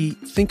I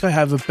think I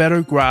have a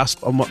better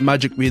grasp on what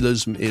magic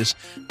realism is,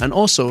 and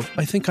also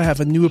I think I have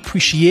a new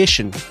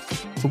appreciation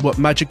for what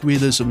magic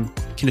realism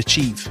can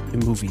achieve in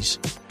movies.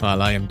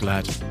 Well, I am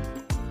glad.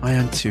 I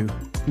am too.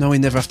 Now I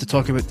never have to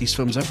talk about these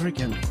films ever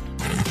again.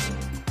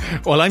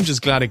 Well, I'm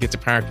just glad I get to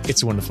park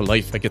It's a Wonderful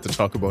Life. I get to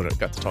talk about it. I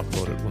got to talk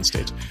about it at one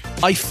stage.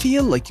 I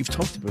feel like you've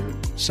talked about it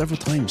several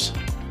times.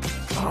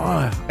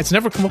 It's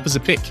never come up as a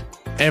pick,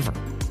 ever.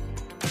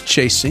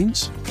 Chase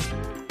scenes.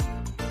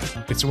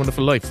 It's a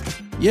Wonderful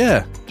Life.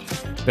 Yeah.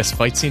 Best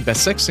fight scene,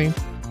 best sex scene.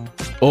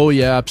 Oh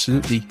yeah,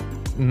 absolutely.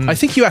 I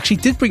think you actually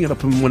did bring it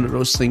up in one of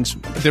those things.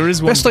 There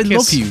is one. Best I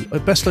Love You.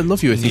 Best I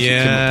Love You, I think.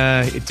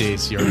 Yeah, it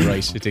did. You're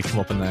right. It did come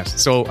up in that.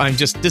 So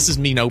this is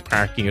me now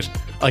parking it.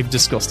 I've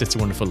discussed It's a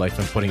Wonderful Life.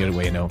 I'm putting it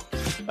away now.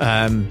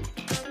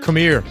 Come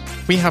here.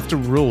 We have to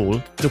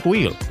roll the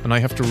wheel, and I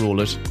have to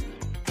roll it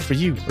for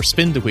you, or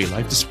spin the wheel. I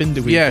have to spin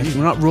the wheel. Yeah,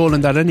 we're not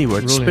rolling that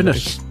anywhere. Spin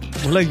it.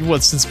 Well,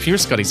 since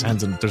Pierce got his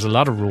hands on it, there's a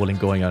lot of rolling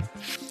going on.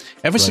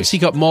 Ever since he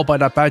got mauled by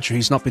that badger,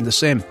 he's not been the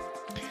same.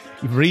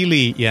 He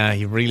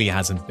really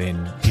hasn't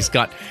been. He's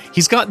got.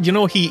 You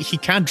know, he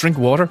can't drink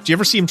water. Do you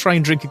ever see him try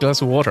and drink a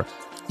glass of water?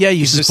 Yeah, he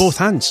uses both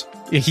hands.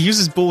 Yeah, he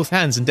uses both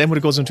hands, and then when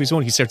it goes into his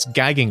own, he starts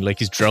gagging like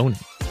he's drowning.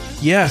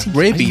 Yeah,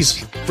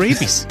 rabies.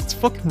 Rabies. It's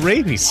fucking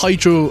rabies.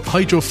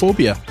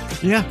 Hydrophobia.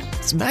 Yeah,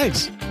 it's mad.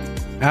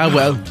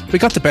 Well, we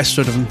got the best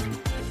out of him.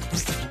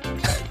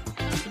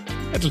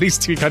 At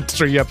least we got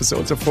 3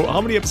 episodes or 4.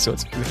 How many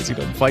episodes has he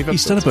done? 5 episodes?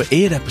 He's done about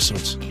 8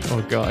 episodes.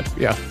 Oh God,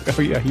 yeah.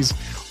 Oh yeah, he's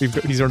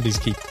earned his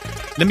keep.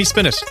 Let me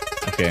spin it.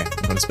 Okay,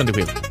 I'm going to spin the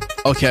wheel.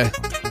 Okay.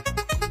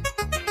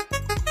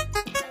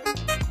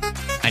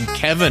 And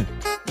Kevin,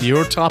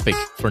 your topic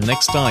for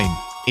next time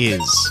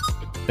is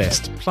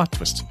best plot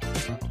twist.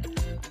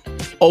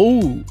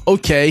 Oh,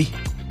 okay.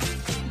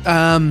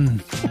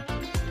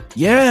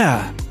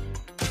 Yeah.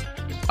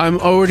 I'm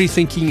already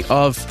thinking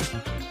of,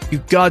 you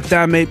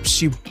goddamn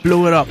apes, you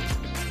blew it up.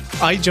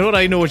 Do you know what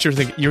I know what you're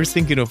thinking? You're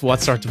thinking of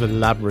what sort of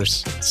elaborate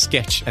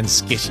sketch and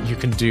skit you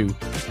can do.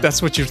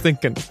 That's what you're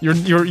thinking.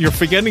 You're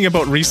forgetting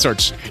about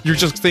research. You're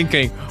just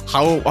thinking,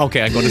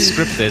 okay, I'm going to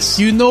script this.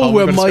 You know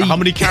how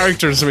many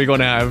characters are we going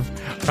to have?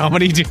 How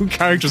many new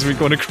characters are we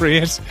going to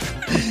create?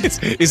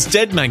 Is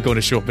Dead Man going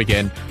to show up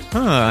again?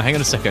 Hang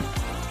on a second.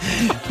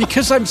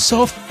 Because I'm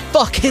so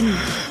fucking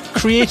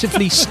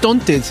creatively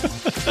stunted.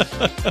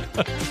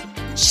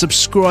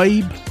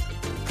 Subscribe,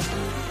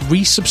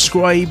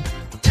 resubscribe,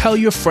 tell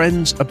your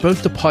friends about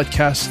the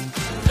podcast,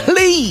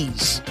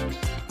 please.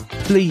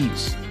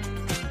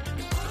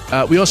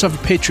 We also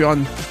have a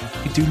Patreon.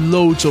 We do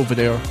loads over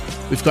there.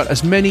 We've got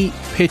as many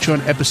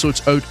Patreon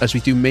episodes out as we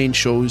do main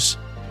shows.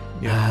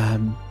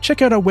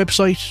 Check out our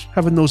website,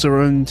 have a nose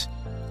around.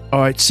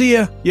 Alright, see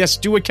ya. Yes,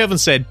 do what Kevin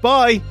said.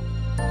 Bye.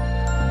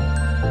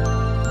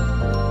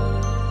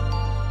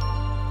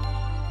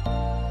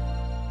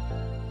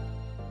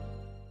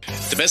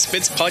 The Best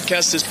Bits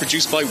podcast is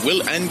produced by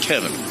Will and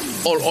Kevin.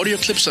 All audio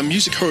clips and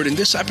music heard in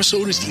this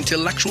episode is the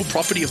intellectual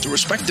property of the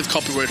respective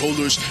copyright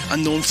holders,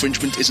 and no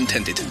infringement is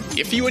intended.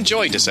 If you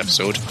enjoyed this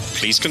episode,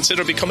 please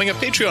consider becoming a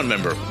Patreon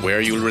member, where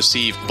you'll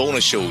receive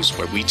bonus shows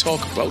where we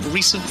talk about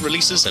recent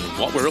releases and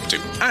what we're up to.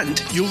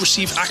 And you'll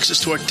receive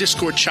access to our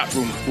Discord chat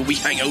room, where we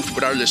hang out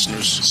with our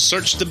listeners.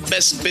 Search the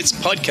Best Bits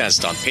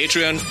podcast on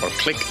Patreon or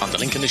click on the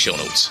link in the show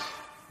notes.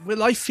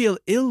 Well, I feel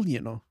ill, you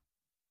know.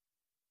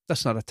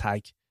 That's not a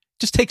tag.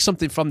 Just take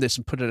something from this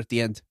and put it at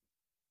the end.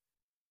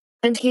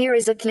 And here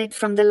is a clip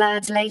from the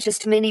lads'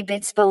 latest Mini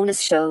Bits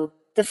bonus show.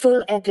 The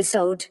full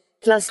episode,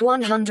 plus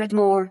 100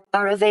 more,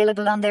 are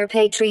available on their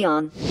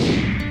Patreon.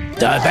 The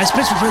best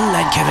bits with Will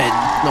and Kevin.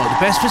 No, the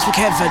best bits with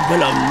Kevin and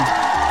Willem.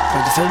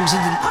 For the films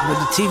and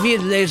the TV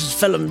and the latest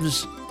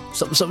films.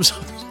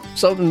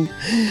 Something.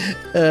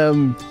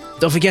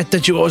 Don't forget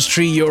that you owe us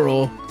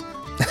 €3.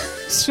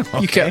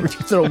 Okay. You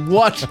can't. You know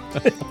what?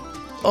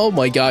 Oh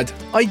my God.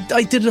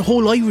 I did a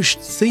whole Irish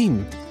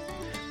theme.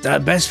 The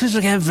best bits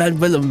with Kevin and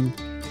Willem.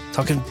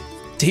 Talking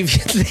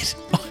TV and latest.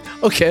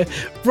 Okay,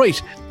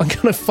 right. I'm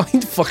going to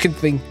find the fucking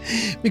thing,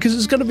 because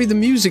it's going to be the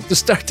music to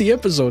start the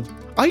episode.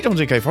 I don't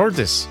think I've heard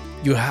this.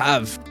 You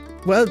have.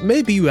 Well,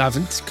 maybe you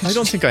haven't. I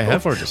don't think I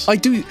have heard it. I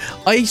do.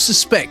 I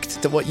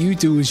suspect that what you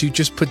do is you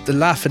just put the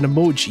laughing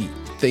emoji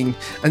thing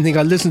and think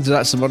I'll listen to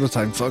that some other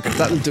time. Fuck it,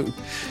 that'll do.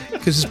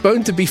 Because it's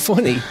bound to be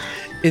funny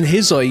in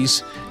his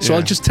eyes. So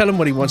I'll just tell him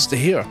what he wants to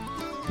hear.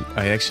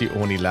 I actually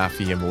only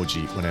laughy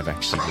emoji when I've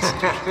actually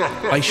listened to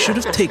it. I should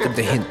have taken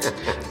the hint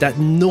that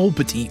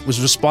nobody was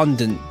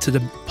responding to the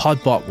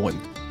Podbot one.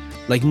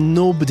 Like,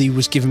 nobody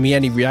was giving me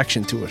any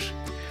reaction to it.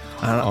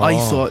 And I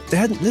thought they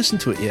hadn't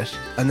listened to it yet.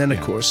 And then, of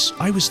course,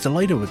 I was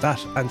delighted with that,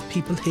 and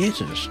people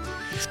hated it.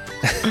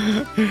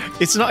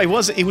 It's not. It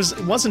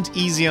wasn't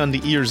easy on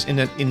the ears in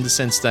the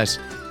sense that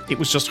it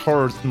was just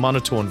her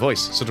monotone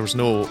voice, so there was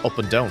no up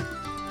and down.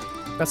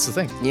 That's the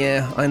thing.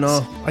 Yeah, I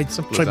know. I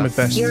tried my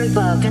best. You're a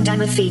bug and I'm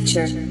a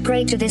feature.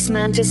 Pray to this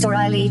mantis or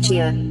I'll eat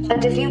you.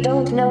 And if you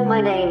don't know my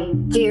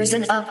name, here's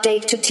an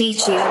update to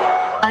teach you.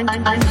 I'm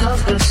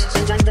Hoggut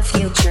and I'm the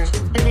future.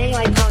 An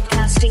AI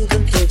podcasting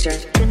computer.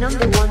 The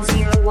number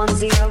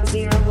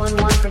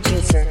 1010011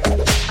 producer. I'm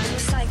a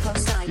psycho.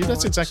 Yeah,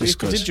 that's exactly it.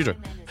 Did you do?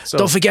 So,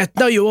 don't forget,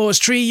 now you owe us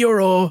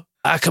 €3.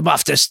 Come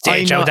off the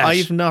stage.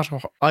 I've not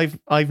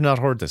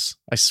heard this.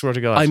 I swear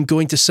to God. I'm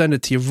going to send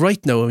it to you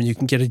right now, and you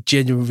can get a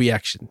genuine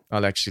reaction.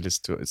 I'll actually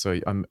listen to it. So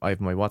I have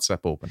my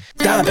WhatsApp open.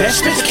 The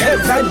best with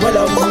Kev and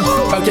Willem,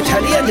 about the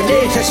telly and the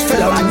latest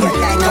film.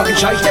 Talking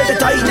shite at the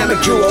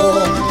dynamic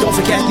duo. Don't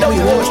forget, now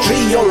you owe us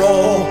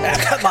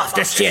 €3. Come off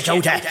the stage,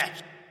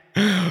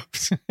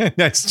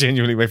 That's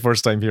genuinely my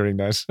first time hearing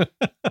that.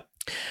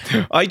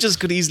 I just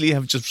could easily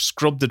have just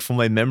scrubbed it from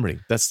my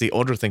memory. That's the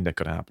other thing that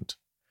could have happened.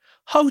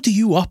 How do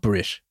you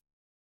operate?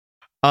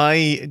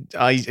 I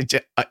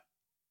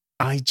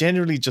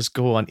generally just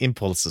go on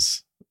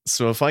impulses.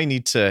 So if I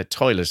need to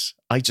toilet,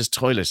 I just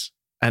toilet.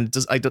 And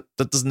that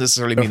doesn't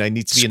necessarily mean I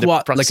need to be in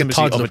the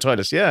proximity of a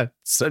toilet. Yeah,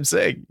 so I'm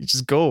saying, you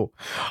just go.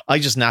 I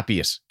just nappy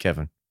it,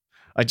 Kevin.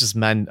 I just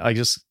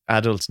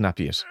adult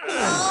nappy it.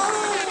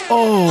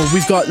 Oh,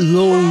 we've got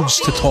loads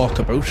to talk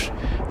about.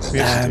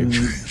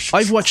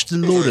 I've watched a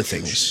load of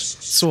things.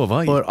 So have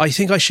I. But I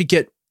think I should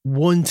get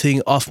one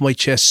thing off my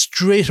chest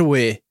straight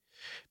away,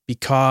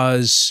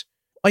 because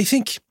I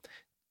think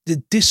the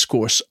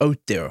discourse out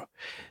there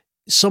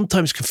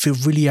sometimes can feel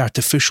really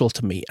artificial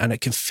to me, and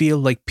it can feel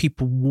like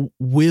people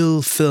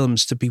will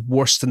films to be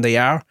worse than they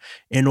are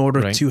in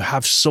order to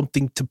have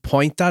something to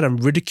point at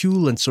and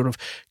ridicule and sort of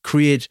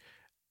create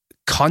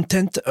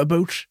content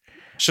about.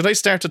 Should I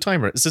start the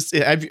timer? Is this?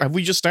 Have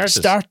we just started?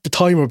 Start the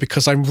timer,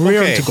 because I'm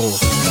raring to go.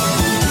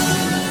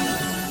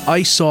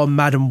 I saw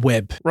Madam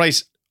Web.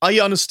 Right. I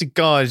honestly,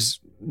 God,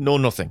 know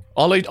nothing.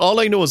 All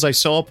I know is I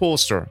saw a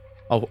poster.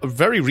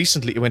 Very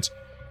recently, it went,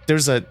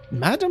 there's a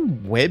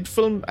Madam Web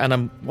film,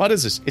 and what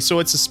is it? So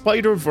it's a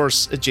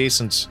Spider-Verse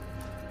adjacent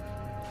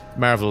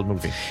Marvel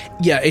movie.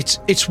 Yeah,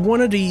 it's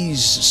one of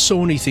these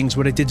Sony things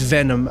where they did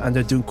Venom and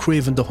they're doing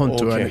Kraven the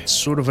Hunter, and it's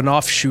sort of an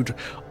offshoot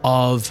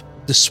of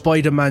the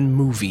Spider-Man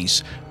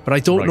movies, but I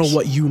don't know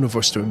what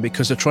universe they're in,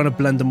 because they're trying to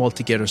blend them all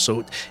together.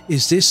 So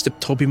is this the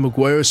Tobey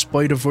Maguire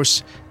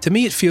Spider-Verse? To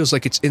me, it feels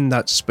like it's in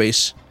that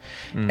space.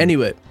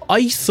 Anyway,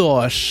 I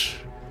thought,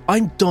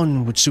 I'm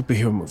done with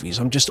superhero movies.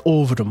 I'm just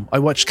over them. I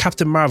watched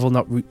Captain Marvel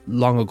not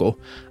long ago,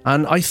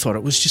 and I thought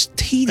it was just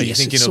tedious.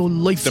 It's so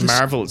lifeless. The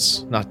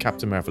Marvels, not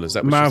Captain Marvel. Is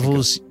that what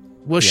Marvel's?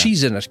 Well,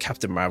 she's in it.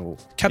 Captain Marvel.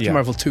 Captain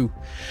Marvel 2.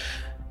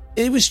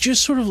 It was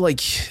just sort of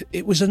like,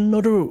 it was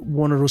another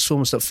one of those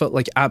films that felt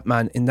like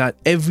Ant-Man, in that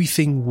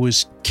everything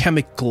was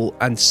chemical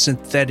and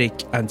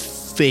synthetic and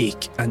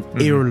fake and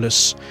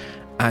airless,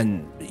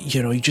 and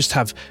you just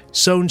have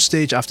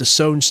soundstage after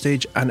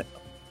soundstage, and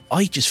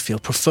I just feel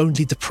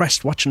profoundly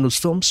depressed watching those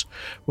films,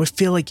 where I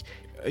feel like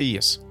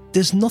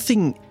there's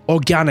nothing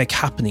organic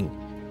happening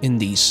in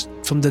these,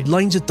 from the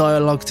lines of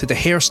dialogue to the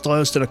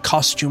hairstyles to the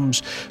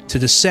costumes to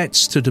the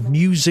sets to the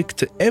music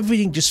to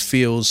everything. Just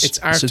feels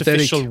it's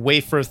artificial,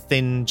 wafer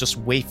thin,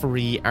 just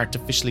wafery,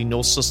 artificially,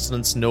 no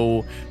sustenance,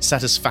 no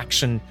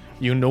satisfaction,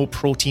 no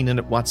protein in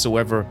it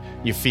whatsoever.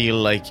 You feel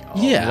like,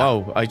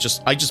 wow, I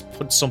just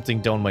put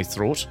something down my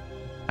throat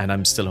and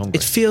I'm still hungry.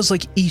 It feels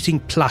like eating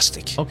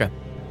plastic. Okay.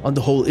 On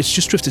the whole, it's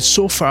just drifted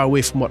so far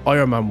away from what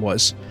Iron Man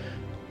was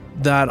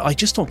that I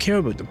just don't care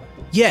about them.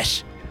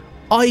 Yet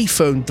I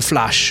found The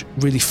Flash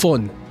really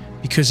fun,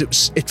 because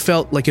it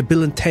felt like a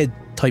Bill and Ted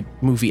type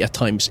movie at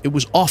times. It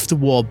was off the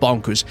wall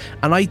bonkers,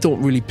 and I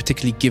don't really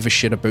particularly give a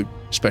shit about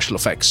special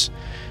effects.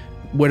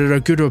 Whether they're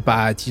good or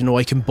bad,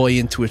 I can buy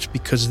into it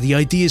because of the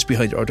ideas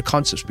behind it or the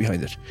concepts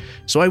behind it.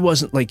 So I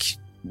wasn't like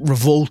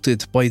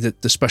revolted by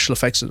the special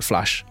effects of The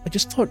Flash. I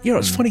just thought,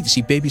 it's funny to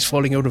see babies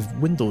falling out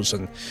of windows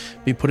and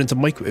being put into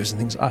microwaves and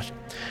things like that.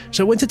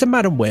 So I went into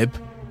Madam Web,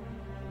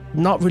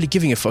 not really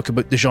giving a fuck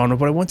about the genre,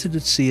 but I wanted to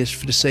see it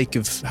for the sake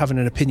of having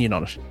an opinion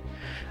on it.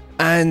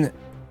 And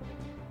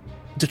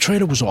the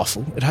trailer was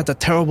awful. It had that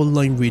terrible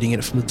line reading in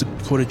it from the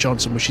Dakota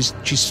Johnson, where she's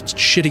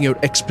shitting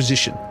out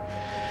exposition.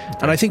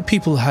 And I think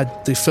people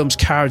had the film's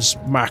cards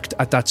marked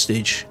at that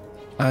stage.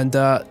 And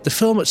the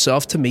film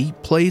itself, to me,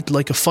 played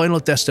like a Final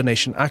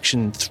Destination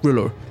action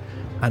thriller,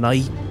 and I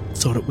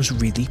thought it was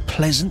really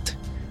pleasant.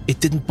 It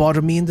didn't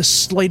bother me in the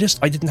slightest.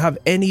 I didn't have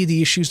any of the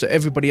issues that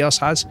everybody else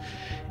has.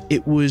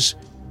 It was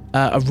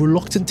a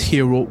reluctant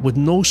hero with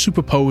no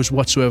superpowers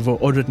whatsoever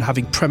other than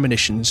having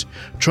premonitions,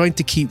 trying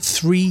to keep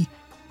 3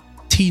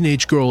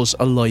 teenage girls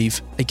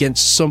alive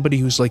against somebody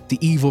who's like the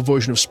evil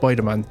version of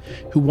Spider-Man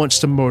who wants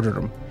to murder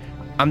them.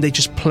 And they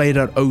just played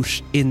that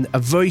out in a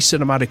very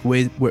cinematic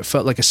way where it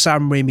felt like a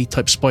Sam Raimi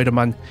type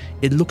Spider-Man.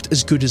 It looked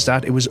as good as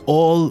that. It was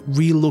all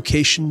real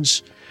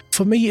locations.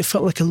 For me, it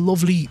felt like a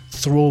lovely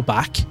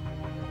throwback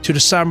to the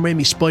Sam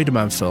Raimi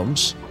Spider-Man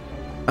films.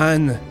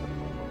 And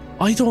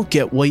I don't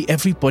get why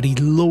everybody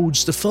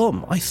loads the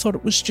film. I thought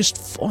it was just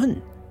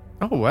fun.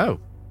 Oh, wow.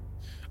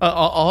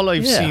 All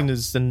I've seen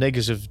is the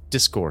negative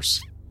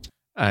discourse.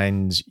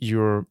 And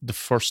you're the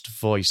first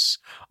voice.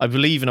 I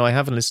believe, I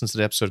haven't listened to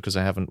the episode because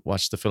I haven't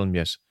watched the film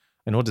yet.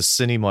 I know the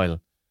Cinemile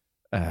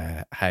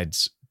had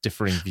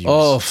differing views.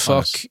 Oh,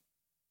 fuck.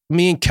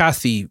 Me and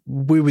Kathy,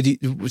 we were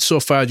so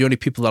far the only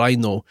people that I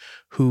know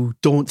who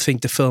don't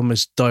think the film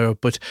is dire,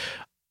 but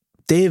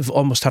Dave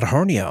almost had a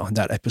hernia on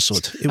that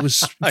episode. It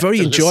was very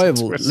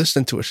enjoyable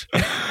listening to it.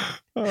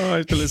 Oh, I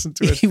have to listen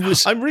to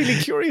it. I'm really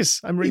curious.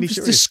 He was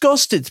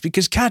disgusted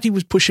because Kathy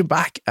was pushing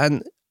back,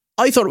 and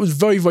I thought it was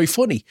very, very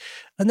funny.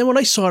 And then when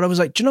I saw it, I was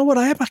like, do you know what?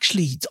 I am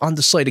actually on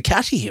the side of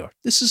Kathy here.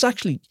 This is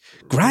actually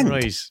grand.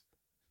 Right.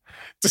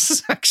 This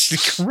is actually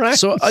grand.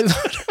 So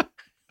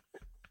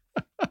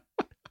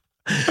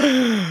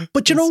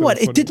but you know what?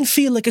 Funny. It didn't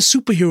feel like a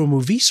superhero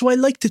movie, so I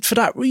liked it for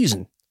that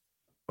reason.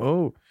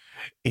 Oh,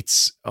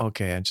 it's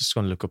okay. I'm just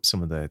going to look up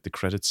some of the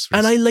credits.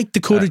 And I liked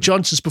Dakota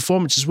Johnson's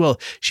performance as well.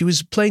 She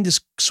was playing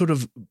this sort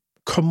of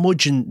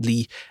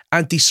curmudgeonly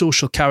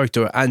antisocial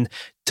character, and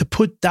to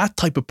put that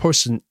type of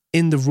person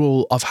in the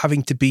role of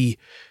having to be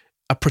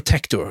a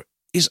protector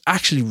is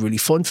actually really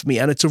fun for me.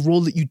 And it's a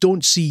role that you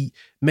don't see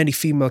many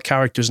female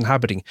characters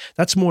inhabiting.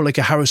 That's more like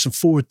a Harrison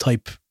Ford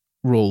type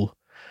role.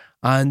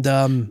 And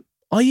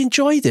I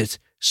enjoyed it.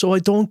 So I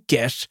don't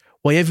get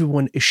why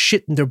everyone is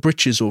shitting their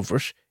britches over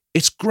it.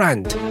 It's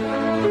grand.